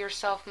things. Give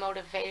yourself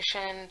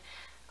motivation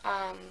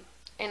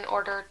in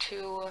order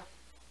to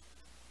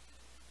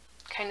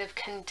kind of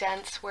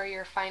condense where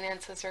your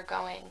finances are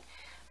going.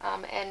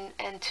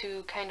 And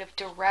to kind of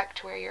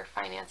direct where your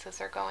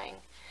finances are going.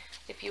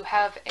 If you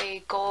have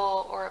a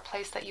goal or a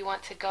place that you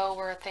want to go,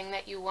 or a thing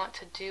that you want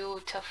to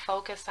do to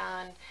focus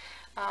on,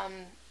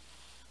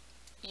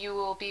 you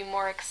will be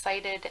more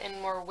excited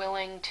and more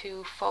willing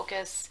to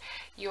focus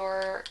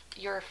your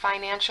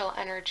financial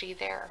energy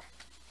there.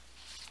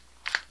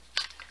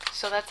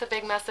 So that's a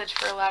big message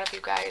for a lot of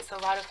you guys,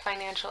 a lot of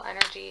financial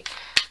energy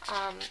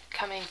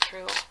coming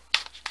through.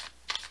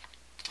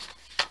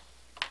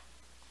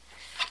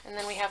 And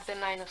then we have the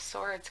Nine of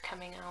Swords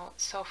coming out.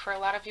 So for a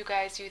lot of you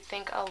guys, you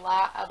think a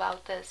lot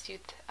about this.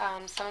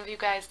 Some of you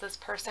guys, this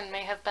person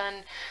may have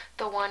been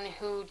the one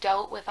who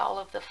dealt with all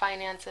of the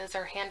finances,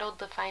 or handled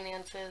the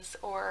finances,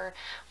 or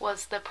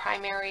was the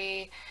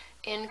primary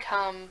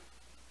income,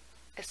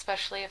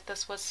 especially if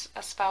this was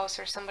a spouse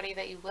or somebody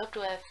that you lived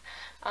with.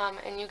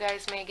 And you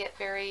guys may get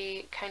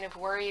very kind of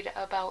worried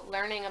about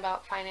learning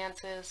about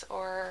finances,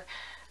 or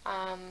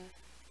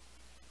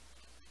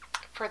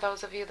for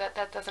those of you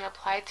that doesn't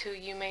apply to,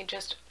 you may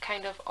just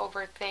kind of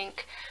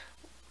overthink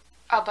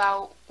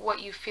about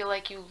what you feel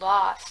like you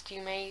lost.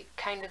 You may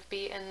kind of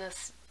be in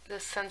this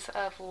sense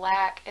of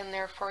lack, and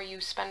therefore you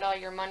spend all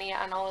your money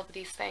on all of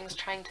these things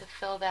trying to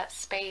fill that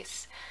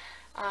space.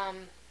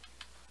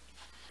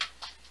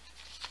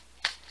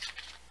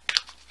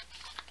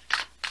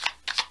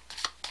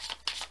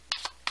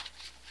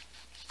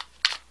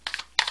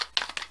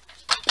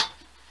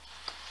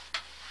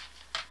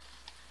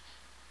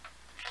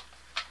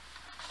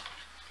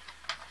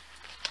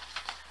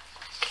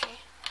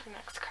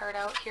 Card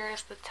out here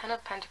is the Ten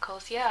of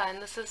Pentacles. Yeah,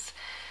 and this is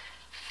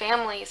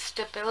family,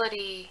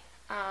 stability,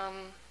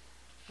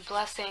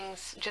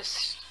 blessings,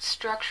 just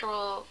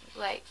structural,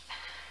 like,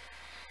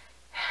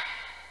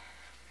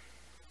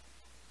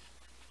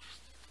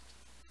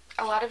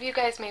 a lot of you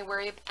guys may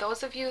worry,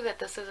 those of you that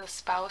this is a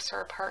spouse or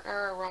a partner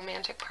or a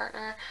romantic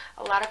partner,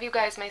 a lot of you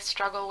guys may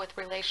struggle with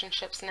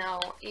relationships now,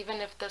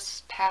 even if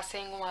this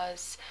passing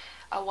was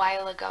a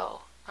while ago.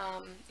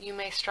 You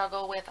may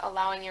struggle with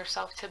allowing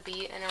yourself to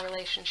be in a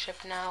relationship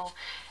now,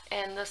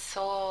 and the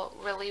soul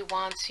really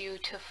wants you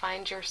to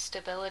find your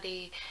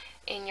stability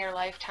in your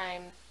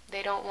lifetime.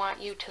 They don't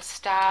want you to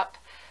stop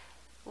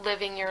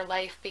living your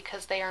life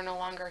because they are no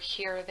longer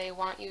here. They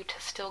want you to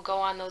still go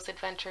on those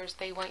adventures.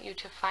 They want you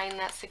to find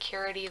that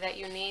security that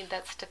you need,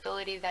 that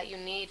stability that you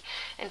need.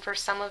 And for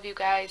some of you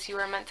guys, you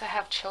are meant to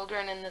have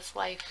children in this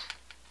life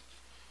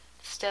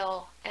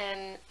still,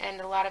 and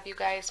a lot of you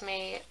guys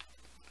may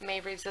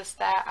resist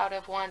that out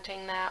of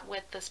wanting that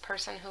with this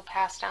person who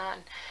passed on.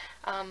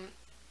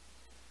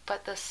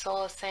 But the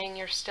soul is saying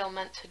you're still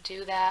meant to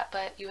do that,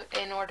 but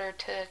in order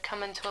to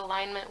come into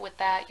alignment with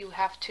that, you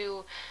have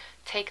to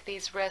take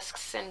these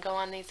risks and go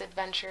on these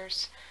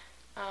adventures.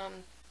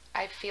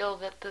 I feel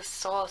that this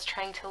soul is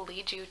trying to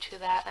lead you to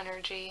that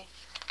energy.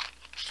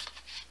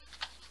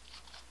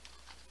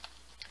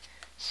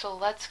 So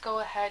let's go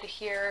ahead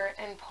here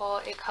and pull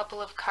a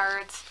couple of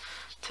cards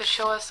to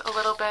show us a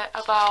little bit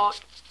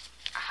about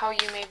how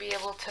you may be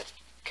able to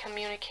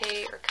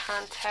communicate or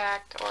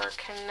contact or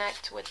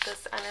connect with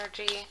this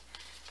energy.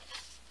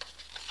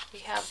 We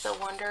have the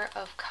Wonder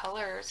of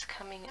Colors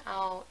coming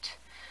out.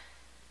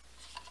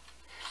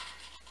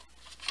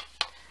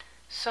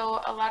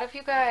 So a lot of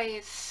you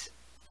guys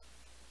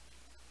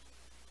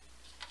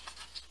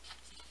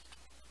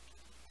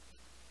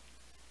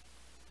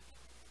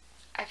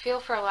I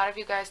feel for a lot of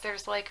you guys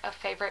there's like a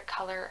favorite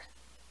color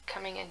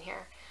coming in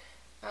here.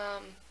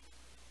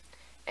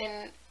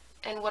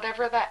 And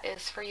whatever that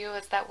is for you,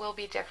 is that will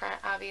be different,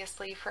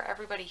 obviously, for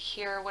everybody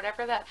here.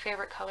 Whatever that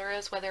favorite color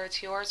is, whether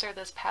it's yours or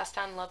this passed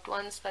on loved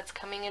ones that's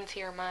coming into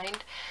your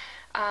mind,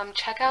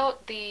 check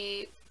out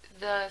the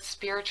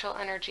spiritual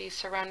energy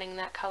surrounding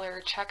that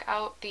color. Check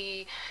out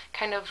the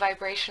kind of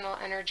vibrational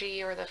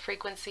energy or the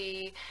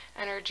frequency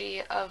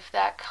energy of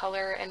that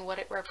color and what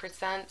it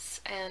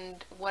represents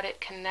and what it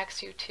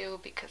connects you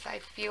to, because I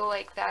feel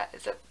like that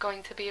is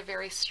going to be a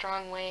very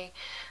strong way.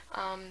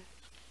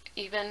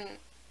 Even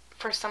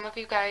for some of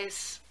you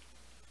guys,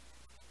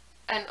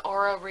 an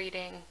aura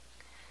reading,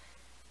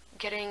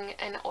 getting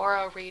an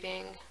aura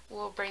reading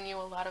will bring you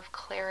a lot of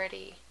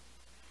clarity.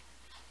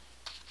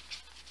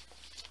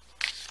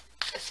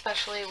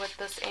 Especially with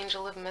this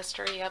angel of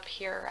mystery up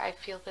here, I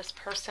feel this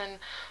person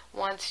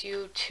wants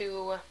you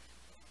to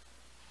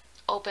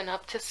open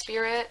up to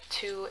spirit,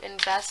 to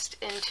invest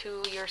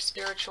into your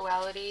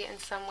spirituality in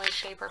some way,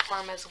 shape, or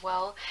form as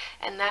well.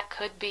 And that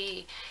could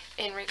be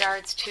in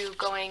regards to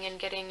going and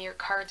getting your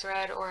cards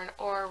read, or an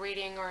aura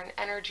reading, or an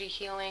energy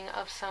healing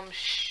of some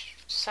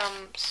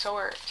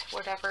sort,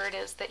 whatever it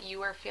is that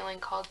you are feeling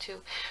called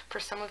to.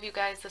 For some of you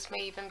guys, this may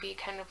even be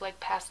kind of like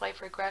past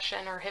life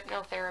regression or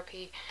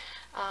hypnotherapy.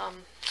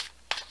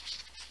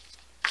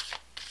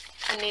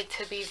 A need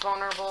to be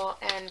vulnerable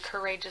and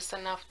courageous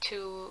enough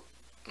to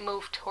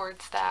move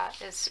towards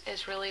that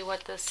is really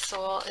what this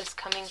soul is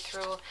coming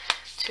through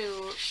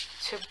to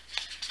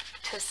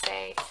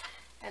say.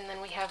 And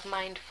then we have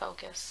mind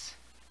focus.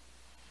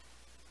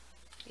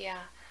 Yeah,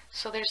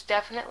 so there's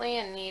definitely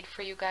a need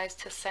for you guys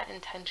to set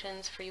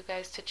intentions, for you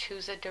guys to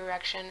choose a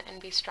direction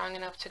and be strong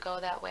enough to go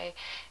that way.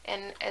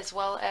 And as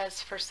well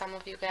as for some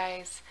of you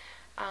guys,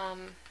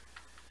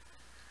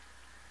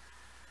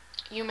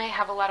 you may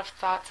have a lot of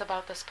thoughts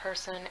about this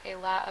person, a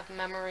lot of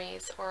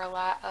memories, or a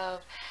lot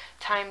of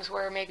times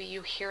where maybe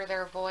you hear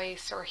their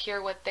voice or hear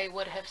what they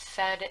would have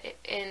said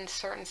in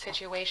certain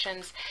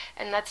situations,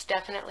 and that's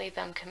definitely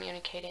them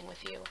communicating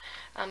with you.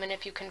 And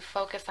if you can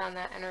focus on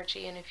that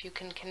energy, and if you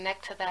can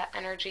connect to that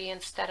energy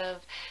instead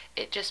of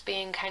it just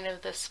being kind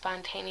of this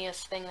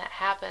spontaneous thing that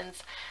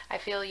happens, I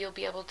feel you'll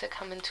be able to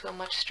come into a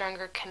much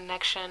stronger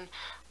connection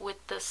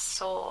with this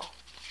soul.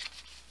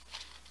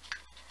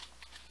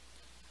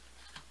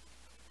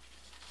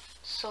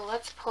 So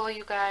let's pull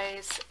you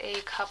guys a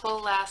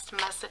couple last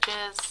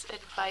messages,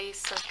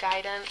 advice, or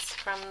guidance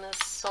from this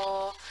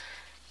soul.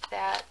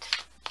 That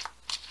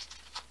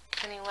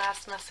any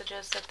last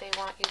messages that they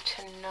want you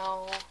to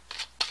know.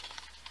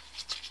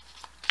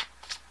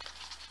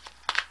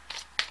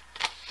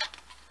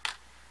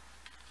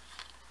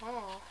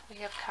 Oh, we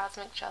have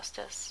cosmic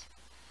justice.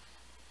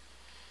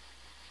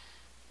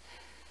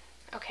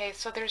 Okay,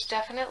 so there's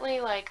definitely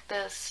like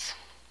this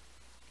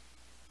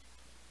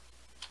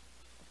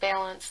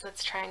balance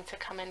that's trying to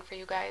come in for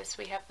you guys.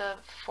 We have the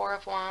Four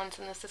of Wands,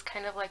 and this is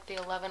kind of like the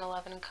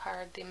 1111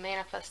 card, the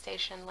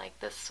manifestation. Like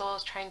this soul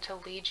is trying to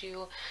lead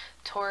you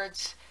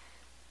towards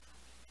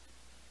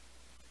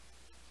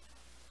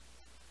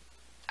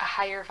a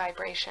higher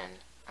vibration,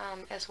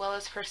 as well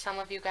as for some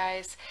of you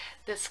guys,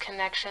 this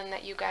connection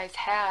that you guys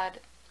had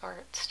or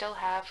still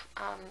have,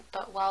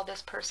 but while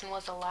this person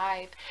was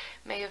alive,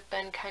 may have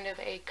been kind of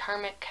a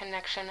karmic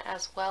connection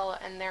as well,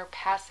 and their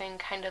passing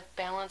kind of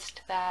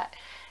balanced that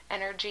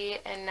energy,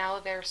 and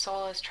now their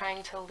soul is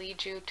trying to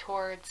lead you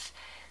towards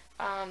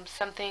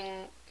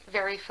something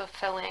very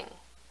fulfilling.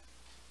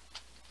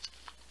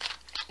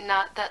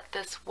 Not that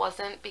this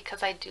wasn't,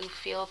 because I do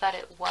feel that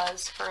it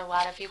was for a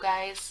lot of you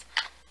guys.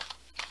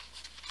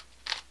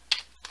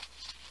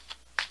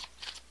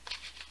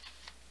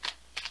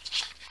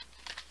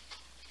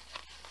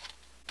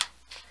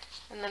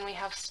 And then we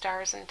have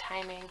stars and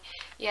timing.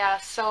 Yeah,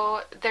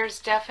 so there's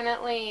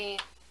definitely,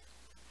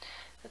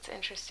 that's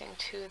interesting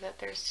too, that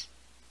there's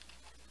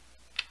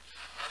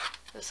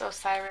this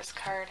Osiris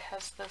card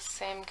has the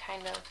same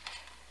kind of,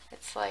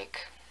 it's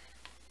like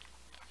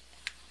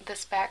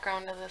this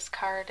background of this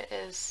card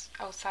is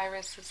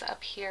Osiris is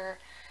up here.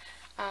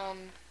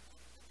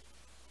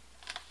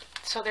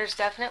 So there's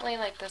definitely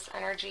like this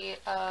energy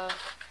of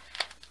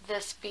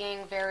this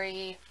being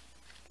very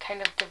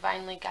kind of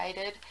divinely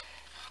guided.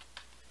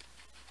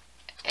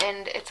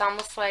 And it's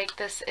almost like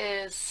this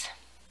is,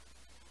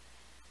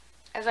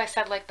 as I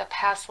said, like the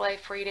past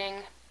life reading.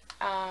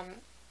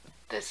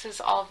 This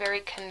is all very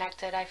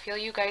connected. I feel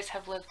you guys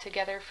have lived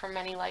together for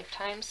many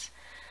lifetimes.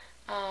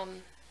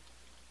 And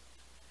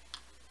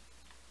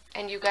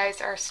you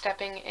guys are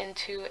stepping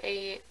into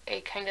a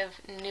kind of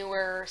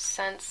newer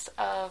sense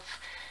of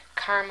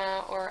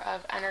karma or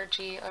of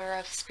energy or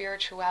of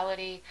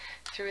spirituality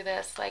through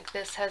this. Like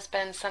this has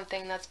been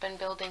something that's been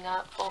building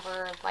up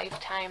over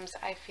lifetimes,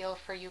 I feel,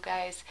 for you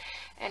guys.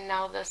 And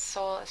now this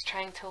soul is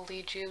trying to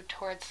lead you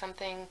towards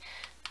something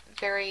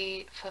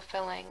very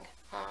fulfilling.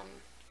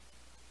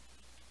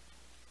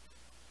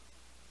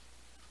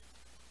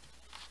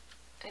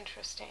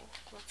 Interesting.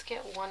 Let's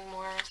get one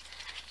more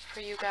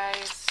for you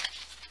guys.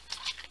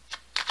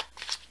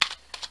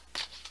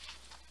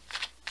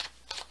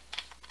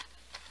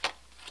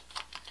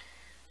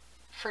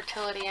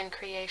 fertility and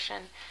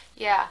creation.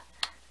 Yeah,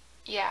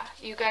 yeah,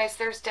 you guys,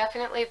 there's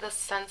definitely this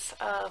sense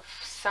of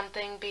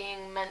something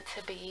being meant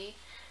to be.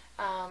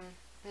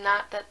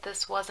 Not that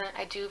this wasn't,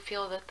 I do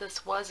feel that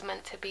this was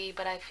meant to be,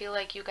 but I feel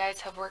like you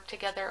guys have worked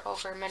together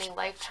over many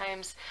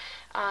lifetimes,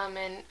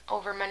 and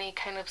over many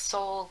kind of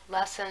soul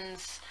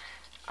lessons,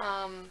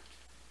 and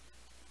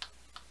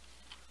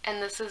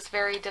this is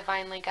very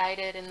divinely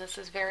guided, and this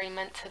is very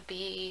meant to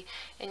be,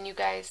 and you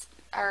guys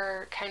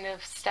are kind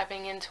of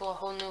stepping into a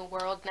whole new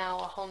world now,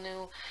 a whole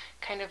new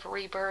kind of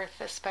rebirth,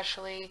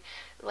 especially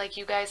like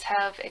you guys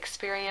have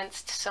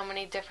experienced so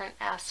many different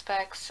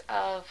aspects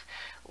of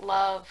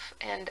love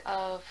and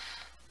of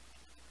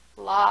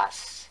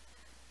loss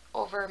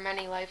over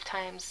many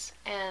lifetimes,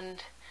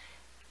 and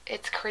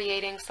it's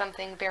creating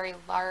something very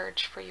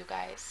large for you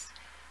guys.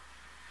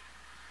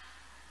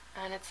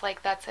 And it's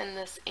like that's in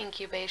this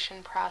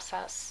incubation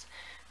process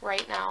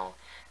right now.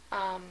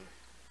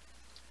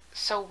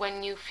 So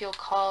when you feel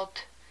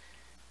called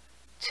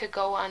to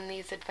go on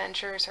these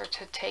adventures or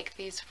to take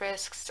these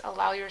risks,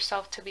 allow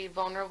yourself to be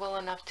vulnerable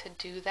enough to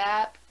do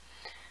that.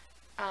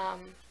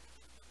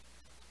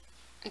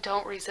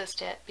 Don't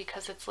resist it,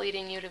 because it's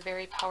leading you to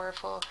very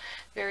powerful,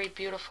 very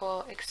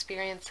beautiful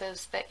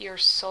experiences that your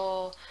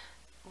soul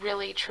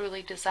really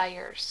truly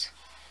desires.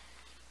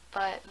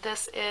 But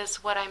this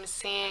is what I'm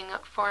seeing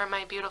for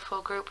my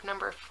beautiful group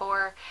number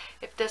 4.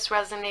 If this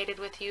resonated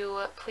with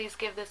you, please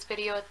give this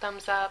video a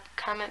thumbs up,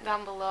 comment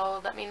down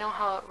below, let me know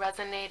how it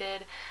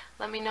resonated,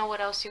 let me know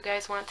what else you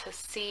guys want to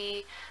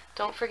see.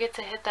 Don't forget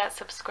to hit that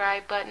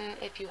subscribe button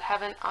if you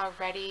haven't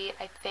already.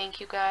 I thank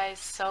you guys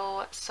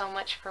so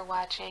much for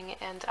watching,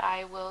 and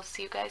I will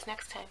see you guys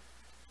next time.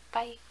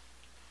 Bye.